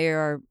group, and they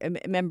are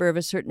a member of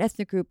a certain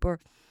ethnic group or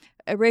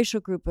a racial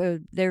group,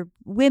 they're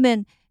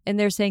women, and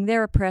they're saying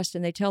they're oppressed,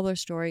 and they tell their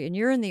story, and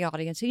you're in the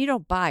audience, and you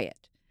don't buy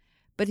it.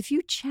 But if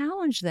you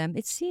challenge them,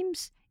 it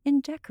seems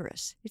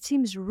indecorous. It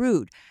seems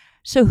rude.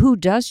 So who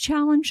does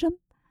challenge them?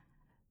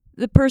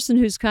 The person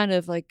who's kind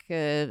of like,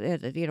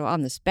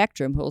 on the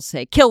spectrum, who'll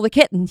say, kill the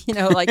kitten,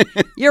 like,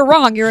 you're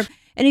wrong,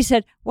 And he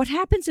said, what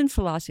happens in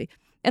philosophy,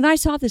 and I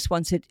saw this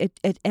once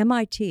at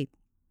MIT,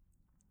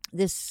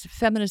 this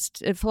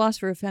feminist, a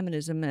philosopher of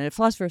feminism, a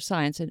philosopher of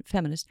science and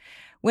feminist,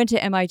 went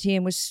to MIT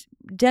and was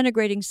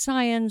denigrating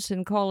science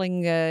and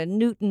calling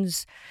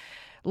Newton's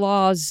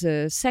laws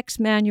sex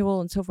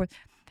manual and so forth,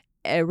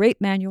 rape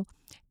manual.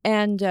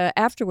 And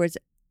afterwards,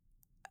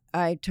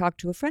 I talked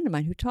to a friend of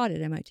mine who taught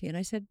at MIT, and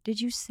I said, did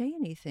you say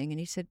anything? And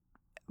he said,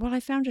 well, I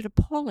found it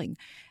appalling.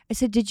 I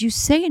said, did you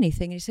say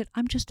anything? And he said,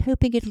 I'm just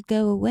hoping it'll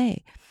go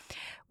away.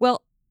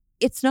 Well,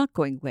 it's not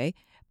going away,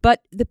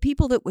 but the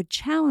people that would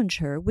challenge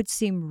her would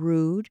seem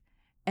rude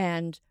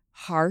and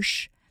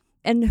harsh.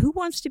 And who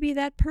wants to be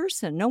that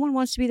person? No one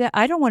wants to be that.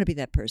 I don't want to be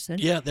that person.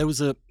 Yeah, there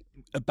was a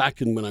back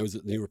when I was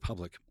at the New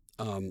Republic,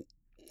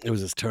 there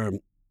was this term,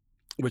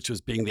 which was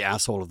being the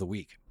asshole of the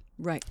week.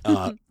 Right.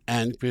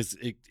 And because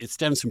it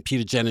stems from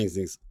Peter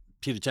Jennings'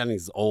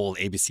 old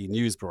ABC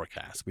News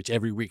broadcast, which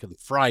every week on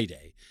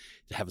Friday,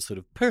 they have a sort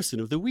of person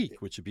of the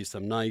week, which would be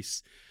some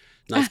nice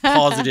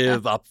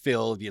positive,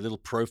 upfill, be a little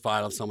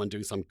profile of someone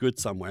doing some good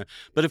somewhere.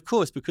 But of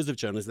course, because of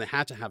journalism, they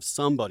had to have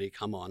somebody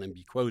come on and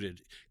be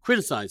quoted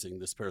criticizing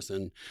this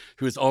person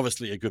who is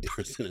obviously a good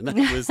person. And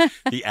that was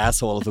the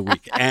asshole of the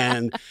week.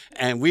 And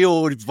we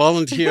all would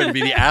volunteer to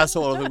be the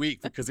asshole of the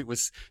week because it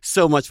was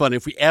so much fun.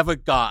 If we ever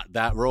got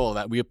that role,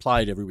 that we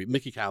applied every week.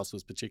 Mickey House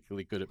was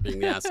particularly good at being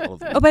the asshole of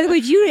the week. Oh, by the way,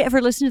 did you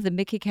ever listen to the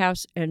Mickey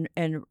House and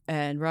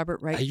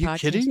Robert Wright podcast? Are you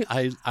kidding?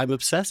 I'm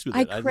obsessed with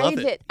it. I crave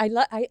love it.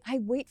 I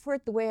wait for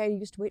it the way I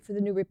used to wait for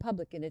the New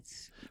Republic, and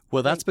it's...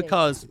 Well, that's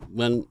because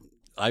when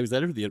I was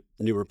editor of the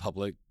New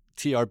Republic,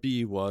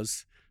 TRB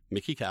was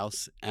Mickey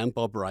House and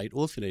Bob Wright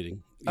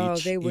alternating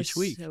they were each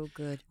week, so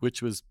good.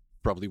 which was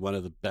probably one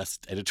of the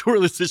best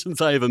editorial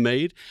decisions I ever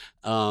made.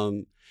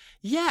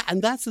 Yeah,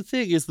 and that's the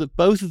thing, is that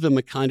both of them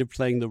are kind of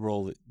playing the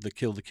role, the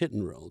kill the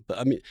kitten role. But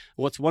I mean,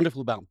 what's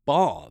wonderful about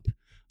Bob,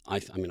 I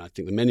think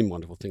there are many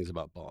wonderful things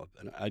about Bob,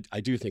 and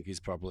I do think he's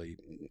probably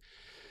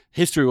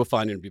history will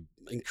find him to be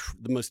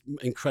the most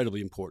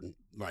incredibly important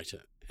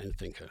writer and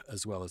thinker,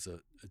 as well as a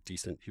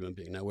decent human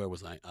being. Now, where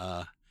was I?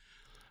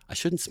 I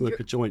shouldn't smoke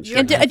a joint.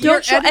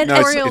 Your should I?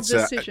 editorial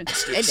decision.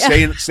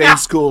 Stay in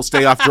school,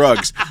 stay off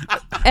drugs.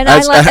 And I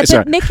like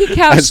but Mickey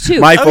Couse too.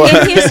 My Oh, fault.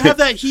 yeah, he have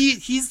that.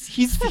 He's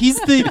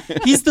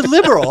the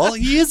liberal.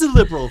 He is a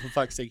liberal, for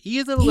fuck's sake. He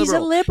is a liberal. He's a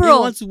liberal.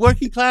 He wants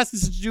working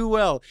classes to do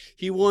well.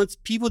 He wants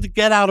people to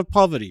get out of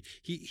poverty.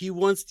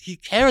 He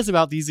cares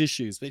about these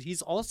issues, but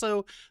he's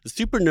also a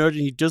super nerd and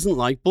he doesn't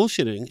like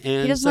bullshitting.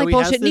 And He doesn't so like he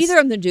has bullshit. this- Neither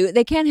of them do.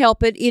 They can't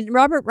help it.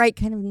 Robert Wright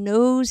kind of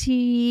knows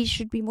he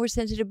should be more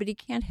sensitive, but he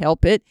can't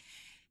help it.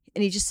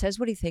 And he just says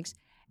what he thinks.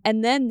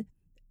 And then,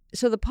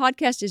 so the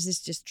podcast is this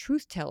just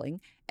truth telling,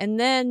 and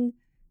then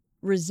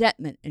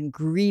resentment and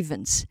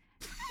grievance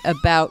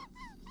about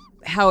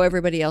how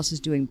everybody else is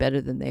doing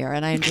better than they are.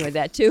 And I enjoy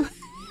that too.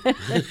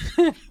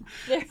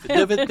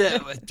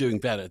 They're doing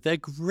better. They're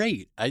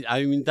great.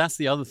 I mean, that's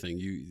the other thing.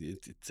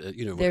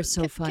 They're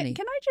so funny.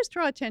 Can I just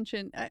draw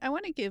attention? I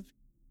want to give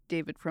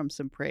David Frum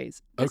some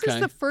praise. This Okay.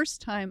 is the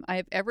first time I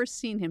have ever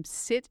seen him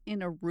sit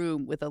in a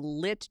room with a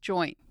lit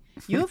joint.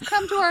 You have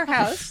come to our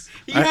house.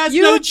 He has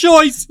no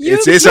choice.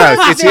 It's his house.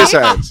 It's his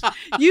house.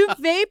 You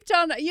vaped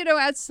on,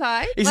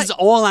 outside. This Like, is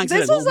all this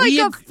accidental. is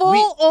like a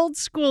full old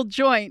school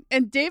joint.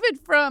 And David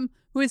Frum,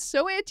 who is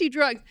so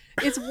anti-drug,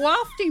 is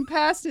wafting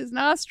past his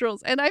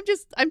nostrils. And I'm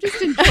just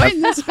enjoying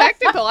this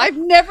spectacle. I've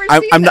never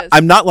seen this.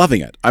 I'm not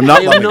loving it. I'm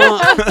not loving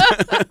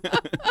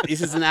it.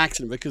 This is an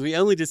accident because we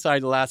only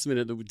decided last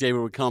minute that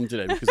David would come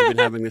today because we've been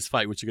having this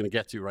fight, which you're going to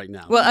get to right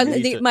now. Well, We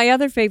need to- my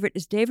other favorite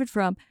is David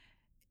Frum,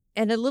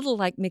 and a little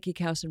like Mickey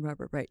Couse and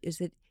Robert Wright, is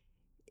that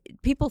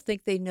people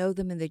think they know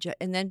them and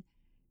and then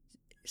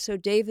so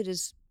David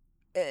is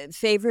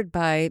favored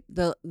by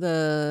the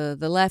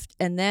left,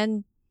 and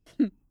then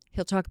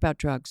he'll talk about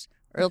drugs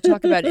or he'll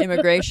talk about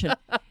immigration,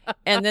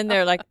 and then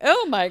they're like,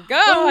 "Oh my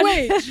God, Oh,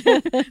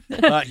 wait."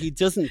 But he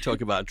doesn't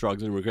talk about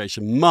drugs and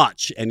immigration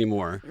much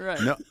anymore.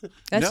 Right. No,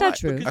 That's no, not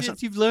true." Because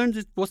if you've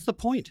learned, what's the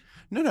point?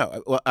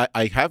 No. Well,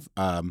 I have.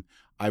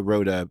 I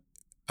wrote a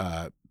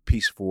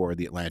piece for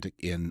The Atlantic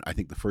in, I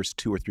think, the first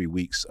 2 or 3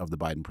 weeks of the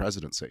Biden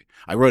presidency.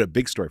 I wrote a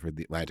big story for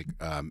The Atlantic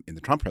in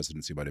the Trump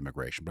presidency about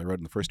immigration, but I wrote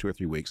in the first 2 or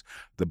 3 weeks,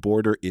 the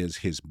border is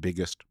his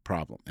biggest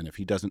problem. And if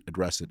he doesn't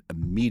address it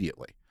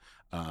immediately,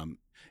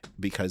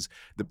 because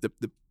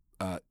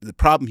the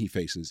problem he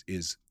faces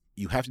is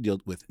you have to deal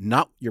with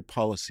not what your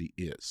policy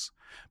is,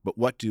 but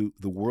what do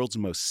the world's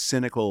most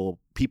cynical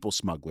people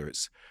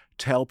smugglers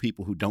tell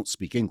people who don't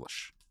speak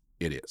English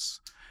it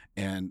is.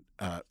 And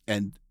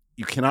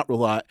you cannot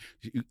rely,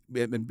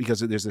 because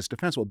there's this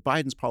defense, well,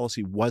 Biden's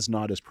policy was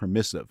not as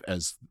permissive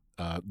as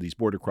these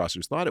border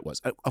crossers thought it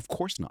was. Of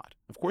course not.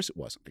 Of course it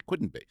wasn't. It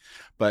couldn't be.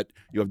 But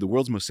you have the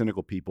world's most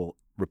cynical people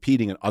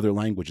repeating in other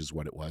languages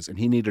what it was, and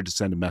he needed to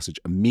send a message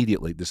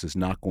immediately. This is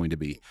not going to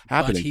be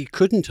happening. But he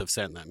couldn't have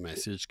sent that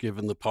message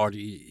given the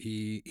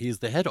party he's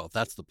the head of.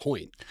 That's the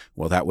point.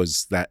 Well, that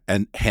was that,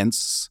 and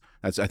hence...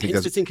 I think Hence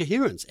that's its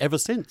incoherence ever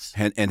since.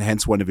 and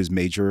hence one of his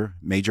major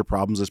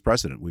problems as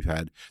president. We've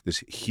had this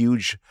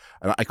huge,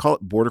 I call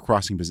it border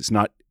crossing because it's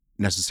not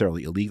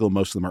necessarily illegal.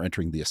 Most of them are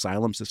entering the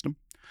asylum system.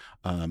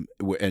 And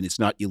it's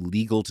not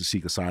illegal to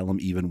seek asylum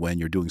even when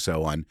you're doing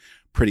so on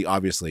pretty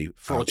obviously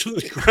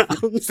Fraudulent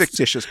grounds.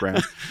 fictitious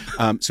grounds.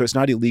 So it's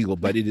not illegal,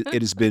 but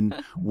it has been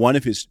one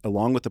of his,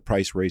 along with the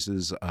price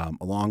raises,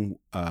 along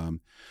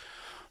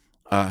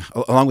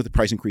with the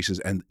price increases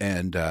and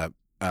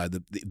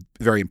the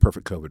very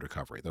imperfect COVID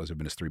recovery. Those have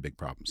been his 3 big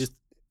problems.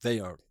 They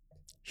are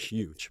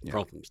huge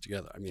problems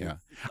together. I mean, Yeah.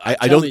 I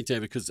I don't don't- need to,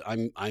 because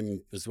I'm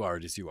as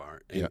worried as you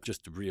are. And Yeah.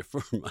 just to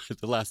reaffirm,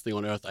 the last thing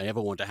on earth I ever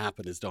want to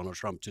happen is Donald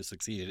Trump to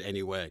succeed in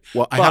any way.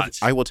 Well, But-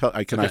 I will tell.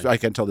 I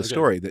can tell the Okay.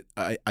 story that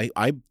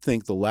I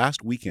think the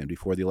last weekend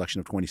before the election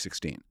of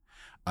 2016,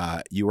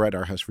 you were at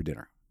our house for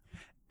dinner,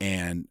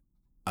 and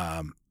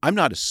I'm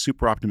not a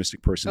super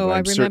optimistic person, Oh, but I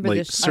I'm remember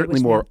this. I certainly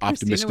was more there.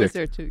 Christina optimistic was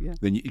there too, yeah.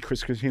 than you.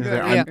 Christina's Yeah,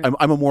 there. yeah.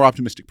 I'm a more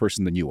optimistic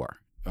person than you are,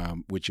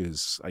 which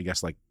is, I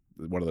guess, like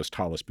one of those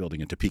tallest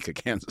building in Topeka,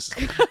 Kansas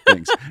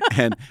things.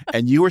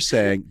 And you were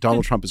saying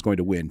Donald Trump is going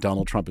to win.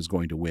 Donald Trump is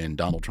going to win.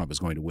 Donald Trump is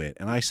going to win.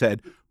 And I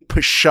said,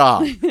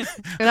 pshaw.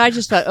 And I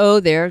just thought, oh,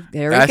 there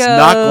he That's goes.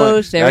 not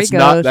going. There That's he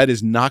not. goes. That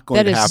is not going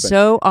That to is happen.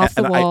 so off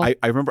the And wall. I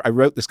remember I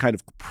wrote this kind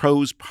of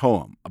prose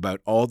poem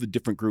about all the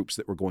different groups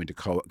that were going to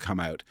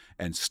come out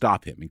and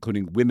stop him,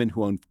 including women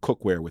who own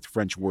cookware with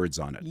French words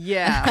on it.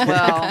 Yeah,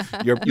 well,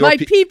 Your my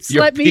pe- peeps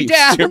your let me peeps,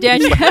 down. your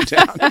peeps let me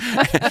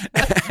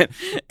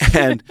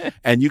down.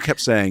 and you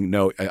kept saying,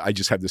 no, I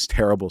just have this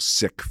terrible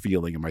sick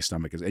feeling in my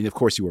stomach. And of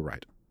course you were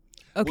right.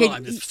 Okay.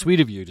 Well, it's sweet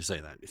of you to say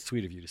that. It's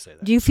sweet of you to say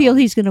that. Do you feel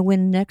he's going to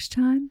win next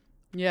time?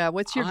 Yeah,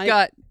 what's your I-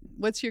 gut?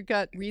 What's your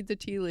gut? Read the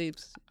tea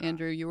leaves,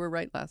 Andrew. You were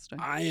right last time.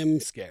 I am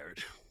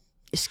scared.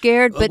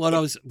 Scared, but what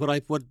I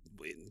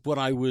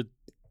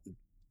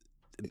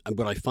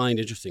find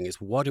interesting is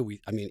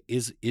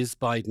is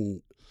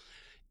Biden,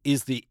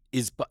 is the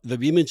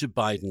image of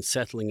Biden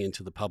settling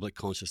into the public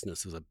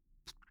consciousness as a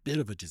bit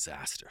of a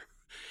disaster,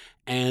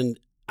 and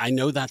I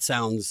know that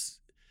sounds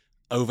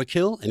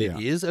overkill, and it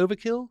is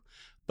overkill,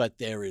 but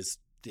there is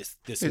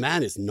this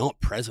man is not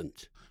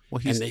present.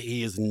 Well, and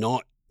he is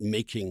not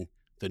making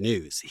the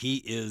news. He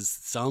is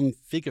some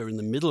figure in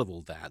the middle of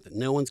all that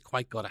no one's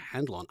quite got a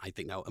handle on, I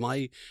think. Now, am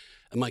I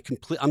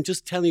complete? I'm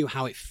just telling you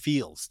how it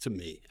feels to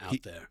me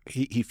out there.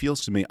 He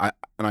feels to me,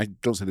 and I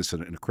don't say this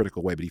in a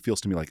critical way, but he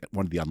feels to me like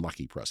one of the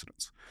unlucky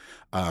presidents.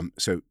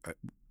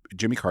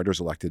 Jimmy Carter is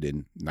elected in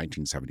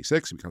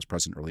 1976. He becomes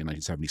president early in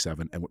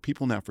 1977. And what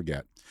people now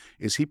forget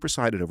is he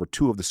presided over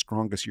 2 of the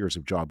strongest years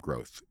of job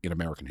growth in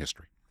American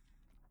history.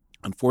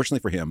 Unfortunately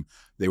for him,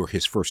 they were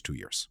his first 2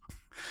 years.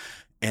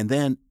 And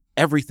then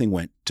everything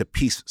went to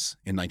pieces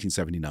in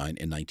 1979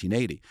 and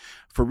 1980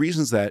 for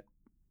reasons that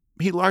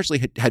he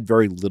largely had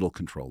very little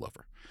control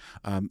over.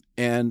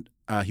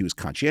 He was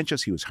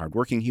conscientious. He was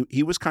hardworking.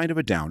 He was kind of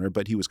a downer,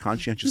 but he was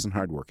conscientious and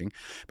hardworking.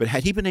 But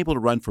had he been able to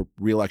run for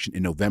re-election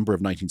in November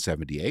of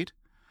 1978,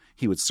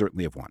 he would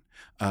certainly have won.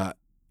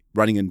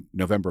 Running in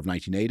November of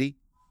 1980,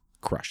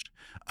 crushed.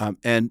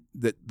 And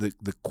the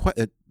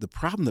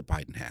problem that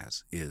Biden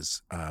has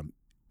is,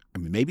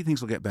 maybe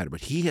things will get better,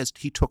 but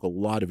he took a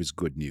lot of his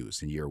good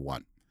news in year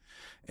 1.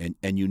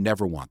 And you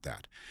never want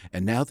that.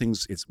 And now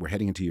we're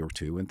heading into year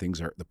 2, and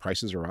the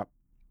prices are up,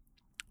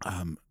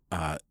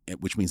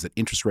 which means that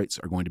interest rates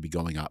are going to be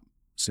going up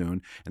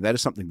soon. And that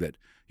is something that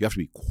you have to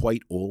be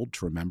quite old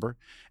to remember.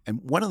 And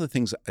one of the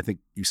things I think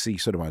you see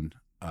sort of on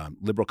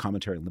liberal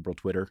commentary and liberal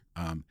Twitter,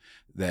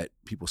 that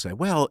people say,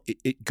 well,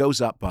 it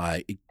goes up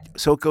by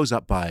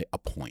a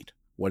point.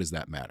 What does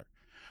that matter?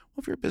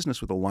 Well, if you're a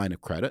business with a line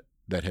of credit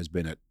that has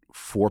been at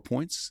 4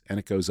 points and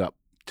it goes up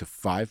to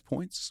 5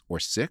 points or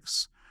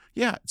 6,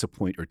 yeah, it's a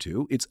point or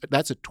 2.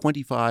 That's a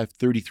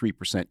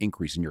 33%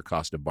 increase in your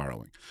cost of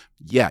borrowing.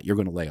 Yeah, you're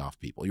going to lay off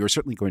people. You're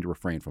certainly going to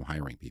refrain from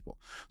hiring people.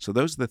 So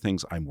those are the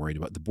things I'm worried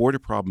about. The border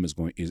problem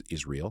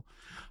is real.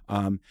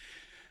 And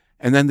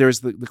then there's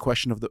the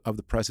question of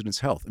the president's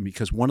health. And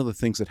because one of the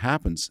things that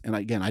happens, and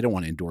again, I don't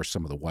want to endorse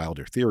some of the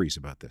wilder theories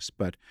about this,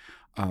 but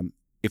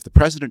if the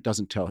president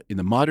doesn't tell, in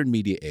the modern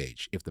media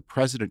age, if the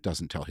president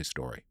doesn't tell his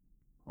story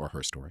or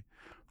her story,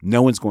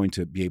 no one's going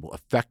to be able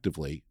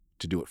effectively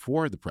to do it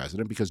for the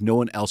president because no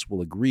one else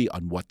will agree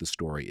on what the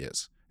story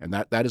is. And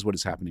that is what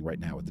is happening right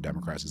now with the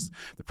Democrats. Is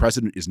the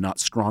president is not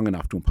strong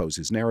enough to impose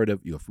his narrative.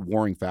 You have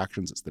warring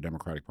factions. It's the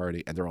Democratic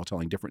Party, and they're all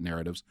telling different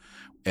narratives.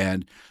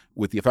 And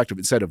with the effect of,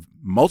 instead of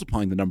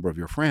multiplying the number of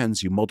your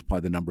friends, you multiply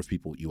the number of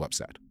people you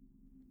upset.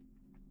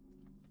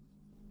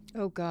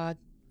 Oh, God.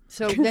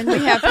 So then we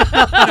have we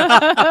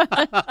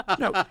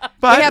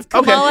have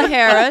Kamala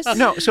Harris.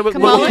 No, so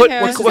what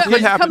Harris. could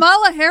happen?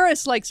 Kamala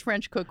Harris likes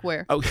French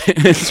cookware. Okay,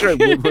 that's right.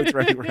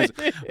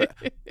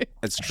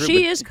 That's true.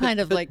 She is kind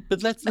of like.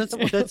 But that's the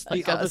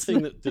other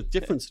thing. That the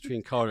difference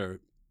between Carter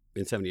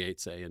in 78,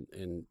 say,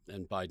 and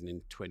Biden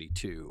in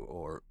 22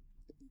 or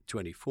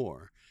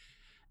 24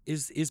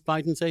 is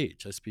Biden's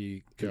age. Let's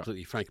be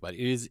completely frank about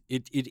it.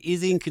 It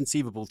is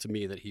inconceivable to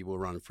me that he will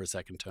run for a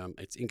second term.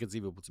 It's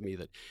inconceivable to me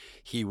that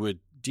he would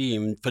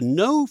deem, for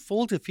no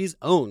fault of his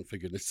own, for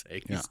goodness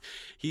sake,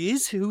 he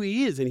is who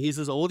he is, and he's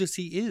as old as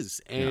he is.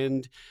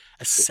 And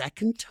a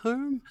second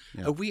term?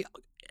 Are we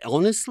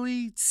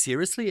honestly,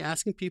 seriously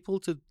asking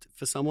people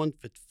for someone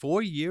for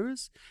 4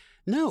 years?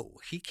 No,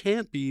 he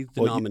can't be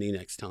the nominee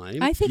next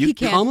time. I think he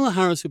can. Kamala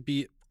Harris would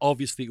be.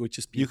 Obviously, it would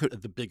just be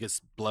the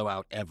biggest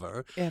blowout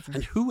ever.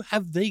 And who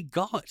have they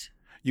got?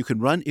 You can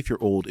run if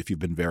you're old, if you've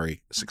been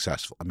very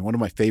successful. I mean, one of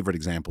my favorite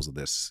examples of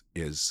this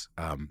is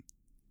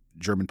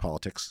German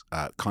politics.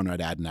 Konrad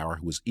Adenauer,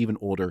 who was even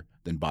older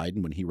than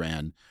Biden when he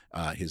ran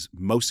his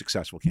most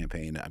successful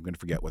campaign. I'm going to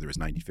forget whether it was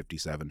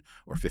 1957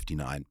 or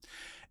 59.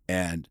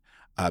 And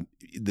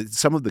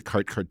some of the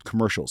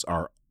commercials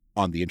are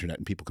on the internet,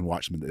 and people can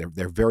watch them.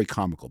 They're very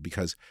comical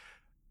because,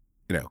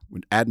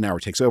 when Adenauer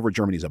takes over,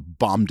 Germany is a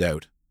bombed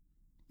out.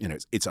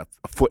 It's a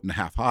foot and a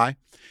half high,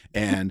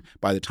 and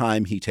by the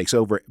time he takes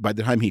over, by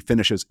the time he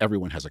finishes,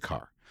 everyone has a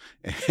car,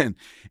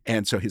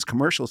 and so his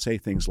commercials say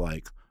things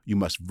like, "You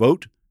must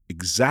vote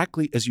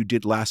exactly as you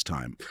did last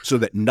time, so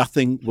that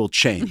nothing will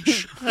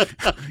change.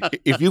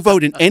 If you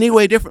vote in any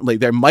way differently,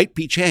 there might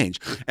be change."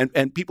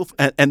 And people,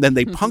 and then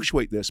they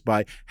punctuate this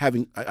by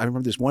having. I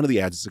remember this one of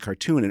the ads is a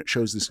cartoon, and it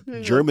shows this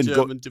German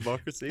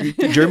democracy,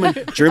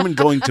 German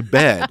going to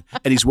bed,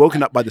 and he's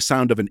woken up by the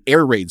sound of an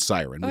air raid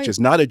siren, which is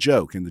not a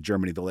joke in the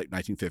Germany of the late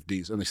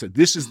 1950s. And they said,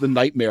 "This is the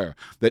nightmare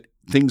that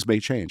things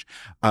may change."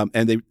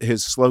 And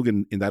his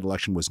slogan in that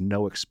election was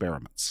 "No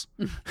experiments."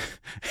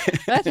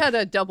 That had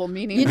a double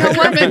meaning. You know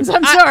what?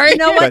 I'm sorry. You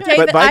know what,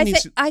 David? But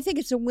I think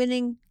it's a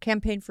winning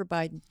campaign for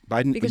Biden.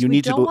 Because you we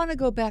need don't want to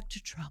go back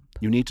to Trump.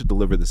 You need to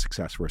deliver the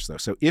success first, though.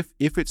 So if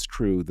it's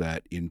true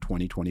that in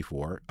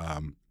 2024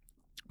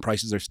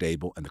 prices are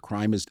stable and the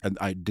crime is, and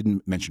I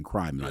didn't mention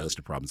crime in my list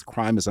of problems. The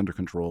crime is under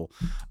control.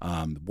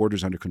 The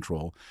border's under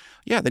control.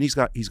 Yeah, then he's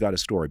got a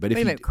story.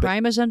 But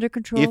crime is under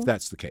control? If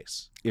that's the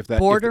case.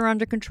 Border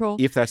under control?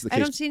 If that's the case. I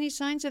don't see any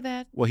signs of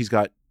that. Well, he's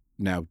got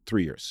now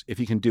 3 years. If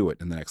he can do it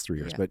in the next 3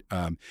 years. Yeah.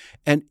 But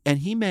and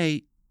he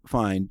may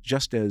find,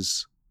 just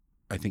as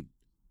I think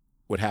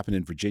what happened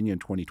in Virginia in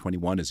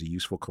 2021 is a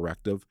useful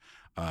corrective.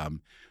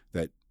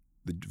 That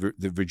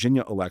the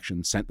Virginia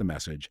election sent the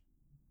message: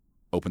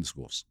 open the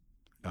schools.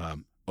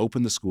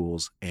 Open the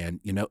schools, and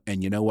you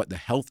know what? The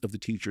health of the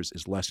teachers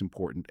is less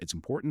important. It's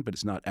important, but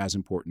it's not as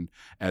important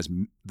as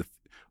the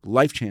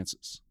life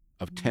chances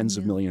of tens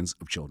of millions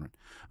of children.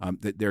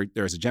 There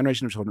is a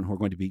generation of children who are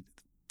going to be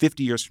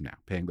 50 years from now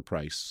paying the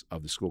price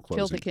of the school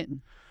closing. Kill the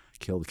kitten.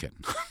 Kill the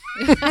kitten.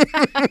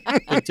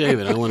 But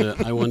David, I want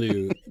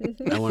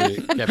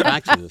to get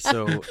back to this.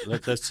 So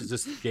let's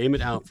just game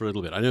it out for a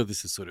little bit. I know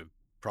this is sort of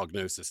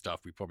prognosis stuff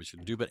we probably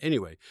shouldn't do, but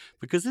anyway,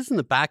 because this is in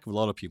the back of a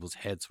lot of people's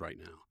heads right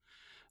now.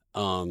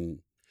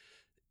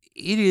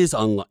 It is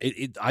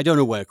I don't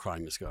know where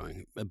crime is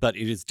going, but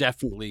it is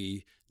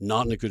definitely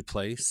not in a good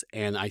place.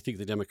 And I think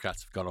the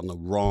Democrats have got on the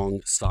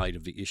wrong side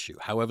of the issue.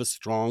 However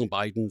strong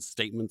Biden's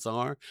statements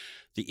are,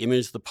 the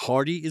image the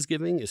party is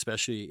giving,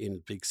 especially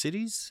in big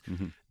cities,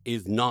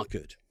 is not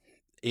good.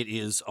 It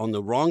is on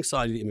the wrong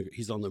side of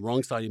he's on the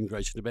wrong side of the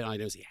immigration debate. I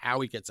don't see how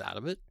he gets out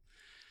of it.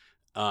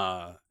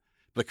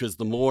 Because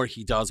the more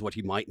he does what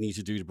he might need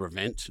to do to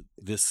prevent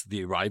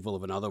the arrival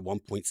of another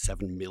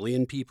 1.7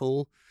 million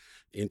people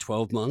in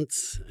 12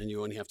 months, and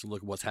you only have to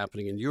look at what's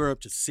happening in Europe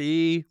to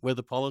see where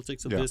the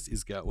politics of this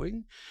is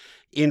going.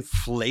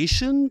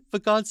 Inflation, for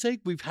God's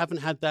sake, we haven't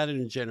had that in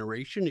a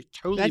generation. It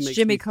totally That's makes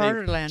Jimmy me Carter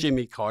think land.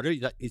 Jimmy Carter.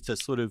 It's a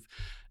sort of,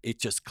 it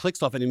just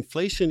clicks off. And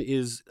inflation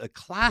is a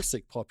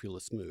classic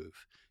populist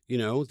move,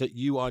 that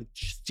you are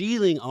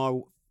stealing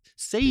our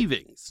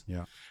savings.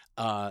 Yeah.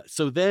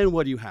 So then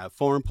what do you have?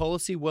 Foreign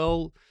policy?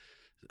 Well,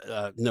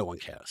 no one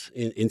cares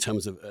in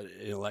terms of an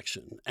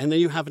election. And then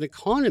you have an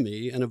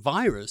economy and a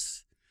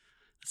virus.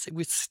 Let's say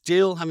we're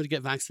still having to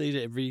get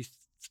vaccinated every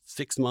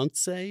 6 months,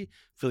 say,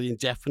 for the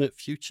indefinite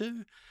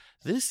future.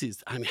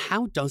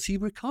 How does he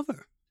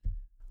recover?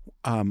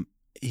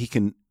 He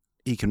can.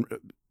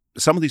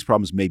 Some of these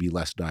problems may be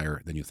less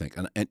dire than you think,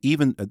 and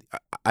even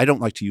I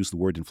don't like to use the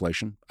word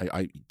inflation.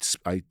 I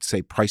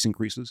say price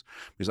increases,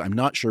 because I'm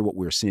not sure what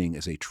we're seeing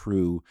is a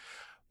true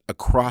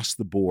across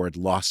the board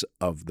loss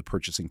of the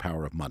purchasing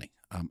power of money.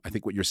 I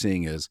think what you're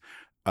seeing is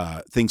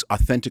things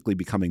authentically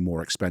becoming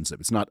more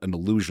expensive. It's not an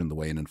illusion the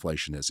way an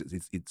inflation is.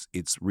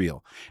 It's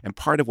real. And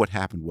part of what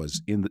happened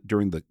was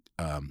during the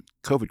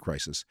COVID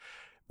crisis,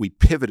 we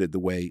pivoted the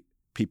way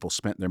people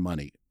spent their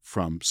money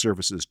from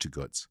services to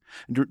goods.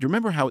 And do you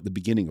remember how at the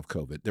beginning of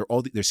COVID,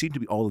 there seemed to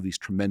be all of these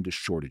tremendous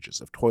shortages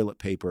of toilet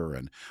paper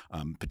and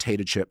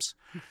potato chips,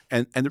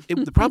 and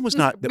the problem was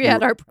not that we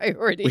had our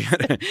priorities.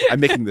 I'm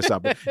making this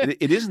up.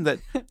 It isn't that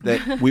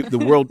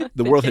the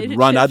world had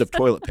run out of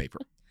toilet paper.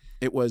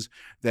 It was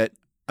that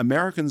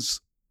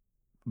Americans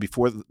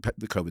before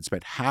the COVID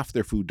spent half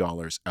their food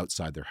dollars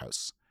outside their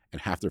house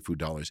and half their food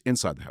dollars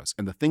inside the house,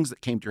 and the things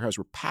that came to your house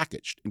were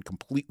packaged in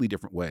completely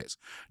different ways.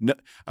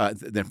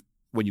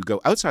 When you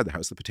go outside the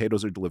house, the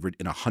potatoes are delivered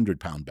in a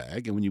 100-pound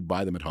bag, and when you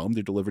buy them at home,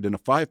 they're delivered in a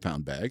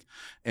 5-pound bag.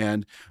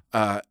 And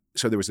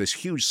so there was this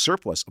huge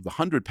surplus of the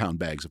 100-pound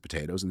bags of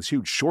potatoes and this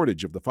huge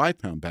shortage of the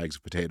 5-pound bags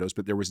of potatoes,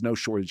 but there was no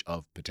shortage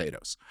of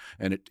potatoes.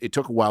 And it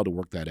took a while to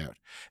work that out.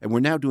 And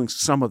we're now doing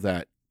some of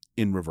that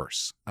in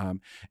reverse.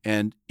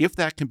 And if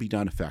that can be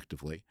done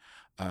effectively,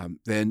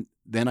 then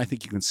I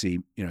think you can see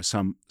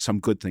some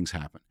good things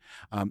happen.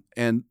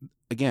 And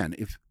again,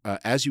 if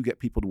as you get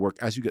people to work,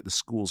 as you get the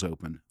schools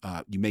open,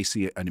 you may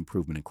see an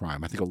improvement in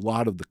crime. I think a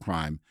lot of the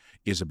crime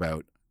is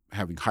about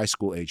having high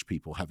school age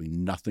people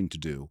having nothing to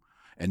do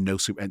and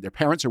and their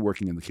parents are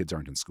working and the kids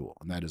aren't in school,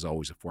 and that is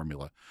always a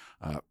formula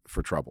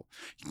for trouble.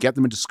 You get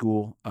them into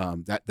school,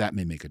 that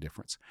may make a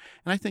difference.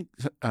 And I think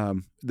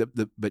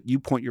but you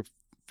point your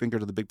finger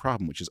to the big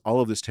problem, which is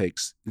all of this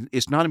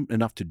it's not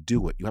enough to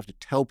do it. You have to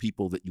tell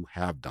people that you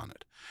have done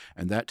it.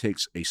 And that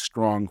takes a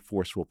strong,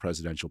 forceful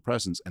presidential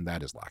presence, and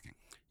that is lacking.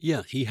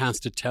 Yeah, he has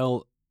to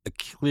tell a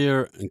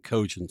clear and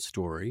cogent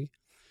story,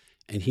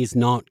 and he's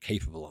not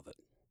capable of it.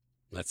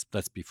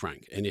 Let's be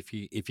frank. And if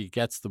he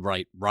gets the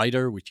right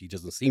writer, which he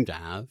doesn't seem to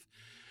have,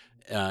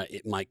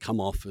 it might come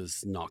off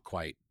as not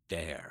quite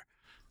there.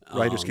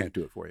 Writers can't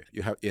do it for you.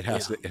 It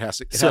has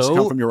to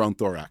come from your own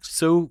thorax.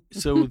 So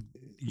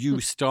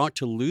you start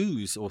to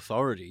lose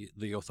authority,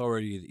 the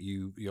authority that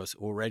you're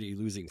already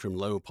losing from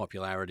low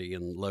popularity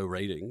and low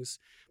ratings,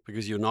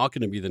 because you're not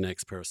going to be the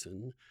next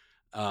person,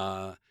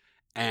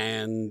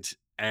 and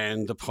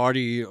the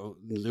party,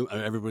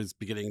 everybody's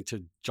beginning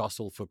to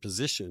jostle for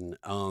position.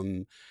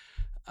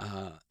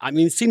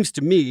 It seems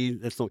to me,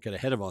 let's not get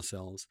ahead of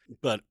ourselves,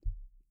 but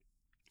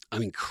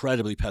I'm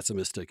incredibly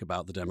pessimistic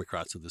about the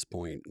Democrats at this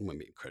point. Well,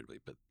 maybe incredibly,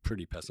 but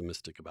pretty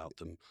pessimistic about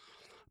them.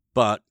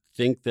 But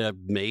think their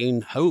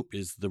main hope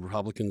is the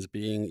Republicans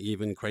being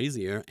even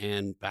crazier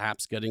and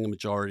perhaps getting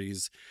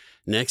majorities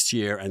next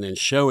year and then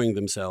showing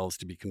themselves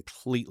to be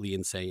completely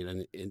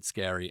insane and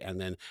scary,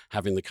 and then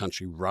having the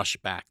country rush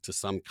back to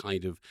some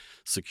kind of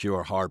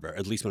secure harbor.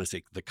 At least when I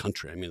say the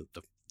country, I mean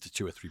the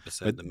 2 or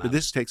 3%. But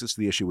this takes us to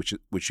the issue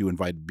which you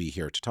invited me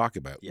here to talk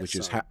about,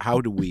 is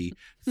how do we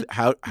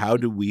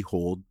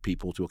hold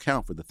people to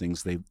account for the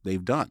things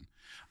they've done?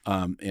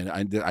 and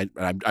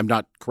I'm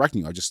not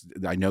correcting you.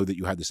 I know that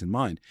you had this in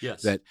mind.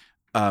 Yes. That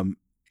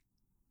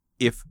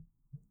if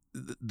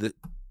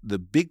the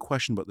big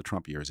question about the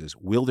Trump years is,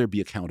 will there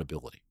be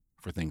accountability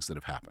for things that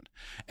have happened,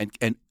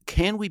 and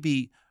can we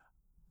be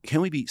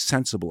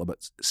sensible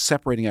about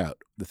separating out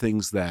the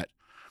things that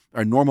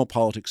are normal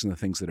politics and the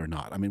things that are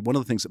not? I mean, one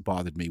of the things that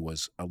bothered me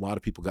was a lot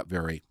of people got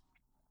very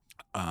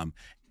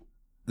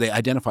they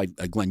identified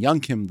Glenn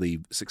Youngkin, the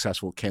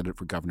successful candidate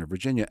for governor of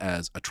Virginia,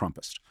 as a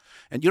Trumpist.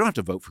 And you don't have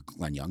to vote for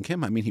Glenn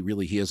Youngkin. I mean,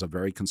 he is a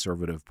very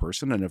conservative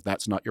person, and if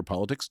that's not your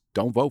politics,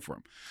 don't vote for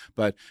him.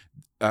 But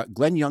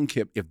Glenn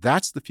Youngkin, if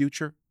that's the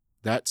future,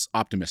 that's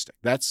optimistic.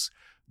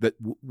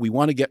 We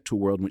want to get to a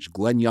world in which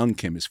Glenn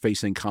Youngkin is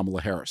facing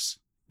Kamala Harris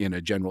in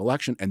a general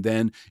election, and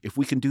then if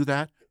we can do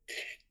that,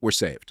 we're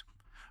saved.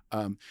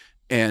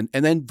 And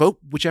then vote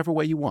whichever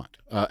way you want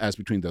as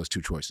between those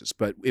two choices.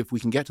 But if we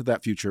can get to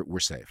that future, we're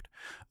saved.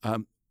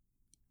 But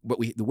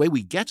the way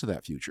we get to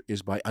that future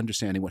is by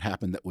understanding what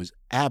happened that was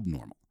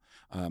abnormal,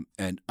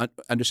 and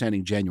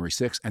understanding January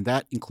 6th, and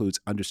that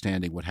includes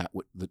understanding what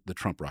the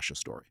Trump-Russia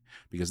story,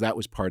 because that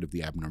was part of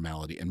the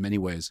abnormality. In many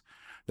ways,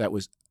 that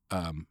was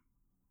and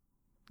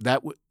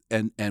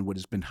what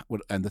has been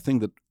and the thing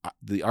that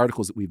the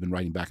articles that we've been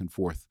writing back and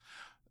forth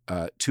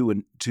to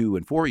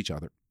and for each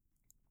other,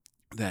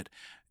 that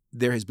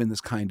there has been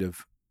this kind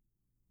of,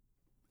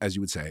 as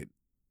you would say,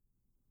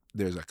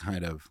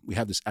 we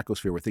have this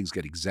ecosphere where things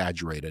get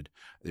exaggerated.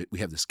 We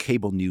have this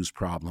cable news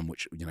problem,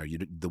 which,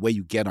 the way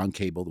you get on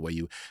cable, the way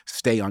you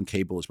stay on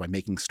cable is by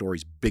making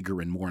stories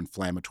bigger and more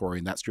inflammatory.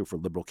 And that's true for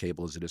liberal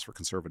cable as it is for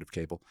conservative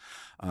cable.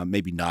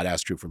 Maybe not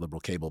as true for liberal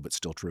cable, but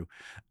still true.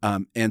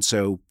 And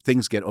so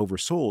things get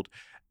oversold,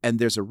 and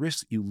there's a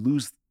risk you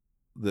lose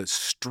the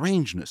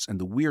strangeness and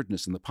the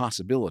weirdness and the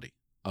possibility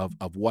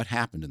of what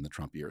happened in the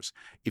Trump years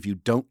if you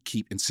don't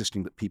keep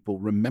insisting that people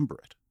remember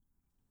it.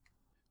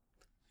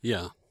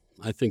 Yeah,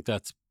 I think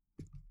that's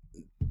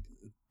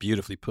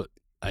beautifully put.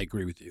 I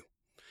agree with you.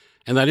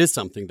 And that is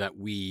something that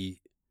we,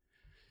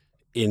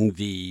 in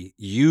the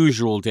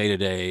usual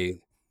day-to-day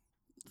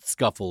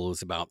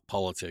scuffles about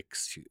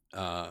politics,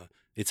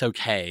 it's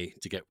okay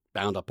to get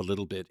bound up a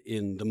little bit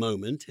in the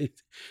moment.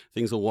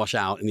 Things will wash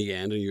out in the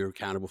end and you're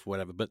accountable for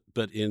whatever.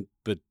 But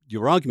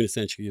your argument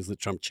essentially is that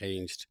Trump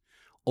changed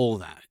all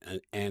that.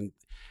 And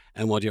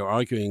what you're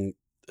arguing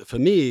to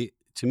me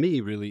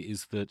really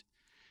is that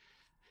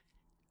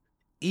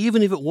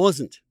even if it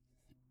wasn't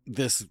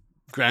this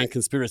grand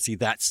conspiracy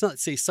that,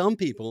 say, some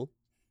people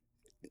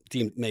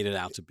made it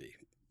out to be,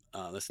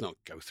 let's not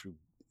go through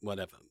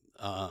whatever,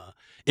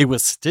 it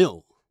was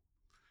still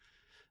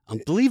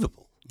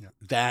unbelievable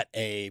that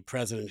a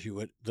person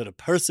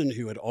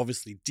who had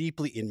obviously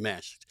deeply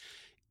enmeshed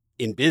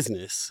in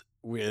business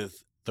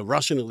with the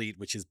Russian elite,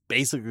 which is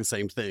basically the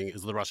same thing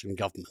as the Russian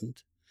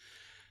government,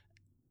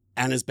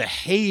 and has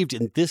behaved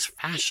in this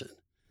fashion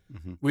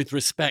with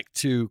respect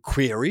to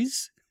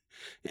queries,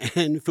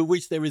 and for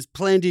which there is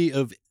plenty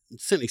of,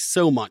 certainly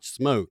so much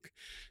smoke,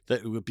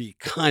 that it would be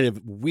kind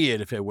of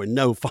weird if there were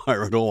no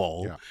fire at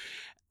all.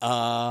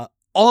 Yeah.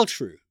 All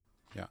true.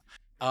 Yeah.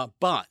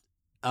 But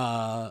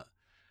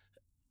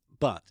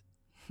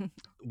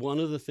one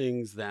of the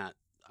things that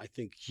I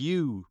think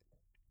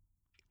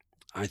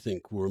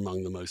were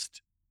among the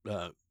most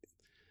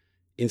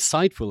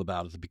insightful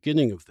about at the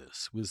beginning of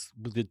this was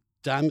the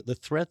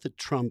threat that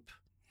Trump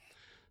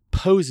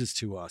poses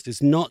to us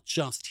is not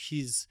just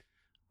his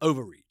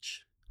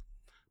overreach,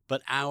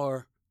 but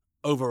our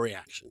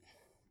overreaction.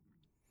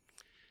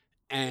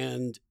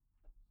 And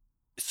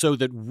so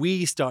that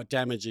we start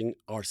damaging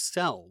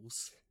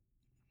ourselves,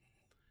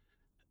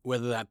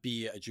 whether that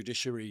be a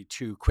judiciary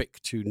too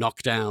quick to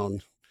knock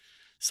down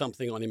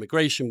something on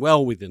immigration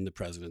well within the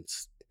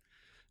president's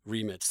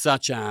remit,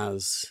 such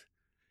as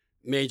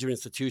major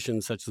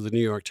institutions such as the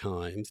New York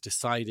Times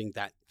deciding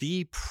that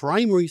the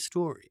primary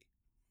story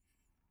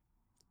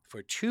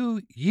for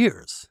 2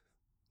 years,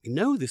 we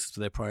know this is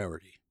their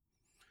priority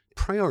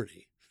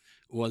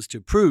was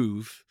to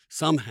prove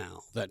somehow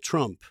that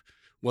Trump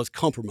was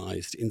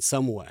compromised in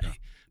some way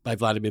by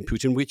Vladimir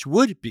Putin, which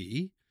would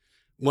be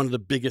one of the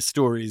biggest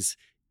stories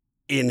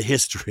in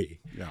history.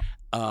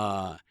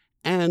 Yeah.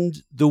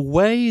 And the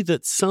way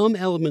that some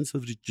elements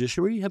of the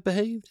judiciary have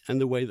behaved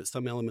and the way that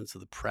some elements of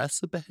the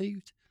press have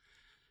behaved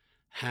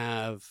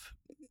have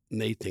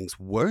made things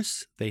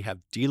worse. They have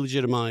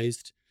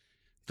delegitimized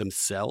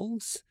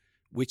themselves,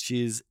 which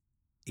is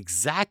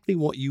exactly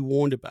what you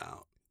warned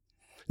about.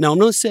 Now, I'm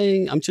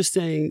just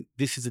saying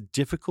this is a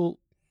difficult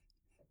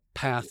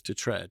path to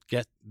tread.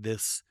 Get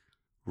this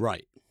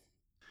right.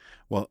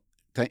 Well,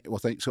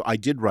 so I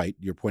did write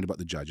your point about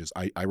the judges.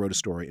 I wrote a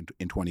story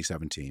in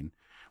 2017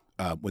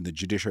 when the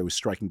judiciary was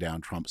striking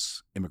down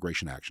Trump's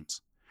immigration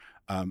actions.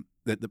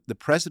 That the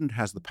president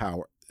has the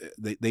power.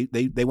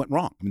 They went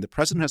wrong. I mean, the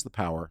president has the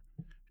power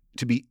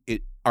to be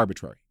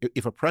arbitrary.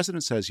 If a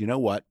president says, you know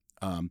what,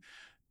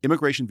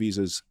 immigration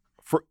visas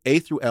for A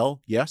through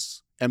L,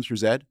 yes, M through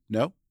Z,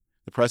 no,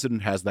 the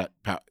president has that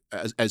power.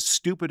 As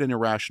stupid and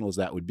irrational as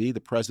that would be,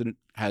 the president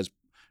has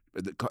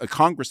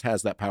Congress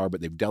has that power,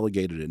 but they've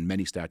delegated it in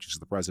many statutes to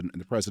the president,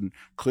 and the president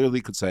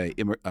clearly could say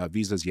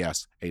visas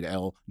yes, A to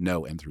L,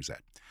 no, M through Z.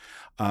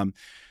 And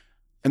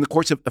the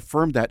courts have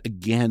affirmed that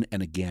again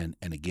and again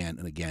and again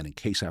and again in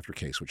case after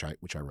case, which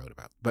I wrote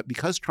about. But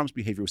because Trump's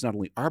behavior was not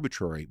only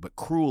arbitrary but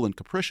cruel and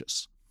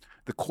capricious,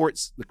 the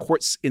courts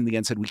in the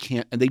end said we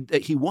can't, and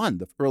he won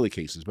the early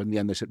cases, but in the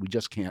end they said we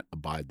just can't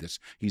abide this.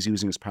 He's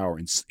using his power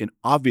in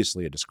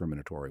obviously a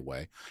discriminatory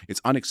way. It's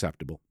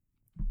unacceptable,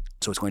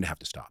 so it's going to have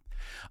to stop.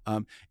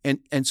 And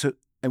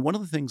one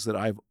of the things that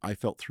I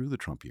felt through the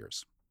Trump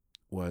years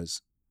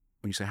was,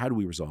 when you say how do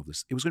we resolve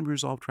this, it was going to be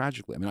resolved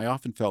tragically. I mean, I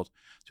often felt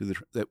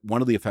that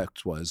one of the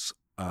effects was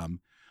a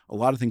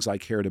lot of things I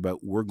cared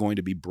about were going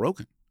to be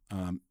broken.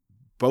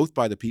 Both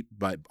by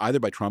either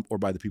by Trump or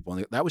by the people.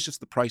 And that was just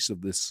the price of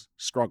this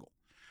struggle,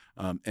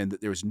 and that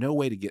there was no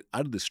way to get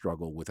out of this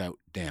struggle without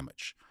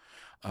damage,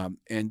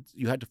 and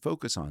you had to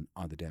focus on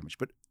the damage.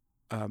 But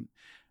there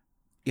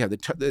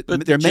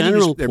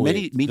are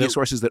many media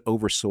sources that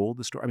oversold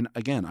the story. I mean,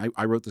 again,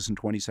 I wrote this in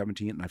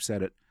 2017, and I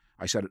said it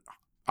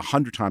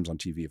 100 times on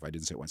TV if I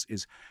didn't say it once.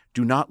 Is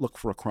do not look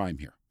for a crime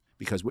here.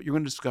 Because what you're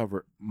going to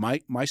discover,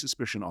 my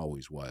suspicion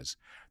always was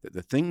that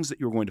the things that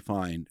you were going to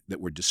find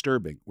that were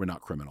disturbing were not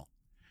criminal.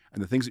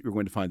 And the things that you were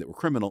going to find that were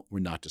criminal were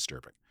not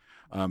disturbing.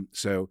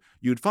 So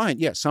you'd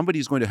find,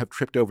 somebody's going to have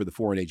tripped over the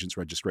Foreign Agents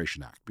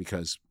Registration Act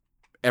because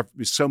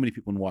so many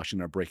people in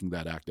Washington are breaking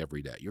that act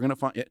every day. You're going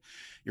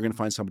to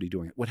find somebody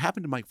doing it. What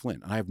happened to Mike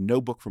Flynn? And I have no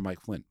book for Mike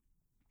Flynn,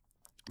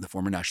 the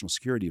former national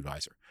security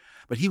advisor,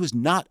 but he was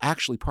not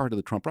actually part of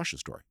the Trump-Russia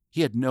story.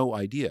 He had no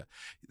idea.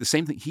 The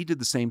same thing. He did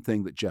the same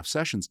thing that Jeff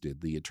Sessions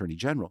did, the attorney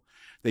general.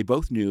 They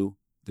both knew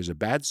there's a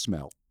bad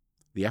smell.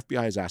 The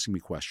FBI is asking me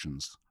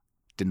questions.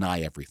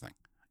 Deny everything,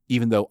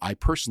 even though I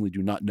personally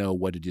do not know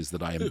what it is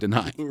that I am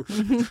denying.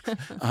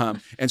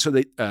 And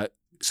so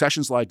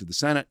Sessions lied to the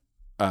Senate.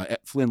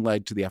 Flynn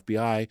lied to the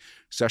FBI.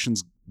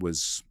 Sessions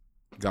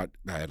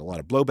had a lot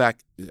of blowback.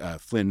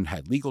 Flynn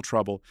had legal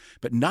trouble,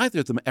 but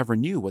neither of them ever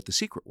knew what the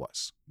secret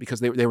was because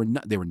they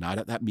were not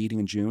at that meeting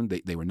in June.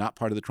 They were not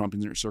part of the Trump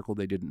inner circle.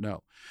 They didn't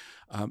know.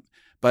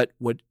 But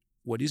what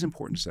is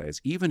important to say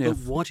is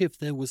what if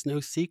there was no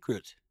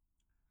secret?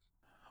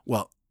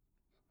 Well,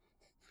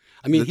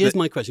 I mean, here's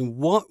my question: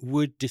 what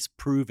would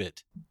disprove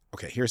it?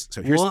 Okay, here's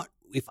what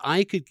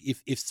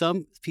if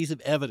some piece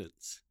of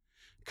evidence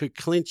could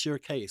clinch your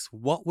case?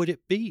 What would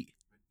it be?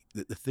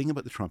 The thing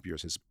about the Trump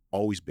years has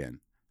always been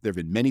there have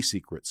been many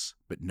secrets,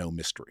 but no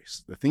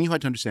mysteries. The thing you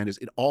had to understand is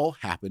it all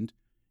happened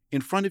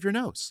in front of your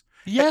nose.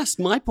 Yes,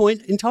 my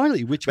point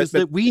entirely, which was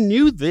that we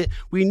knew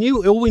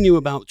all we knew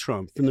about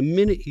Trump from the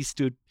minute he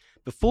stood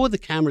before the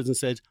cameras and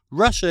said,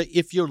 Russia,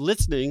 if you're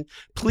listening,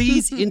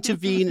 please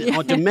intervene in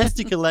our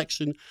domestic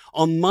election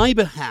on my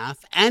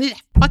behalf. And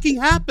it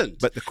fucking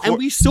happened. And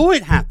we saw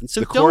it happen.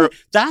 So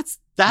that's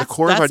the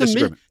core of our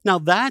disagreement. Now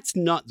that's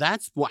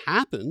what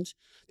happened.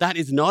 That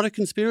is not a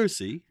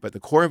conspiracy. But the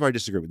core of our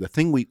disagreement, the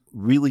thing we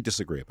really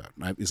disagree about,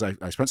 is I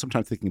spent some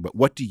time thinking about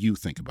what do you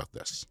think about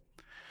this?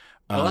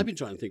 Well, I've been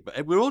trying to think about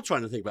it. We're all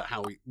trying to think about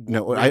how we.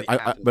 But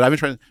I've been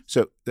trying to.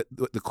 So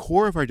the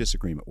core of our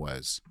disagreement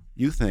was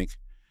you think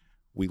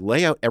we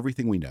lay out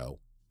everything we know,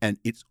 and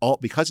it's all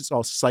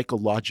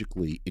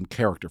psychologically in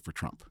character for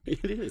Trump.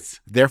 It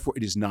is. Therefore,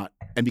 it is not,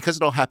 and because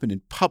it all happened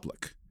in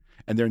public,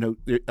 and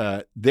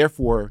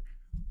therefore,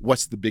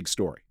 what's the big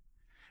story?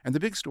 And the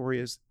big story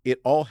is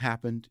it all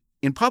happened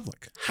in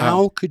public.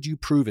 How could you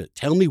prove it?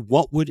 Tell me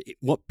what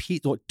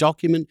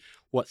document,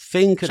 what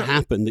thing could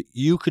happen that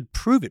you could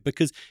prove it?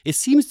 Because it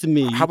seems to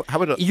me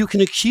you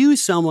can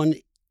accuse someone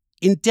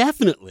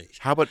indefinitely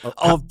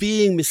of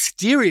being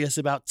mysterious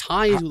about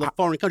ties with a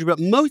foreign country. But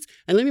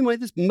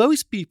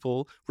most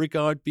people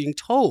regard being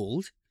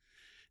told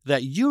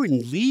that you're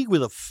in league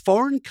with a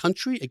foreign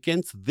country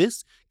against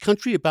this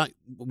country about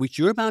which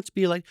you're about to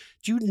be elected.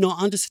 Do you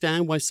not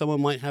understand why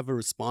someone might have a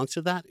response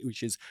to that,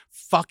 which is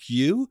 "fuck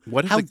you"?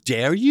 How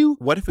dare you?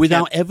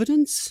 Without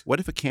evidence?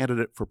 What if a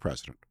candidate for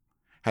president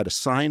had a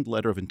signed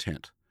letter of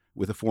intent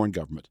with a foreign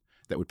government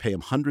that would pay him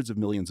hundreds of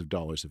millions of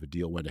dollars if a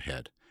deal went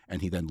ahead,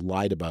 and he then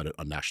lied about it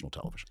on national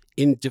television?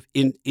 In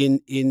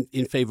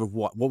favor of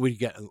what? What would he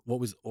get? What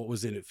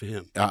was in it for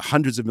him?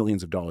 Hundreds of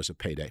millions of dollars of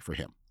payday for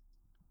him.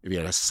 If he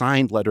had a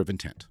signed letter of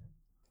intent.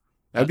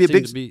 That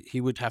would be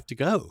he would have to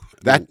go.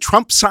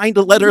 Trump signed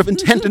a letter of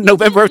intent in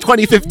November of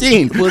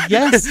 2015. Well,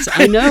 yes,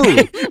 I know.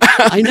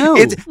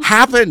 It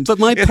happened. But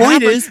my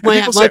point is,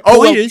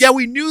 yeah,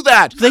 we knew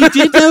that. They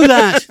did know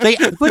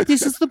that. But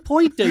this is the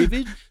point,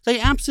 David. They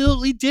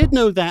absolutely did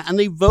know that, and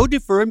they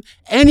voted for him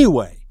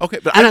anyway. Okay,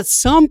 at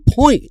some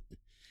point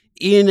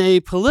in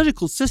a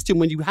political system,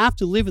 when you have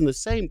to live in the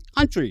same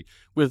country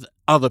with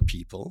other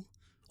people,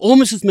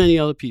 almost as many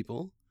other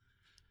people,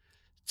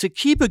 to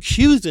keep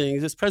accusing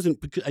this president,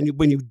 and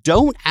when you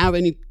don't have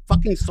any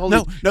fucking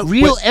solid,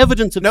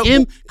 evidence of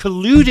him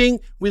colluding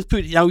with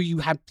Putin. Now, you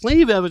have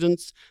plenty of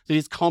evidence that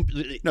his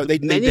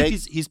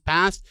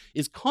past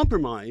is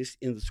compromised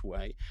in this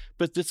way.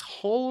 But this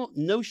whole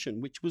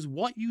notion, which was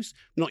what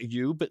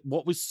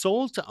was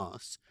sold to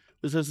us,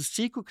 There's a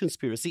secret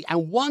conspiracy.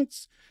 And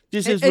once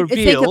this is Think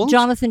revealed... of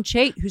Jonathan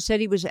Chait, who said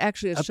he was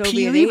actually a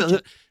Soviet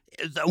agent.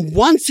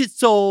 Once it's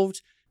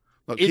solved,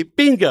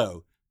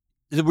 bingo.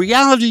 The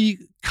reality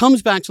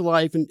comes back to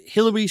life, and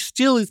Hillary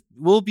still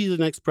will be the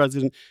next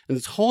president, and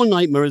this whole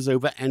nightmare is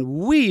over, and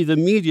we, the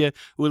media,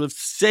 will have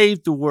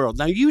saved the world.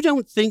 Now, you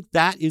don't think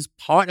that is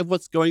part of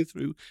what's going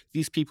through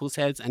these people's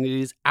heads, and it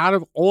is out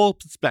of all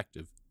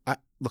perspective.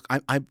 Look,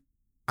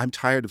 I'm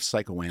tired of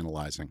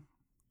psychoanalyzing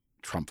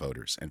Trump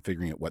voters and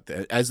figuring out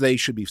as they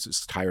should be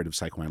tired of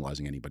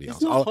psychoanalyzing anybody else.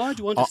 It's not hard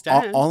to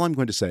understand. All I'm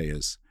going to say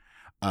is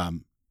the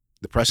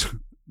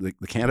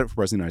candidate for president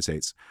of the United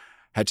States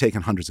had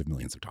taken hundreds of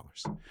millions of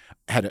dollars,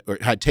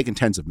 had taken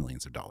tens of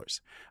millions of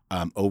dollars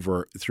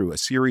through a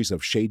series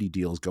of shady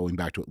deals going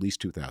back to at least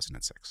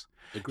 2006.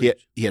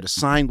 He had a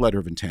signed letter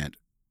of intent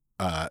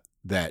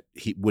that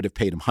he would have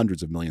paid him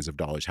hundreds of millions of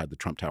dollars had the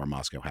Trump Tower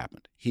Moscow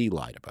happened. He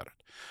lied about it.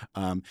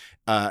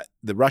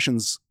 The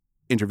Russians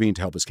intervened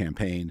to help his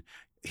campaign.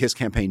 His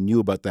campaign knew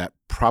about that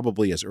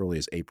probably as early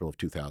as April of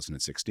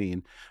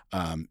 2016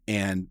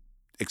 and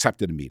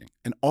accepted a meeting.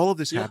 And all of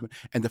this happened.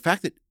 And the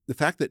fact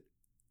that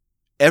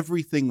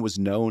everything was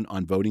known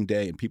on voting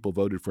day and people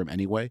voted for him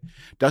anyway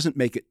doesn't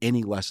make it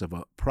any less of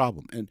a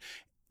problem.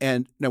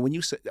 And now when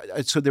you say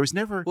so, there was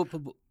never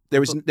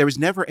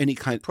never any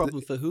kind of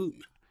problem for whom?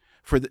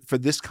 For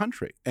this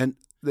country. And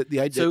the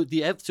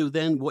idea. So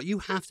then what you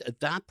have to, at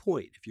that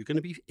point, if you're going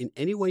to be in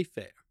any way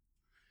fair,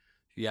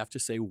 you have to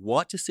say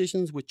what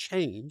decisions were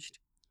changed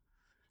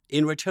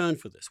in return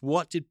for this.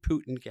 What did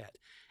Putin get?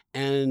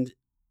 And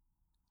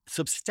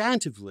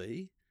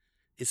substantively,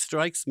 it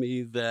strikes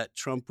me that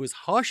Trump was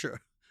harder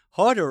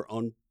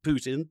on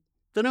Putin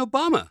than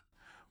Obama.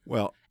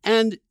 Well,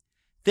 and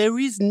there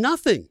is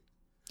nothing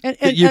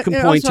that you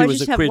can point to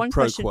as a quid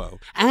pro quo.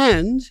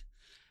 And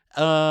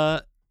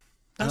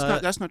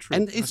that's not true.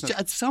 And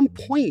at some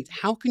point,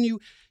 how can you?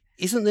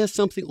 Isn't there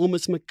something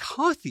almost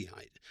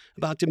McCarthyite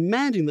about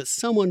demanding that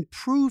someone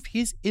prove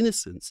his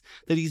innocence,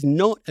 that he's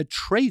not a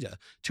traitor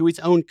to his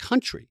own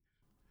country?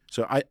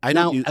 So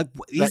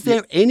is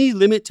there any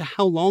limit to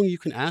how long you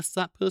can ask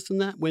that person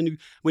that when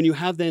you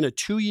have then a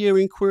 2-year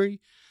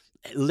inquiry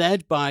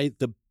led by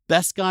the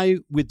best guy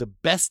with the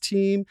best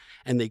team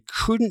and they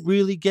couldn't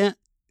really get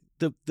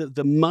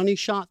the money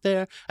shot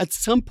there? At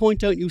some point,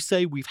 don't you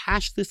say, we've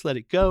hashed this, let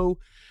it go?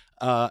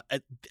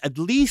 At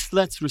least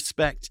let's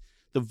respect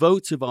the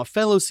votes of our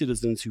fellow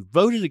citizens who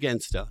voted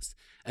against us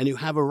and who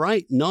have a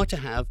right not to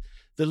have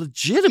the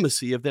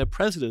legitimacy of their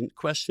president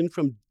questioned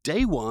from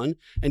day one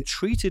and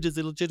treated as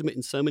illegitimate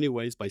in so many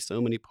ways by so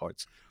many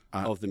parts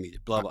of the media.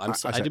 Blah, blah.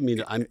 I didn't mean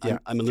it. I'm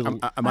a little.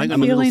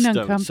 I'm feeling stoned,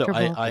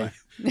 uncomfortable.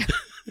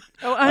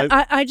 So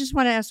I just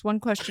want to ask one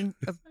question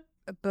of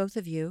both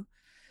of you,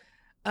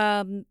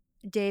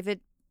 David.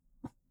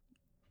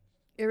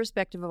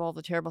 Irrespective of all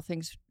the terrible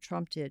things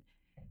Trump did,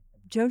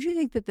 don't you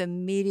think that the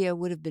media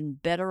would have been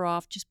better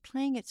off just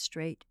playing it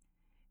straight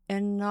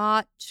and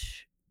not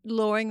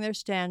lowering their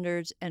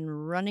standards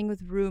and running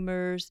with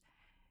rumors?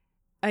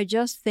 I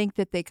just think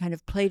that they kind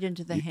of played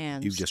into the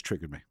hands. You've just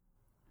triggered me.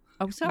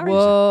 Oh, sorry.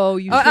 Whoa,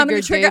 you I'm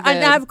going to trigger. trigger.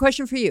 I have a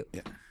question for you.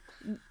 Yeah.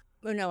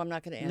 Oh, no, I'm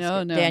not going to ask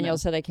it. No, Daniel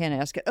said I can't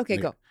ask it. Okay,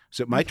 go.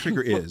 So my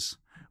trigger is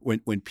when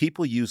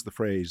people use the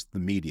phrase "the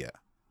media"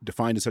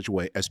 defined in such a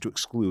way as to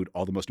exclude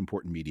all the most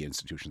important media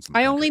institutions in the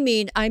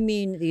country. I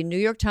mean the New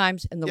York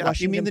Times and the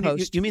Washington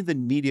Post. You mean the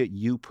media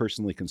you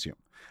personally consume?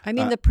 I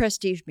mean the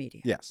prestige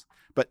media. Yes,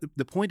 but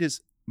the point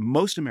is,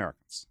 most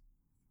Americans,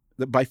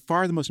 by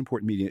far the most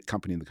important media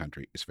company in the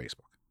country is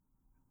Facebook.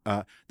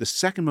 The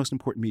second most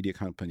important media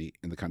company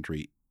in the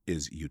country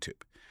is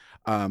YouTube.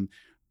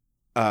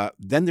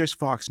 Then there's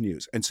Fox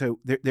News. And so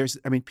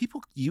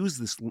people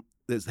use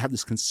have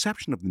this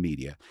conception of the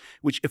media,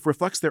 which if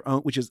reflects their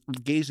own, which is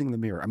gazing in the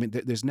mirror. I mean,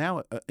 there's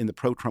now in the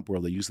pro-Trump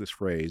world, they use this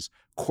phrase,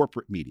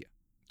 corporate media,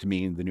 to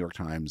mean the New York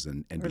Times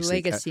and NBC. Or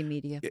legacy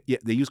media. Yeah,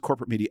 they use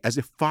corporate media as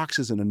if Fox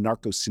is an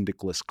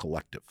anarcho-syndicalist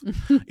collective.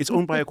 It's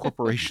owned by a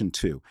corporation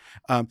too.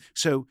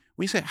 So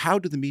when you say, how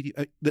do the media,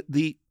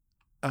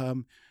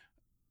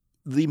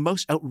 the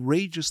most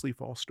outrageously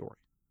false story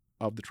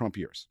of the Trump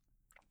years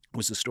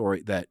was the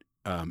story that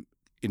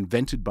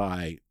invented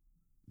by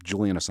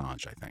Julian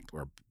Assange, I think,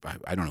 or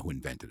I don't know who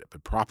invented it,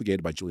 but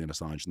propagated by Julian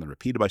Assange and then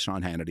repeated by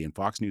Sean Hannity, and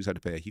Fox News had to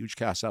pay a huge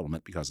cash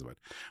settlement because of it,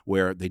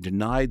 where they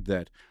denied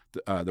that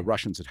the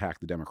Russians had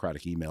hacked the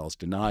Democratic emails,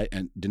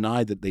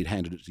 denied that they'd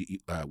handed it to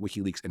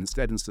WikiLeaks, and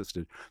instead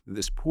insisted that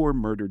this poor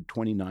murdered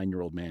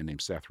 29-year-old man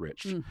named Seth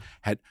Rich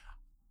had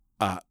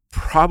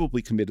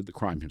probably committed the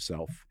crime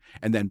himself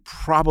and then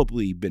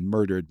probably been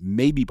murdered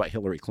maybe by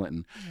Hillary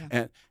Clinton.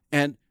 Yeah.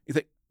 And you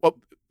think, well,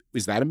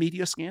 is that a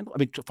media scandal? I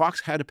mean,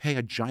 Fox had to pay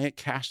a giant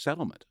cash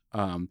settlement.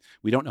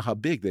 We don't know how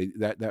big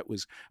that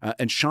was.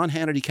 And Sean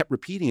Hannity kept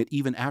repeating it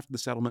even after the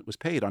settlement was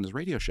paid on his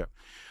radio show.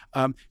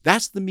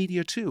 That's the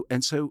media too.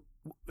 And so,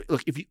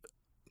 look,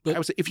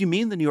 if you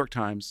mean the New York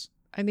Times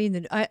I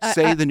mean,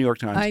 say the New York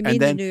Times, I mean and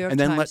then the New York and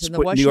then Times let's and the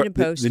put Washington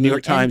Post, the New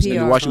York the Times and the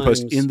NPR. Washington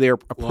Post in their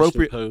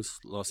appropriate. Washington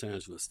Post, Los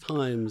Angeles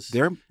Times,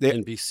 They're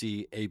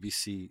NBC,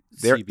 ABC,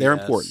 they're CBS,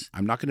 important.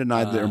 I'm not going to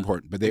deny that they're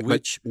important, but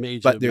which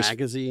major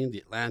magazine, the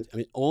Atlantic. I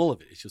mean, all of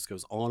it. It just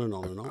goes on and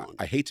on and on.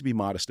 I hate to be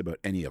modest about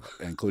any of it,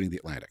 including the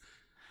Atlantic,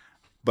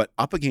 but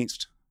up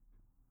against,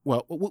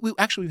 well,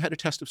 we've had a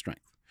test of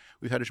strength.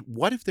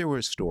 What if there were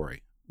a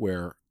story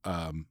where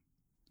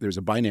there's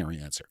a binary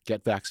answer: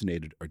 get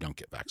vaccinated or don't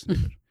get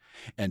vaccinated?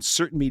 And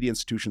certain media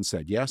institutions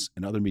said yes,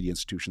 and other media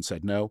institutions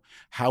said no.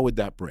 How would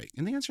that break?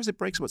 And the answer is it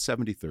breaks about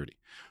 70-30.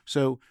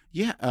 So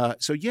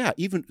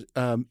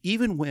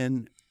even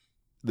when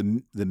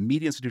the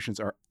media institutions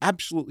are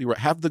absolutely right,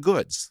 have the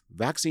goods,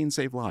 vaccines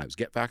save lives,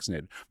 get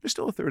vaccinated, there's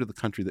still a third of the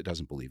country that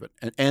doesn't believe it,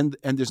 and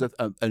there's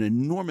an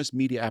enormous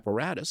media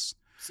apparatus.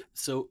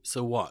 So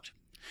what?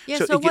 Yeah.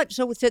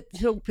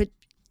 But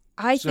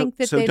I think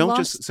that they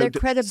lost their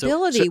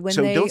credibility when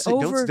they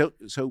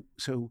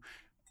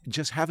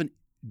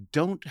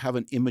don't have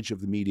an image of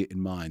the media in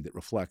mind that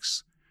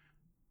reflects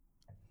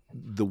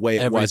the way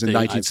it was in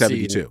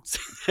 1972.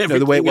 No,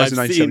 the way it was in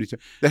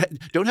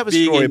 1972. Don't have a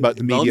story about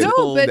the media.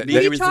 No, but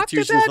we talked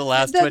about the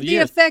last 20 the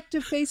years. effect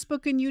of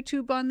Facebook and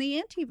YouTube on the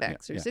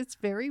anti-vaxxers. Yeah. It's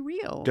very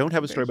real. Don't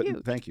have a story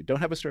about. Thank you. Don't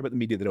have a story about the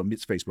media that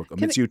omits Facebook,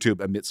 omits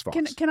YouTube, omits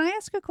Fox. Can I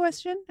ask a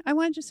question? I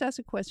want to just ask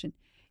a question.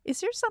 Is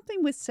there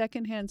something with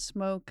secondhand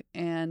smoke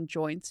and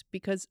joints?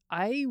 Because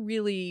I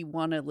really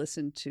want to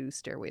listen to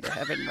Stairway to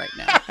Heaven right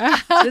now.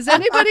 Does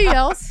anybody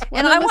else?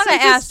 And I want to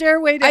ask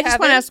Stairway to Heaven. I just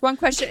want to ask one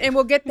question, and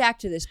we'll get back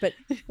to this. But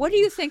what do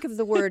you think of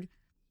the word?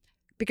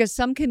 Because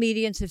some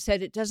comedians have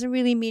said it doesn't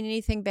really mean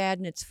anything bad,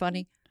 and it's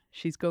funny.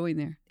 She's going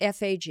there.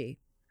 FAG.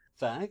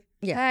 Fag?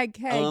 Yeah. Hag,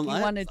 you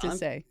wanted to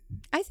say.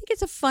 I think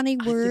it's a funny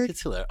word. I think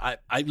it's hilarious.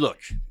 I look.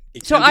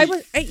 Where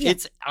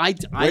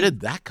did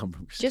that come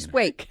from, Christina? Just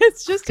wait.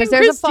 It's just because in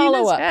there's a Christina's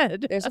follow-up.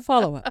 head. There's a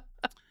follow-up.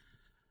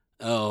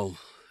 Oh,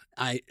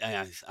 I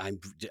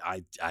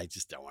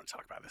just don't want to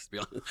talk about this. To be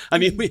honest, I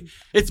mean,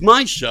 it's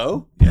my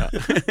show. Yeah.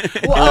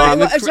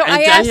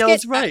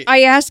 Danielle's right.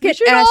 I ask We it.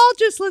 should all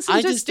just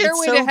listen to it's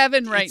Stairway so- to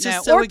Heaven right it's now,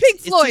 just so or Pink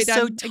it's Floyd. just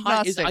so I'm ti-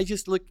 agnostic. I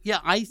just look. Yeah,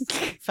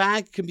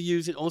 fag can be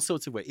used in all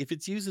sorts of ways. If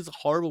it's used as a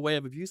horrible way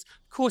of abuse,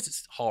 of course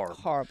it's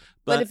horrible.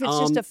 But if it's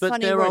just a funny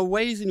but there word. are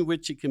ways in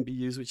which it can be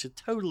used which are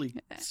totally.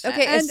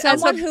 Okay, And as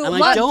someone who And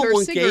blunt I don't or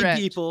want cigarette.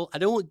 gay people. I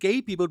don't want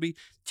gay people to be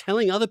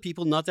telling other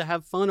people not to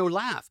have fun or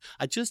laugh.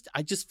 I just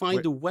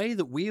find the way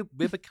that we're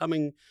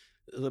becoming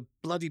the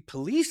bloody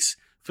police.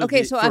 For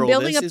so I'm all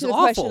building this up to is the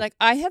awful. question. Like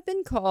I have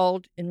been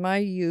called in my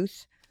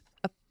youth,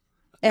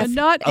 And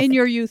not in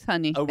your youth,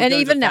 honey. Oh, we're and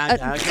going even to now,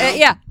 fag now?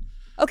 yeah.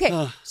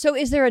 Okay, so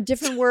is there a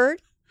different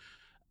word?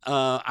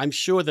 I'm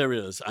sure there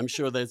is. I'm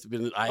sure there's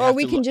been. Or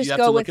we can just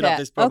go with that.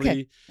 There's probably,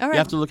 Okay. All right. You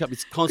have to look up.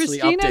 It's constantly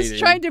Christina's updating.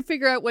 trying to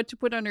figure out what to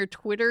put on her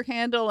Twitter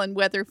handle and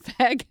whether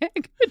fag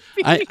could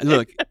be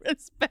Look,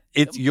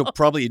 respectable. you'll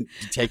probably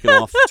taken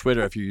off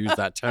Twitter if you use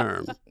that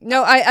term.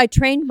 No, I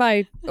trained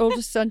my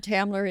oldest son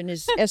Tamler in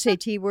his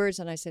SAT words,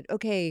 and I said,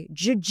 okay,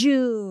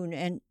 jejune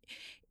and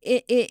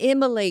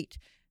immolate,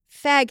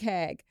 fag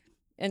hag,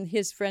 and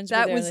his friends.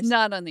 That were there, was and they said-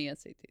 not on the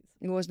SATs.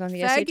 It wasn't on the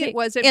Faggot SAT.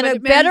 wasn't, in but a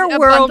it meant better a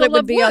world, it bundle would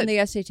of be on wood.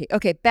 the SAT.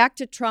 Okay, back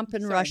to Trump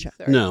and Russia.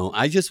 Sorry. No,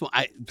 I just.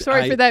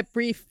 Sorry for that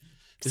brief,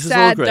 This is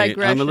sad all great.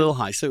 digression. I'm a little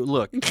high. So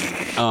look,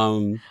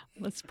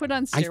 Let's put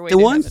on Stairway the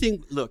to one Heaven.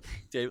 thing. Look,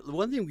 Dave, the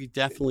one thing we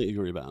definitely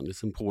agree about, and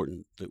it's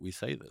important that we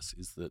say this,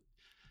 is that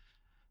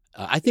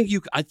I think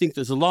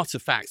there's lots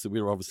of facts that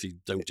we obviously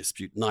don't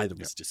dispute. Neither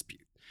of us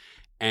dispute,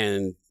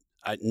 and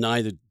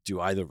neither do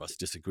either of us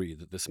disagree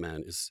that this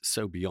man is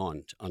so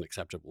beyond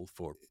unacceptable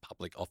for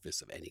public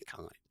office of any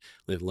kind,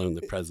 let alone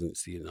the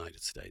presidency of the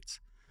United States.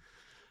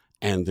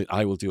 And that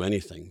I will do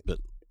anything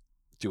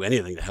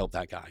to help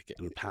that guy get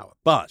in power.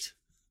 But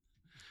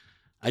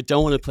I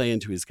don't want to play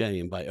into his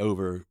game by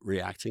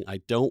overreacting.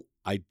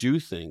 I do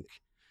think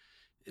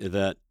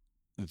that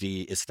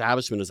the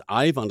establishment, as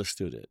I've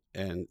understood it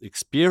and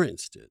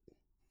experienced it,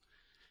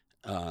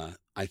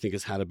 I think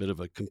has had a bit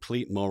of a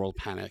complete moral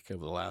panic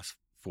over the last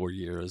 4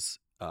 years,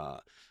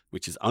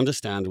 which is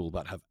understandable,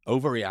 but have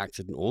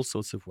overreacted in all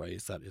sorts of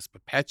ways that is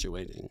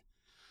perpetuating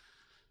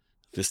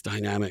this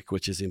dynamic,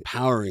 which is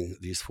empowering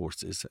these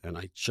forces. And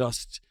I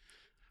just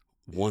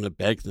want to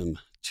beg them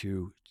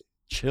to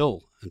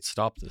chill and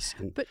stop this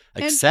and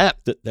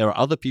accept that there are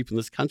other people in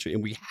this country.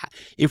 And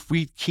if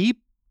we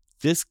keep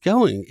this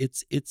going,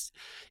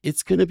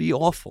 it's going to be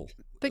awful.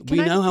 But we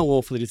know how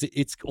awful it is.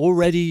 It's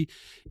already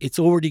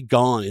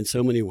gone in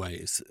so many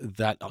ways,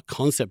 that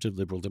concept of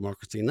liberal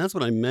democracy. And that's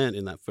what I meant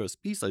in that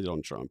first piece I did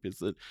on Trump, is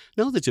that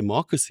no, the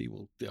democracy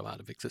will go out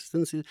of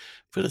existence,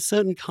 but a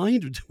certain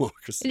kind of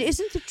democracy. And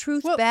isn't the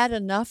truth bad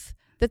enough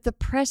that the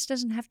press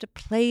doesn't have to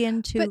play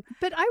into?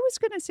 But I was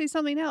going to say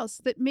something else,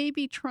 that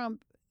maybe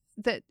Trump,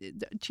 that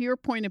to your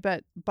point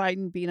about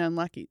Biden being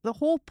unlucky, the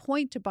whole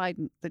point to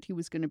Biden that he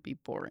was going to be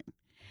boring.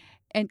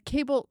 And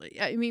cable,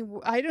 I mean,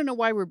 I don't know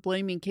why we're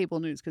blaming cable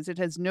news, because it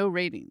has no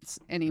ratings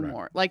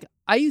anymore. Right. Like,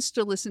 I used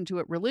to listen to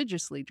it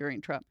religiously during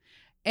Trump.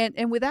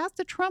 and without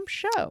the Trump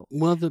show.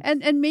 Well,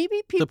 And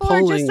maybe people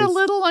are just a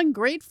little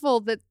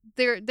ungrateful that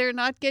they're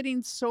not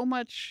getting so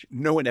much.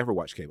 No one ever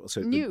watched cable.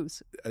 So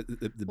news.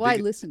 I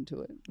listened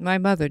to it. My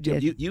mother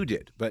did. You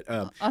did, but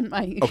on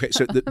my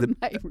so on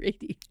my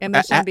radio.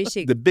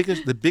 MSNBC. the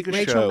biggest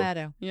Rachel show.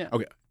 Maddow. Yeah.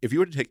 Okay, if you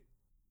were to take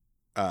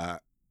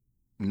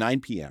 9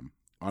 p.m.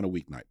 on a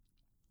weeknight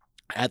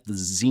at the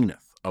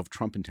zenith of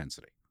Trump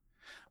intensity,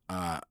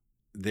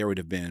 there would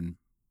have been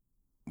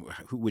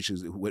who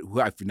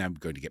I'm now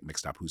going to get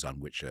mixed up. Who's on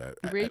which?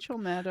 Rachel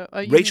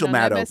Maddow. Rachel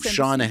Maddow, MSNBC?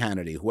 Sean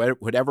Hannity,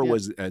 whatever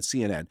was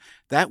CNN.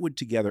 That would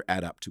together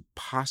add up to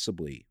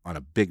possibly on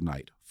a big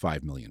night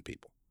 5 million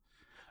people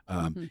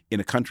in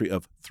a country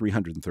of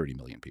 330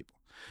 million people.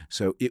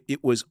 So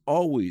it was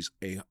always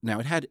now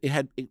it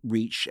had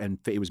reach, and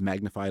it was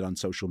magnified on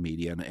social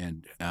media,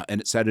 and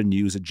it set a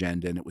news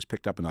agenda, and it was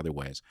picked up in other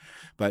ways.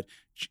 But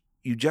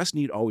you just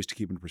need always to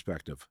keep in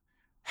perspective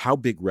how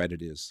big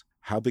Reddit is,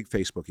 how big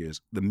Facebook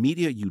is. The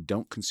media you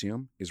don't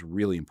consume is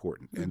really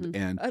important.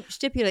 And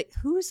Stipulate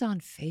who's on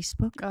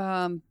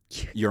Facebook.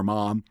 Your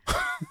mom.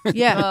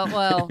 Yeah.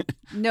 Well,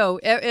 no,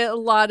 a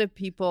lot of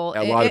people,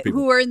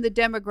 who are in the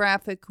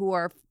demographic who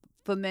are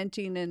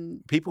fomenting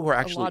and people who are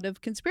actually a lot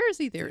of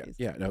conspiracy theories.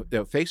 No,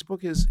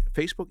 Facebook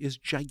is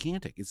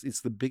gigantic.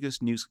 It's the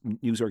biggest news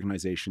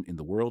organization in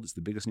the world. It's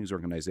the biggest news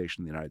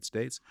organization in the United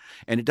States,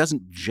 and it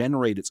doesn't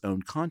generate its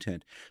own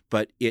content,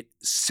 but it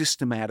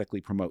systematically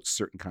promotes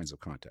certain kinds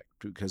of content,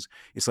 because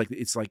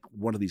it's like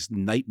one of these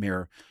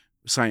nightmare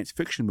science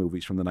fiction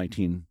movies from the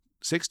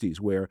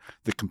 1960s where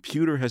the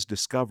computer has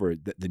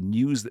discovered that the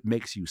news that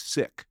makes you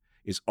sick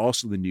is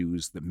also the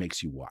news that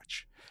makes you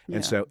watch.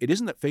 And so it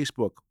isn't that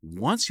Facebook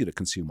wants you to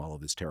consume all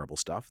of this terrible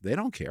stuff. They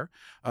don't care.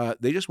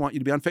 They just want you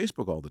to be on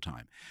Facebook all the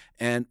time.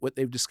 And what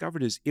they've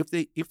discovered is if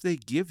they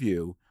give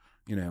you,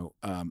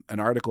 an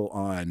article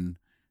on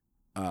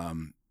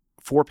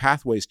 4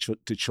 pathways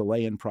to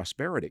Chilean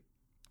prosperity,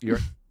 you're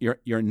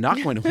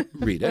not going to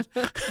read it.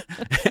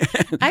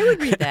 I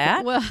would read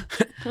that.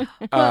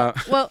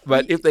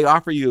 But if they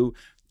offer you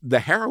the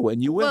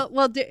heroin, you will.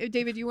 Well,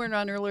 David, you weren't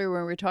on earlier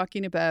when we were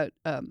talking about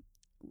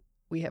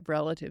we have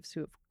relatives who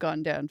have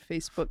gone down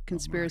Facebook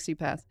conspiracy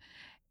path.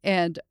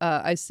 And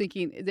I was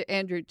thinking,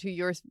 Andrew, to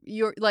your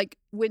like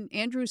when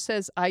Andrew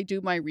says I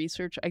do my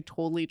research, I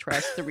totally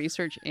trust the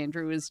research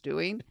Andrew is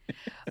doing.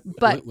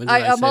 But when did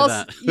I say also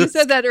that? you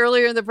said that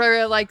earlier in the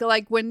program, like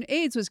when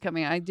AIDS was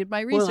coming, I did my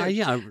research.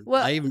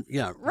 Right.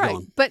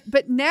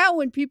 But now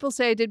when people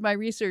say I did my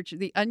research,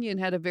 The Onion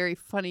had a very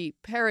funny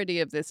parody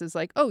of this. It's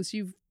like, oh, so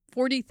you've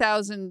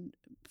 40,000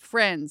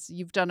 friends,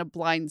 you've done a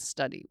blind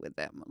study with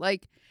them.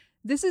 Like,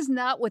 this is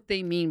not what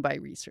they mean by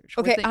research.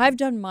 Okay, I've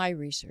done my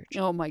research.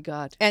 Oh, my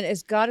God. And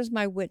as God is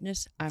my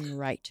witness, I'm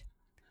right.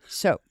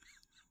 So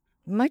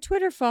my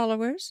Twitter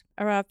followers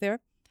are out there.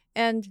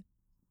 And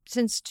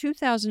since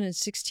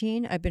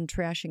 2016, I've been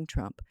trashing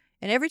Trump.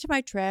 And every time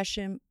I trash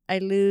him, I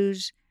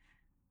lose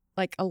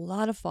like a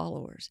lot of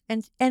followers.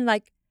 And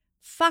like,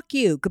 fuck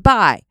you,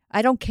 goodbye.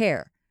 I don't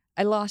care.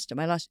 I lost him.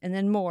 And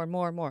then more and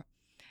more and more.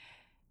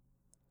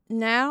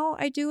 Now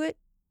I do it.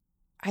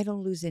 I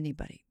don't lose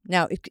anybody.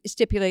 Now,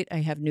 stipulate I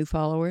have new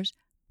followers,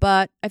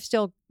 but I've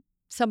still,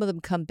 some of them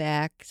come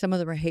back. Some of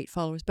them are hate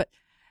followers, but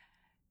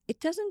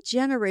it doesn't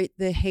generate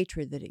the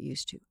hatred that it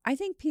used to. I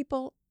think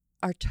people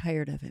are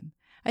tired of him.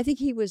 I think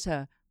he was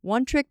a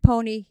one-trick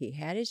pony. He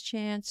had his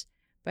chance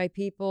by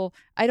people.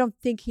 I don't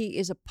think he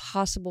is a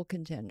possible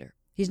contender.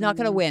 He's not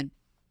going to win.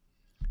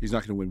 He's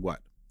not going to win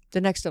what?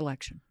 The next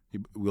election.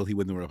 Will he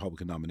win the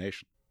Republican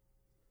nomination?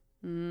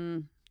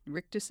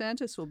 Rick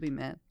DeSantis will be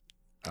mad.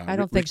 I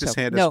don't think so. Rick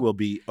DeSantis No. will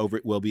be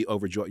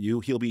overjoyed.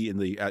 He'll be in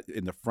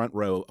the front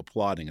row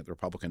applauding at the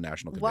Republican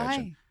National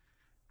Convention. Why?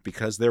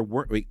 Because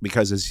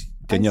as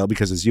Danielle,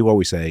 because as you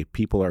always say,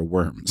 people are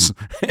worms.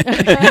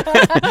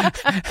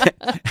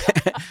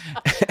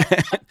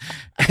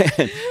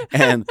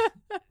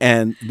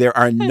 and there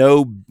are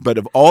but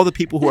of all the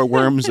people who are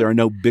worms, there are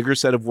no bigger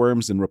set of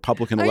worms than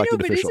Republican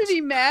elected officials. Isn't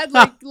he mad?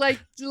 Like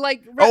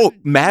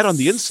mad on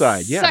the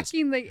inside, yes.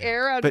 Sucking the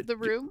air out of the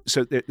room.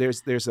 So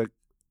there's a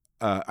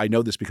I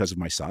know this because of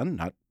my son,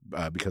 not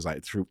because I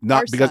did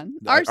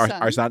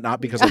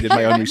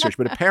my own research,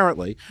 but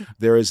apparently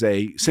there is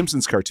a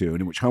Simpsons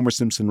cartoon in which Homer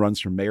Simpson runs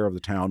for mayor of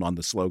the town on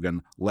the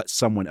slogan "Let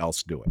someone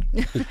else do it,"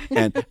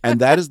 and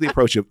that is the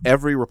approach of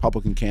every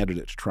Republican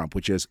candidate to Trump,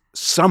 which is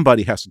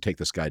somebody has to take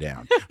this guy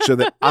down so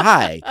that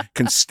I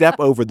can step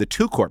over the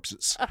 2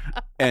 corpses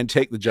and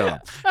take the job.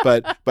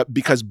 But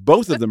because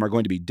both of them are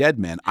going to be dead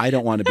men, I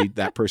don't want to be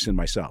that person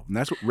myself, and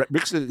that's what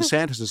Rick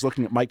DeSantis is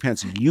looking at Mike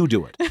Pence. You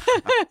do it.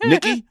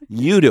 Nikki,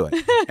 you do it.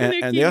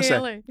 And they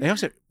also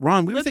say,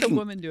 Ron, we were thinking,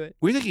 woman do it.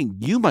 We're thinking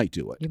you might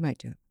do it. You might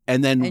do it.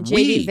 And then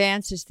J.D.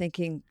 Vance is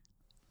thinking,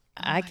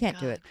 I can't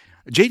do it.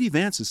 J.D.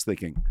 Vance is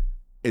thinking,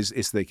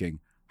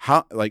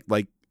 how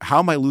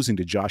am I losing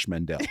to Josh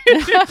Mandel?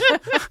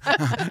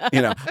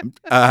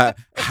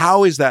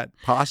 How is that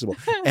possible?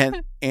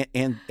 And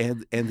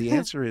the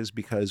answer is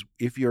because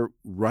if you're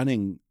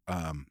running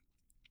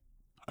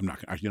I'm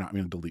not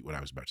going to delete what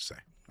I was about to say.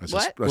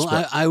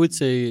 I would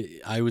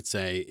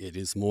say it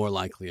is more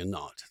likely than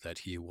not that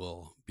he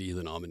will be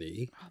the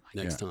nominee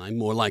next time.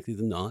 More likely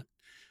than not,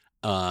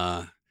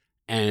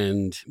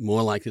 and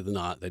more likely than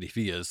not that if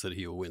he is, that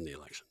he will win the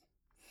election.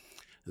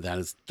 That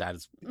is.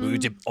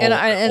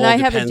 I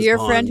have a dear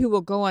friend who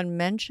will go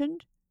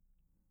unmentioned.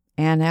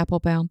 Ann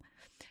Applebaum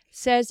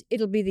says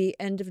it'll be the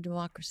end of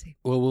democracy.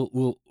 Well,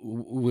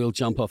 we'll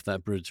jump off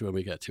that bridge when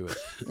we get to it.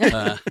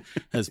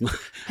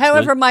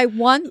 However, my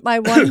one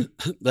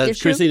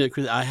issue, Christina,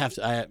 I have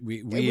to.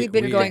 We've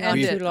been going on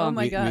too long. Oh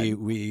my God.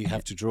 We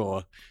have to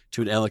draw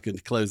to an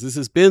elegant close. This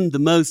has been the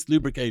most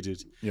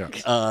lubricated. Yeah.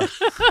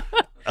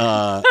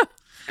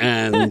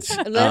 And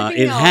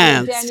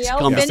enhanced Danielle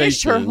conversation.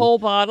 finished her whole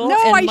bottle.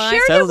 No, and I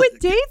shared it with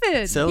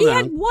David. He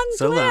had one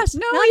glass.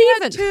 No, not he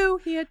even. had two.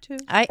 He had two.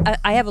 I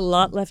have a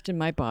lot left in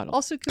my bottle.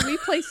 Also, can we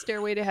play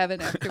Stairway to Heaven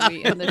after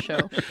we end the show?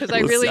 Because I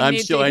Well, really I'm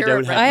need sure to I hear don't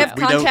it have right I now. have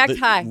contact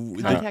high.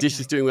 The Contact dish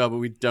is doing well, but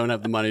we don't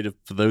have the money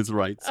for those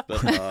rights.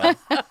 But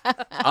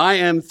I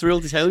am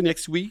thrilled to tell you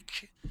next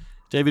week,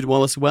 David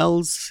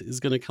Wallace-Wells is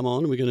going to come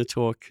on. We're going to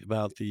talk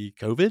about the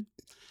COVID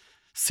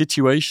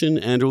situation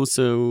and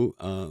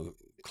also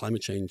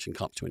climate change and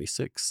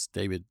COP26.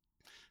 David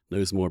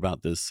knows more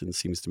about this and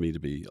seems to me to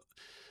be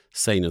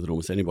saner than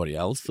almost anybody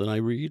else that I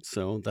read.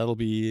 So he'll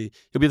be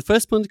the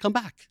first one to come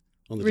back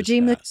on the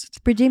redeem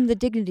Dishcast. the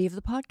dignity of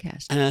the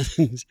podcast. And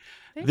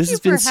Thank this you has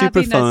been for super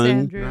having us, fun.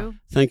 Andrew.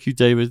 Thank you,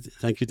 David.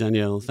 Thank you,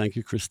 Danielle. Thank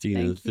you,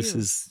 Christina. Thank This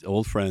you. is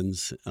old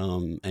friends,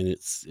 and it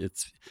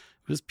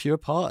was pure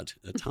pod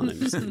at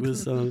times. It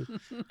was,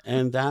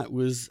 and that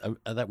was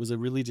a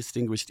really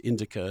distinguished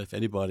indica. If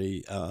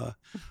anybody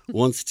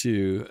wants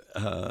to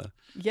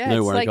Yeah, know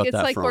it's where I like got it's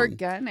that like from,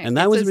 organic. and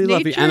that It was says really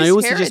lovely. And I nature's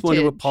also just want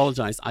to heritage.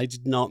 apologize. I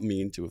did not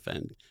mean to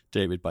offend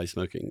David by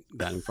smoking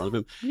that in front of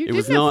him. You it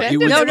was didn't not. offend It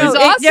was, him. it was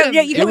awesome.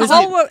 you It was- the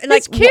whole,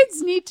 His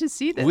kids need to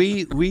see this.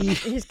 we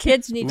his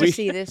kids need to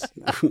see this.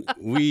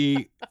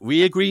 we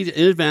agreed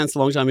in advance a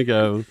long time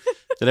ago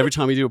that every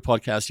time we do a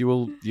podcast,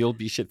 you'll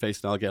be shit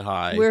faced and I'll get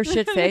high. We're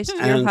shit faced.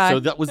 You're and high. so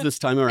that was this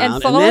time around.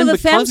 And follow then the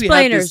because we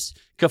had this Femsplainers.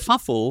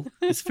 kerfuffle,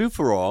 this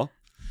foo-for-all,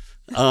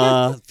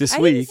 this I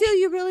week, didn't feel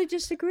you really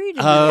disagreed.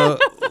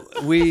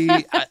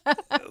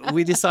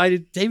 we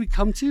decided David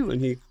come too,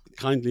 and he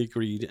kindly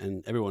agreed,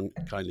 and everyone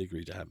kindly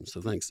agreed to have him.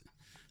 So thanks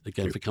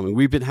again for coming.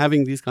 We've been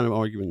having these kind of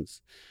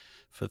arguments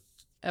for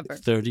Ever.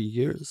 30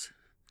 years.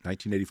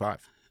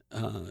 1985.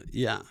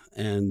 Yeah,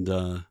 and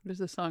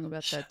There's a song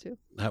about that too.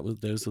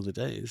 those were the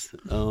days.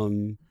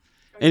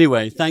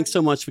 Anyway, thanks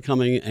so much for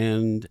coming,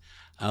 and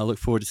I look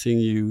forward to seeing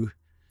you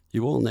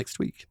all next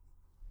week.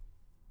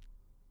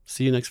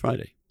 See you next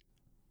Friday.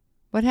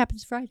 What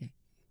happens Friday?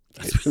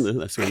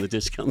 That's when the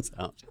dish comes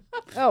out.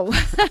 Oh.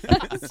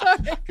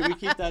 Can we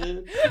keep that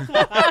in?